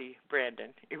wasn't pretty,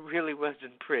 Brandon. It really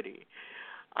wasn't pretty.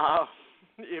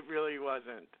 It really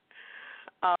wasn't.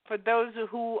 For those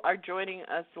who are joining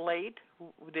us late,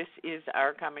 this is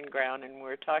Our Common Ground, and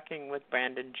we're talking with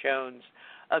Brandon Jones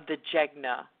of the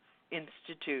Jegna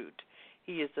Institute.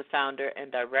 He is the founder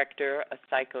and director, a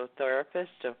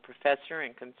psychotherapist, a professor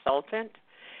and consultant,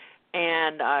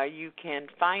 and you can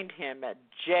find him at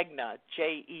Jegna,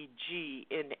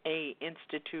 Jegna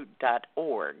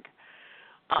Institute.org.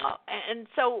 And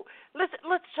so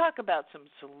let's talk about some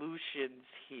solutions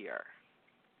here.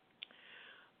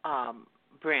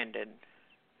 Brandon.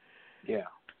 Yeah.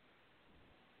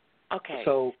 Okay.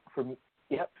 So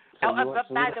yep. So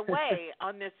but by the way,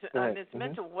 on this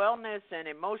mental wellness and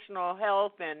emotional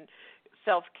health and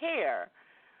self-care,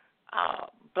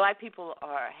 black people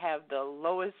have the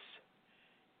lowest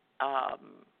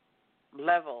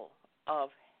level of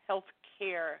health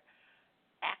care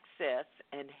access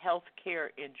and health care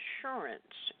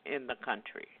insurance in the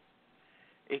country,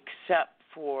 except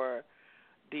for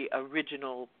the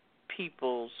original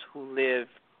peoples who live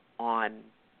on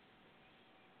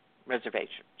reservations.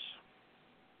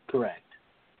 Correct.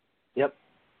 Yep.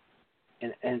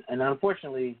 And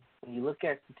unfortunately, when you look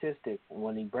at statistics,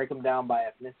 when you break them down by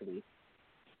ethnicity,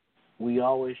 we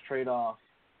always trade off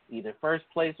either first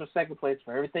place or second place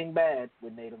for everything bad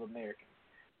with Native Americans.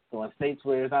 So in states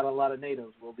where there's not a lot of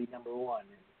natives, we'll be number one.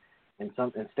 And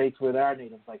in states where there are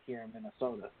natives, like here in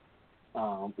Minnesota,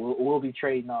 we'll be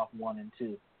trading off 1 and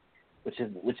 2, which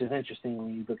is interesting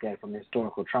when you look at it from a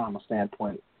historical trauma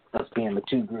standpoint, us being the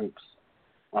two groups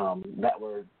that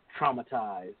were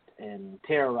traumatized and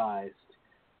terrorized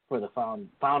for the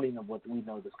founding of what we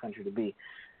know this country to be.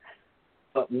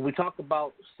 But when we talk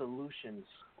about solutions,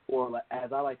 or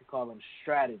as I like to call them,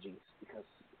 strategies, because,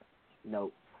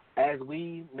 as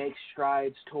we make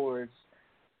strides towards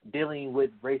dealing with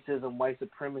racism, white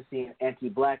supremacy, and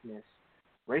anti-blackness,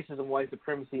 racism, white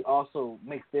supremacy also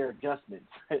makes their adjustments.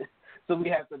 So we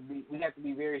have to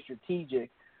be very strategic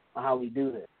on how we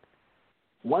do this.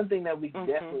 One thing that we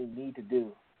definitely need to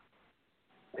do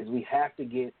is we have to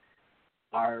get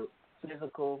our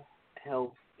physical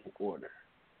health in order.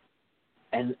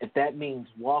 And if that means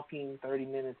walking 30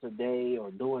 minutes a day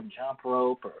or doing jump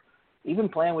rope or even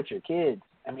playing with your kids,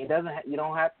 I mean, you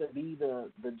don't have to be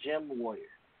the gym warrior,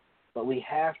 but we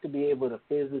have to be able to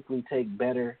physically take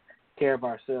better care of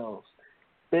ourselves.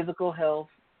 Physical health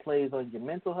plays on your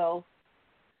mental health.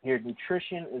 Your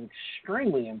nutrition is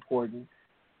extremely important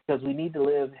because we need to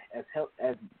live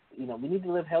we need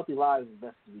to live healthy lives as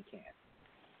best as we can.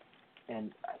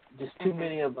 And just too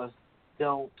many of us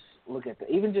don't look at that.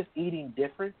 Even just eating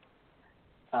different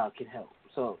can help.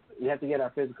 So we have to get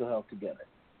our physical health together.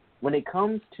 When it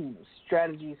comes to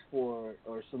strategies for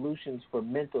or solutions for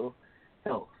mental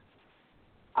health,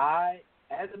 I,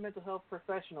 as a mental health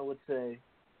professional, would say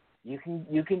you can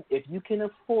if you can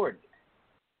afford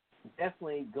it,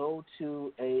 definitely go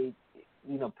to a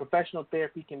professional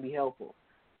therapy can be helpful,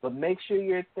 but make sure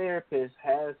your therapist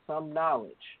has some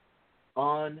knowledge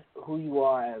on who you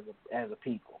are as a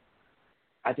people.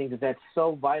 I think that's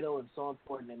so vital and so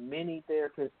important, and many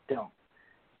therapists don't.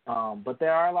 But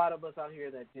there are a lot of us out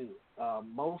here that do.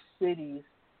 Most cities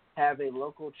have a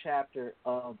local chapter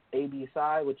of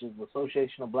ABPSY, which is the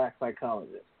Association of Black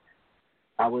Psychologists.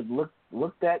 I would go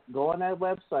on that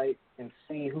website and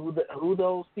see who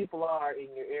those people are in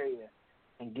your area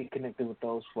and get connected with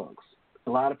those folks.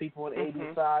 A lot of people in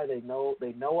ABPSY,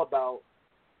 they know about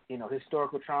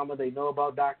historical trauma. They know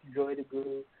about Dr. Joy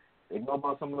DeGru. They know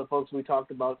about some of the folks we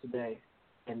talked about today,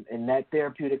 and that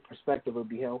therapeutic perspective would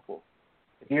be helpful.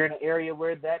 If you're in an area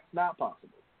where that's not possible,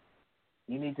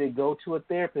 you need to go to a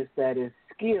therapist that is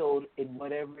skilled in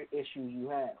whatever issue you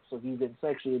have. So if you've been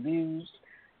sexually abused,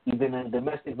 you've been in a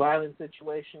domestic violence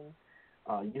situation,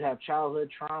 you have childhood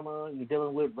trauma, you're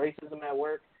dealing with racism at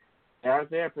work, there are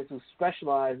therapists who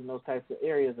specialize in those types of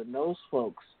areas, and those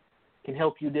folks can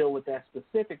help you deal with that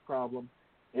specific problem.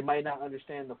 They might not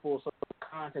understand the full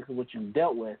context of what you've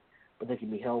dealt with, but they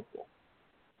can be helpful.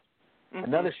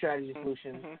 Another strategy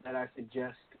solution that I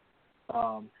suggest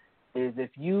is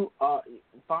if you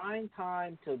find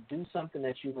time to do something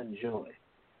that you enjoy,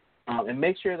 and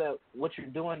make sure that what you're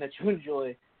doing that you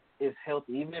enjoy is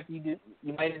healthy. Even if you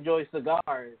might enjoy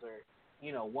cigars or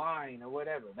wine or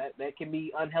whatever. That can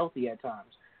be unhealthy at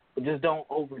times, but just don't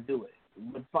overdo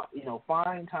it. But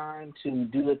find time to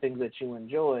do the things that you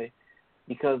enjoy,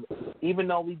 because even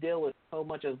though we deal with so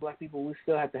much as Black people, we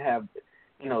still have to have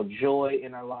joy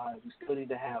in our lives. We still need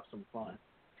to have some fun,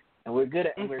 and we're good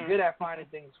at finding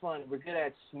things fun. We're good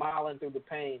at smiling through the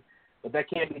pain, but that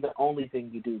can't be the only thing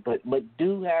you do. But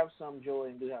do have some joy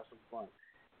and do have some fun.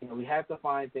 We have to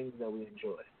find things that we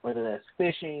enjoy, whether that's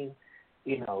fishing,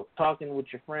 talking with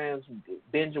your friends,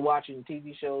 binge watching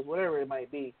TV shows, whatever it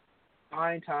might be.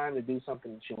 Find time to do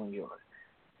something that you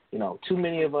enjoy. Too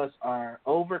many of us are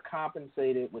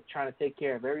overcompensated with trying to take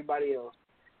care of everybody else,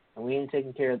 and we ain't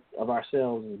taking care of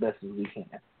ourselves as best as we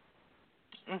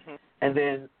can. And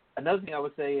then another thing I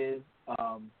would say is,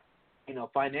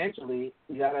 financially,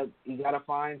 you gotta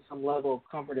find some level of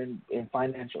comfort in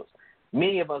financials.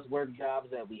 Many of us work jobs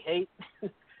that we hate.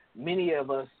 Many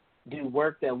of us do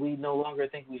work that we no longer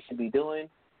think we should be doing.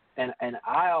 And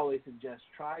I always suggest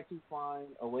try to find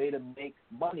a way to make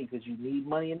money, because you need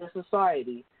money in a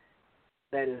society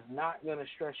that is not going to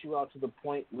stress you out to the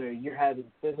point where you're having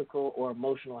physical or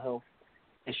emotional health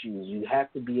issues. You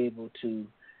have to be able to,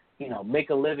 make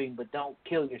a living, but don't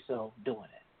kill yourself doing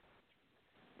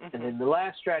it. And then the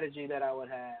last strategy that I would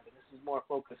have, and this is more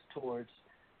focused towards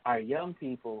our young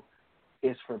people,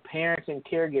 is for parents and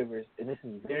caregivers, and this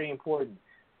is very important.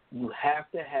 You have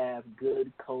to have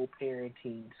good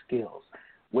co-parenting skills,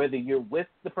 whether you're with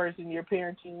the person you're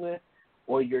parenting with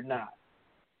or you're not.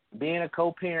 Being a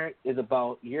co-parent is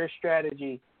about your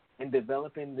strategy in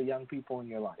developing the young people in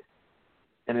your life,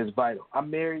 and it's vital. I'm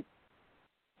married.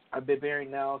 I've been married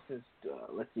now since,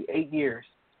 8 years,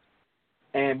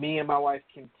 and me and my wife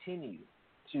continue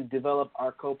to develop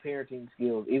our co-parenting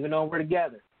skills. Even though we're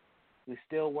together, we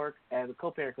still work as a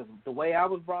co-parent, because the way I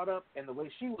was brought up and the way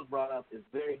she was brought up is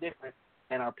very different,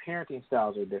 and our parenting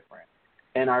styles are different.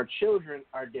 And our children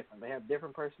are different. They have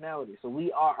different personalities. So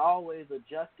we are always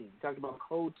adjusting. We talked about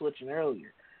code switching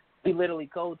earlier. We literally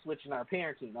code switching our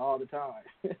parenting all the time,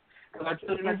 because our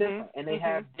children are different, and they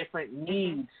have different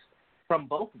needs from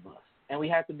both of us. And we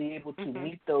have to be able to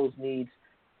meet those needs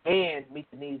and meet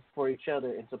the needs for each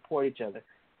other and support each other.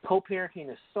 Co-parenting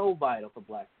is so vital for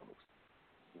Black folks.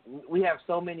 We have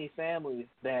so many families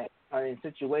that are in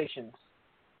situations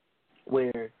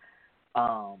where,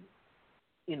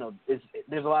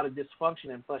 there's a lot of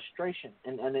dysfunction and frustration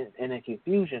and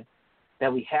confusion,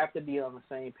 that we have to be on the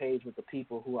same page with the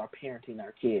people who are parenting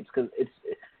our kids. Because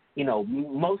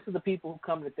most of the people who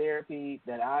come to therapy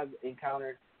that I've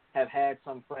encountered have had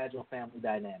some fragile family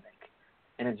dynamic.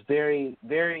 And it's very,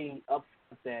 very upfront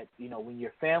that, when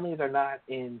your families are not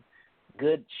in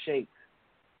good shape,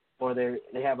 or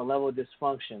they have a level of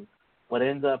dysfunction, what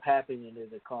ends up happening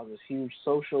is it causes huge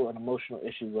social and emotional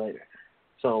issues later.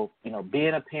 So,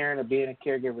 being a parent or being a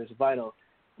caregiver is vital,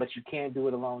 but you can't do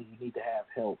it alone. You need to have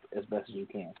help as best as you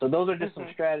can. So those are just some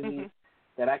strategies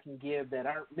that I can give that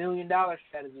aren't $1 million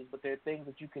strategies, but they're things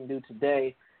that you can do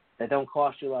today that don't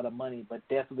cost you a lot of money, but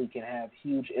definitely can have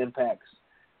huge impacts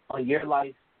on your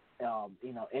life,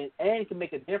 you know, and it can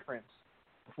make a difference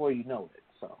before you know it.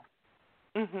 So,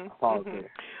 I'll pause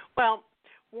there. Well,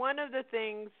 one of the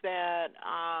things that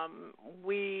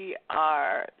we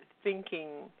are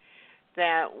thinking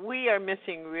that we are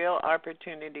missing real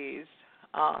opportunities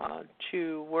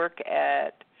to work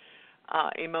at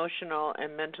emotional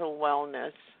and mental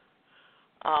wellness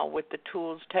with the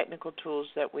tools, technical tools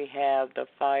that we have, the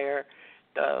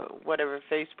whatever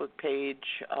Facebook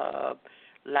page,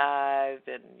 live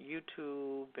and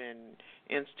YouTube and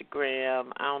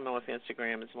Instagram. I don't know if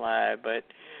Instagram is live, but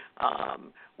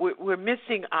we're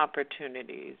missing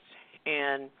opportunities,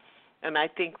 and I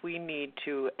think we need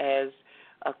to, as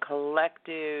a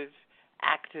collective,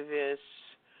 activist,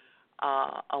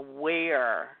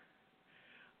 aware,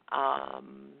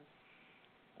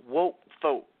 woke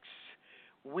folks,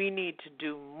 we need to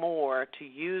do more to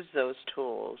use those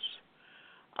tools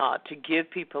to give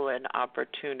people an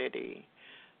opportunity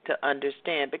to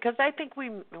understand, because I think we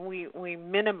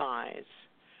minimize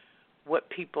what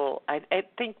people. I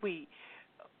think we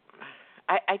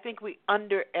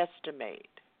underestimate.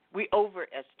 We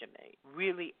overestimate.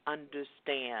 Really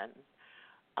understand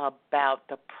about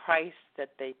the price that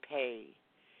they pay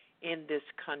in this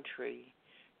country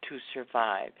to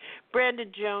survive.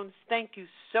 Brandon Jones, thank you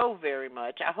so very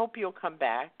much. I hope you'll come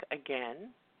back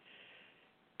again.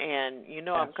 And you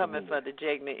know, I'm coming for the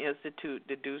Jegna Institute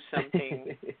to do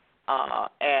something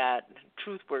at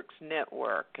TruthWorks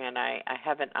Network, and I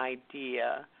have an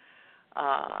idea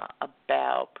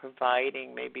about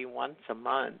providing maybe once a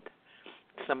month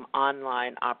some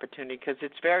online opportunity, because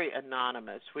it's very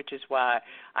anonymous, which is why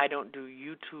I don't do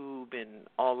YouTube and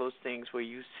all those things where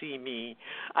you see me.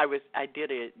 I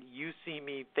did a You See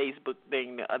Me Facebook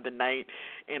thing the other night,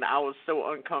 and I was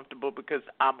so uncomfortable because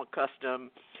I'm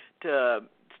accustomed to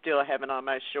still having on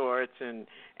my shorts and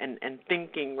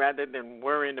thinking rather than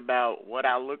worrying about what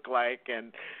I look like.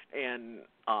 And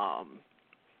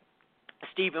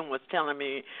Stephen was telling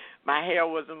me my hair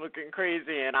wasn't looking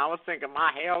crazy, and I was thinking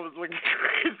my hair was looking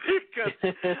crazy because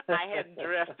I hadn't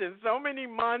dressed in so many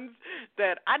months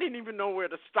that I didn't even know where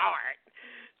to start.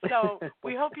 So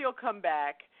we hope you'll come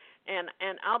back, and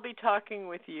I'll be talking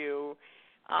with you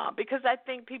because I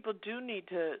think people do need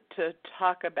to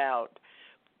talk about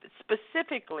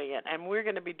specifically, and we're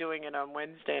going to be doing it on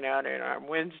Wednesday night and on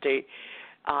Wednesday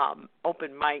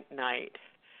open mic night.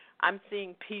 I'm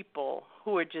seeing people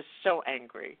who are just so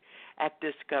angry at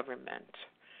this government,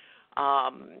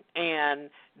 and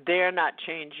they're not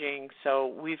changing, so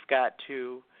we've got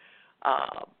to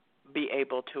be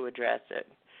able to address it.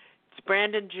 It's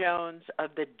Brandon Jones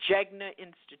of the Jegna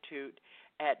Institute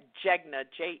at Jegna,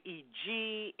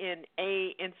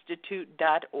 Jegna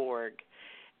Institute.org,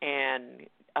 and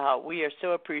we are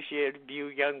so appreciative of you,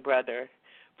 young brother,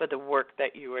 for the work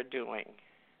that you are doing.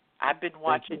 I've been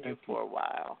watching you for a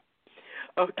while.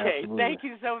 Okay, Absolutely. Thank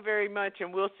you so very much,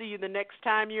 and we'll see you the next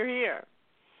time you're here.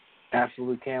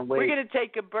 Absolutely, can't wait. We're going to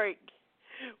take a break.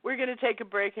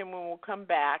 And when we'll come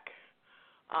back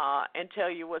and tell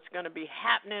you what's going to be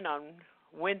happening on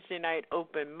Wednesday night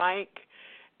open mic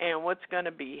and what's going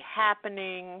to be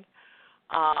happening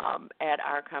at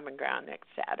our Common Ground next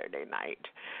Saturday night.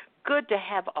 Good to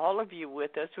have all of you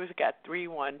with us. We've got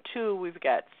 312, we've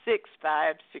got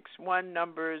 6561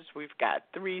 numbers, we've got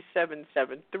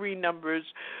 3773 numbers,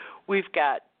 we've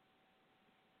got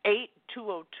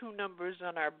 8202 numbers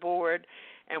on our board,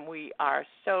 and we are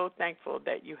so thankful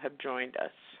that you have joined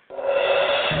us.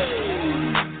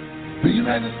 The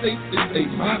United States is a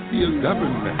mafia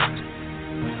government.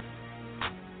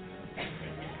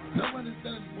 No one has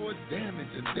done more damage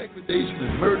and degradation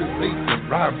and murder, rape, and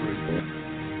robbery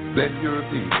than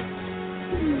Europeans.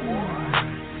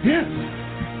 Yes.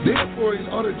 Therefore, in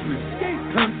order to escape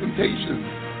confrontation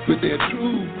with their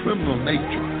true criminal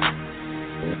nature,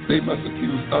 they must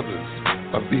accuse others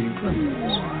of being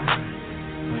criminals.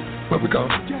 But because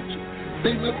objection,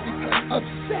 they must become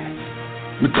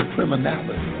obsessed with the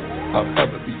criminality of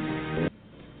other people.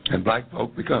 And black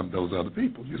folk become those other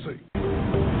people, you see.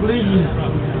 Please,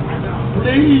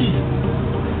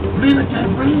 I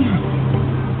can't breathe.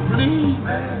 Please,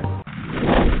 man.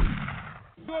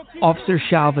 Officer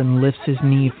Chauvin lifts his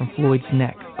knee from Floyd's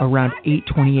neck around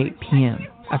 8:28 p.m.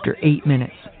 after 8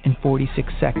 minutes and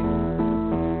 46 seconds.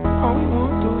 All we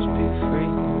want to do is be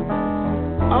free.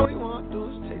 All we want to do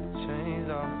is take the chains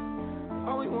off.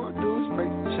 All we want to do is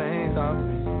break the chains off.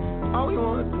 All we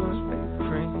want to do is break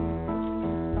free.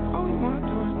 All we want to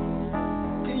do is...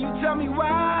 Can you tell me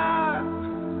why?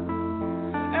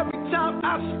 Every time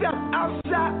I step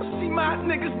outside, I see my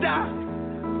niggas die.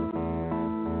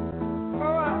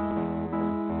 Oh,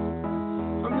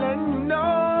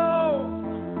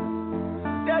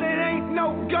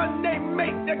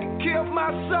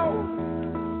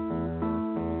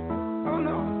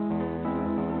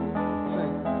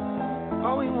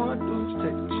 want to do is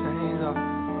take the chains off.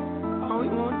 All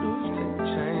we want to do is take the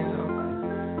chains off.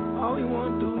 All we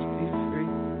want to do is be free.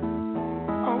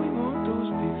 All we want to do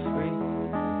is be free.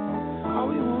 All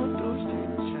we want to do is take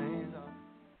the chains off.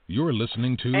 You're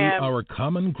listening to Our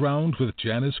Common Ground with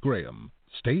Janice Graham.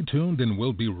 Stay tuned and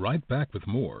we'll be right back with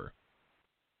more.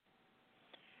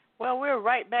 Well, we're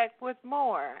right back with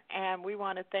more, and we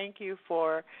want to thank you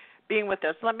for being with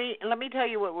us. Let me tell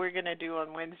you what we're going to do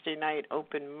on Wednesday night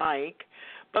open mic.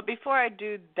 But before I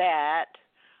do that,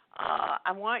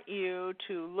 I want you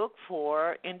to look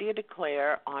for India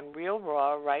Declare on Real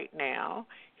Raw right now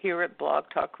here at Blog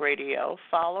Talk Radio.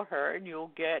 Follow her, and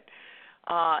you'll get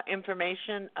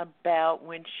information about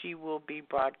when she will be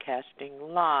broadcasting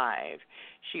live.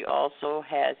 She also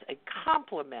has a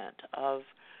complement of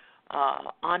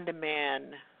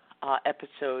on-demand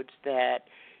episodes that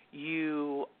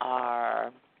you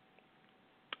are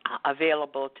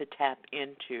available to tap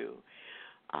into.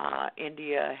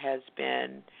 India has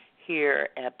been here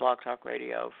at Blog Talk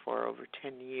Radio for over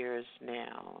 10 years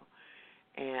now,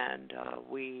 and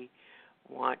we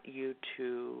want you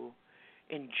to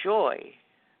enjoy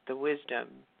the wisdom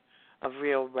of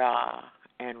Real Raw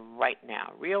and Right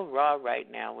Now. Real Raw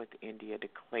Right Now with India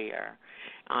Declare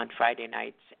on Friday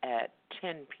nights at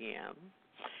 10 p.m.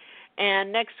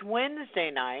 And next Wednesday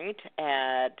night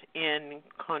in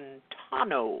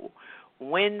Contano,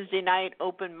 Wednesday night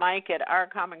open mic at Our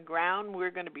Common Ground,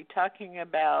 we're going to be talking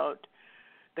about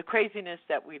the craziness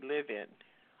that we live in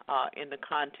the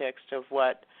context of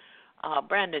what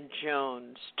Brandon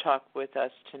Jones talked with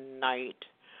us tonight.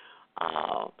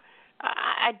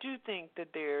 I do think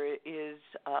that there is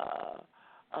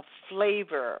a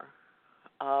flavor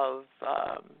of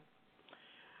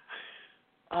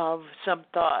some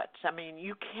thoughts. I mean,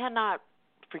 you cannot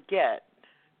forget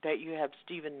that you have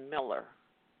Stephen Miller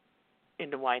in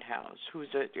the White House,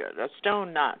 who's a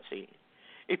stone Nazi.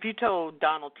 If you told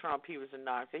Donald Trump he was a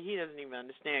Nazi, he doesn't even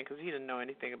understand because he doesn't know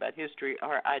anything about history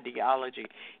or ideology.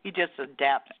 He just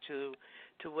adapts to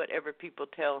whatever people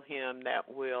tell him that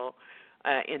will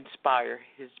inspire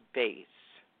his base.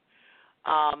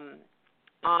 On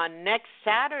next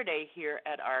Saturday here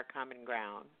at Our Common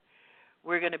Ground,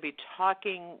 we're going to be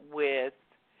talking with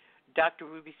Dr.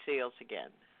 Ruby Sales again.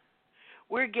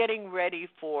 We're getting ready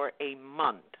for a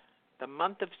month. The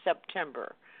month of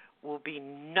September will be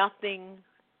nothing.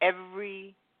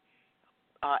 Every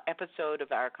episode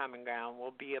of Our Common Ground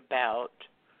will be about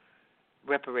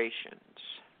reparations.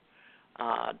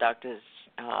 Dr.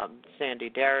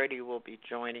 Sandy Darity will be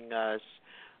joining us,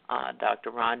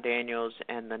 Dr. Ron Daniels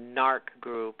and the NARC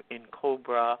group in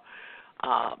Cobra.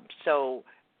 So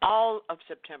all of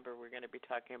September we're going to be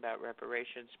talking about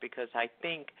reparations because I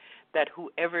think that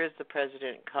whoever is the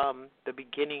president come the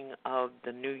beginning of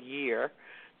the new year,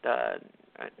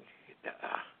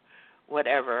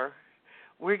 whatever,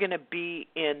 we're going to be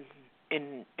in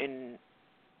an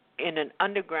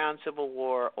underground civil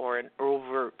war or an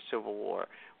overt civil war.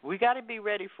 We got to be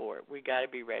ready for it. We got to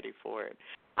be ready for it.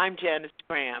 I'm Janice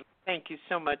Graham. Thank you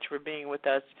so much for being with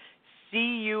us.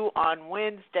 See you on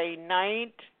Wednesday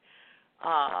night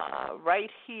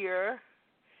right here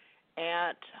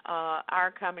at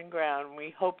Our Common Ground.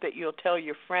 We hope that you'll tell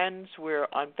your friends. We're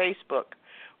on Facebook.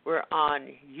 We're on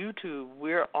YouTube.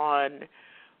 We're on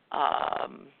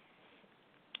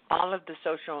all of the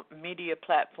social media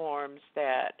platforms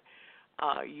that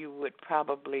you would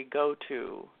probably go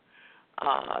to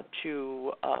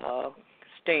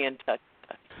stay in touch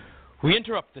with us. We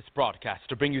interrupt this broadcast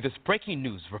to bring you this breaking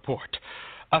news report.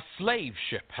 A slave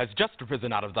ship has just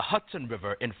risen out of the Hudson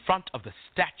River in front of the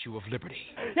Statue of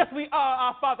Liberty. Yes, we are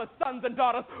our father's sons and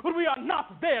daughters, but we are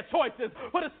not their choices.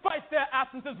 But despite their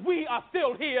absences, we are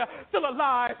still here, still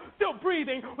alive, still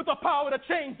breathing, with the power to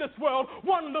change this world,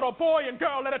 one little boy and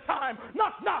girl at a time.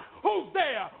 Knock, knock, who's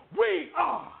there? We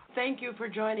are. Thank you for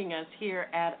joining us here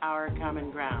at Our Common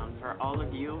Ground. For all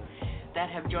of you that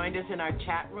have joined us in our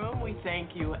chat room, we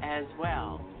thank you as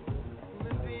well.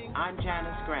 I'm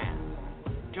Janice Graham.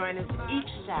 Join us each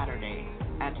Saturday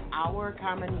at Our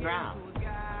Common Ground.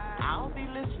 I'll be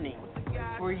listening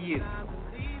for you.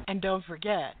 And don't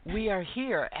forget, we are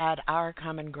here at Our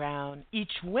Common Ground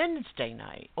each Wednesday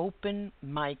night, open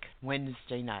mic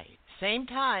Wednesday night. Same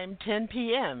time, 10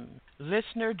 p.m.,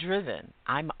 listener driven.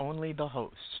 I'm only the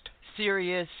host.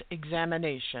 Serious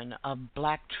examination of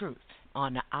Black truth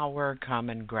on Our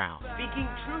Common Ground. Speaking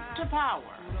truth to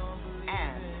power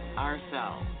and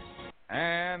ourselves.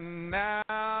 And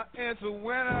now it's a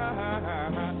winter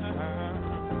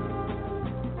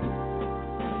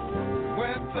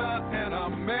in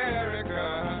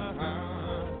America.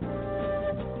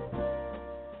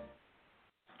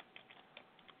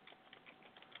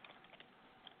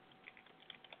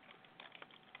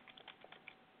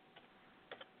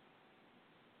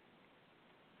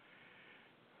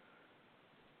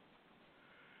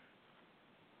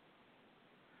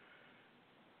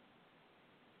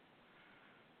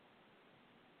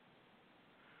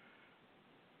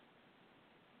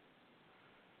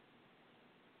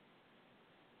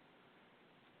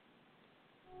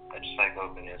 I just like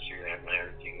open Instagram and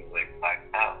everything is like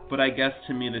blacked out. But I guess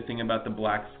to me the thing about the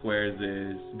black squares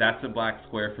is that's a black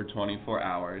square for 24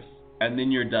 hours. And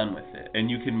then you're done with it, and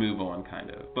you can move on,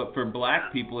 kind of. But for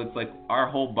black people, it's like our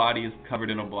whole body is covered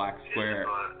in a black square,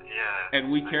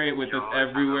 and we carry it with us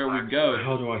everywhere we go.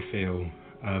 How do I feel?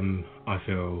 I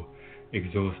feel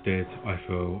exhausted, I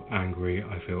feel angry,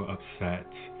 I feel upset,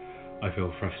 I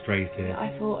feel frustrated.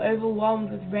 I feel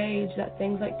overwhelmed with rage that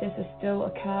things like this are still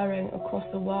occurring across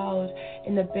the world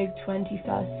in the big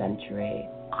 21st century.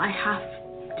 I have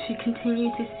to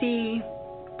continue to see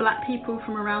black people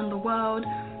from around the world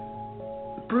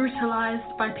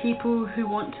brutalized by people who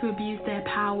want to abuse their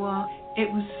power. It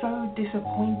was so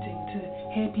disappointing to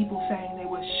hear people saying they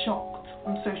were shocked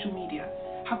on social media.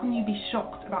 How can you be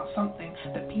shocked about something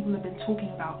that people have been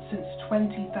talking about since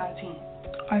 2013?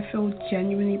 I feel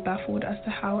genuinely baffled as to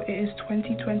how it is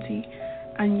 2020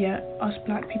 and yet us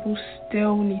black people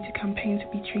still need to campaign to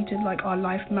be treated like our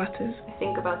life matters. I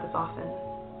think about this often,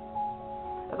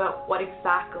 about what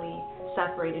exactly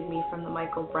separated me from the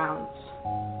Michael Browns,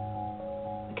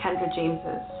 the Kendra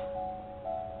Jameses,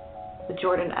 the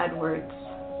Jordan Edwards,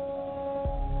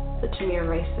 the Tamir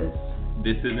Rices.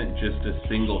 This isn't just a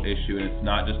single issue, and it's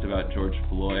not just about George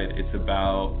Floyd. It's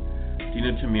about, do you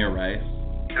know Tamir Rice?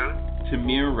 Who?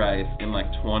 Tamir Rice in like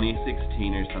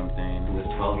 2016 or something. He was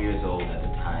 12 years old at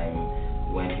the time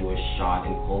when he was shot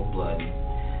in cold blood,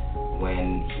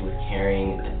 when he was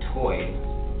carrying a toy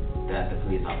that the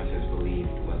police officers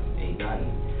believed was a gun.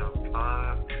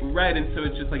 Right, and so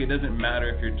it's just like it doesn't matter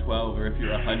if you're 12 or if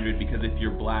you're 100, because if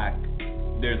you're black,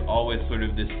 there's always sort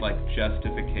of this like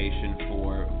justification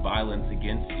for violence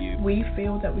against you. We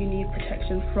feel that we need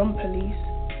protection from police,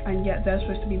 and yet they're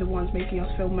supposed to be the ones making us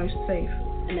feel most safe.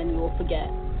 And then you will forget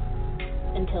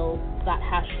until that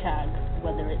hashtag,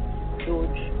 whether it's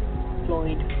George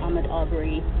Floyd, Ahmaud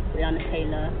Arbery, Breonna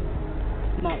Taylor,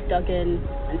 Mark Duggan,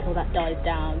 until that dies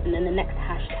down, and then the next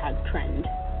hashtag trend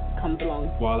comes along.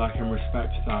 While I can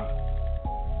respect that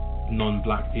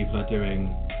non-black people are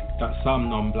doing, that some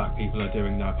non-black people are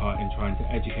doing their part in trying to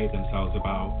educate themselves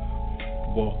about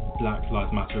what Black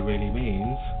Lives Matter really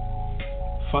means,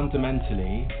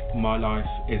 fundamentally, my life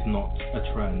is not a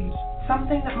trend.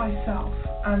 Something that myself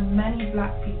and many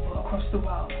black people across the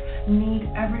world need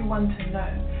everyone to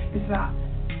know is that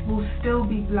we'll still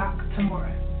be black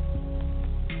tomorrow.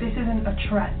 This isn't a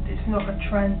trend. It's not a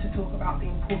trend to talk about the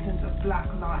importance of black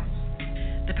lives.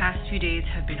 The past 2 days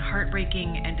have been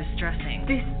heartbreaking and distressing.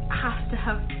 This has to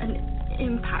have an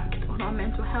impact on our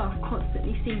mental health,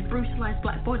 constantly seeing brutalized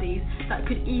black bodies that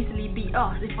could easily be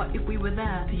us if we were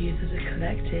there. The youth as a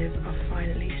collective are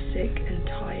finally sick and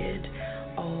tired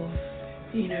of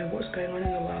what's going on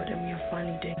in the world, and we are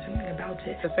finally doing something about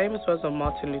it. The famous words of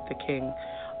Martin Luther King,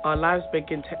 our lives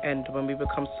begin to end when we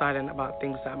become silent about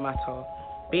things that matter.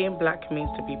 Being black means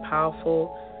to be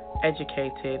powerful,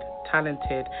 educated,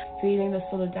 talented. Feeling the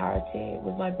solidarity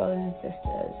with my brothers and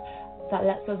sisters that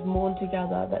lets us mourn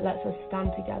together, that lets us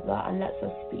stand together, and lets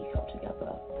us speak up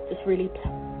together. Just really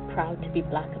proud to be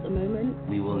black at the moment.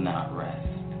 We will not rest,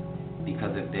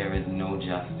 because if there is no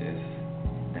justice,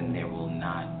 then there will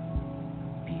not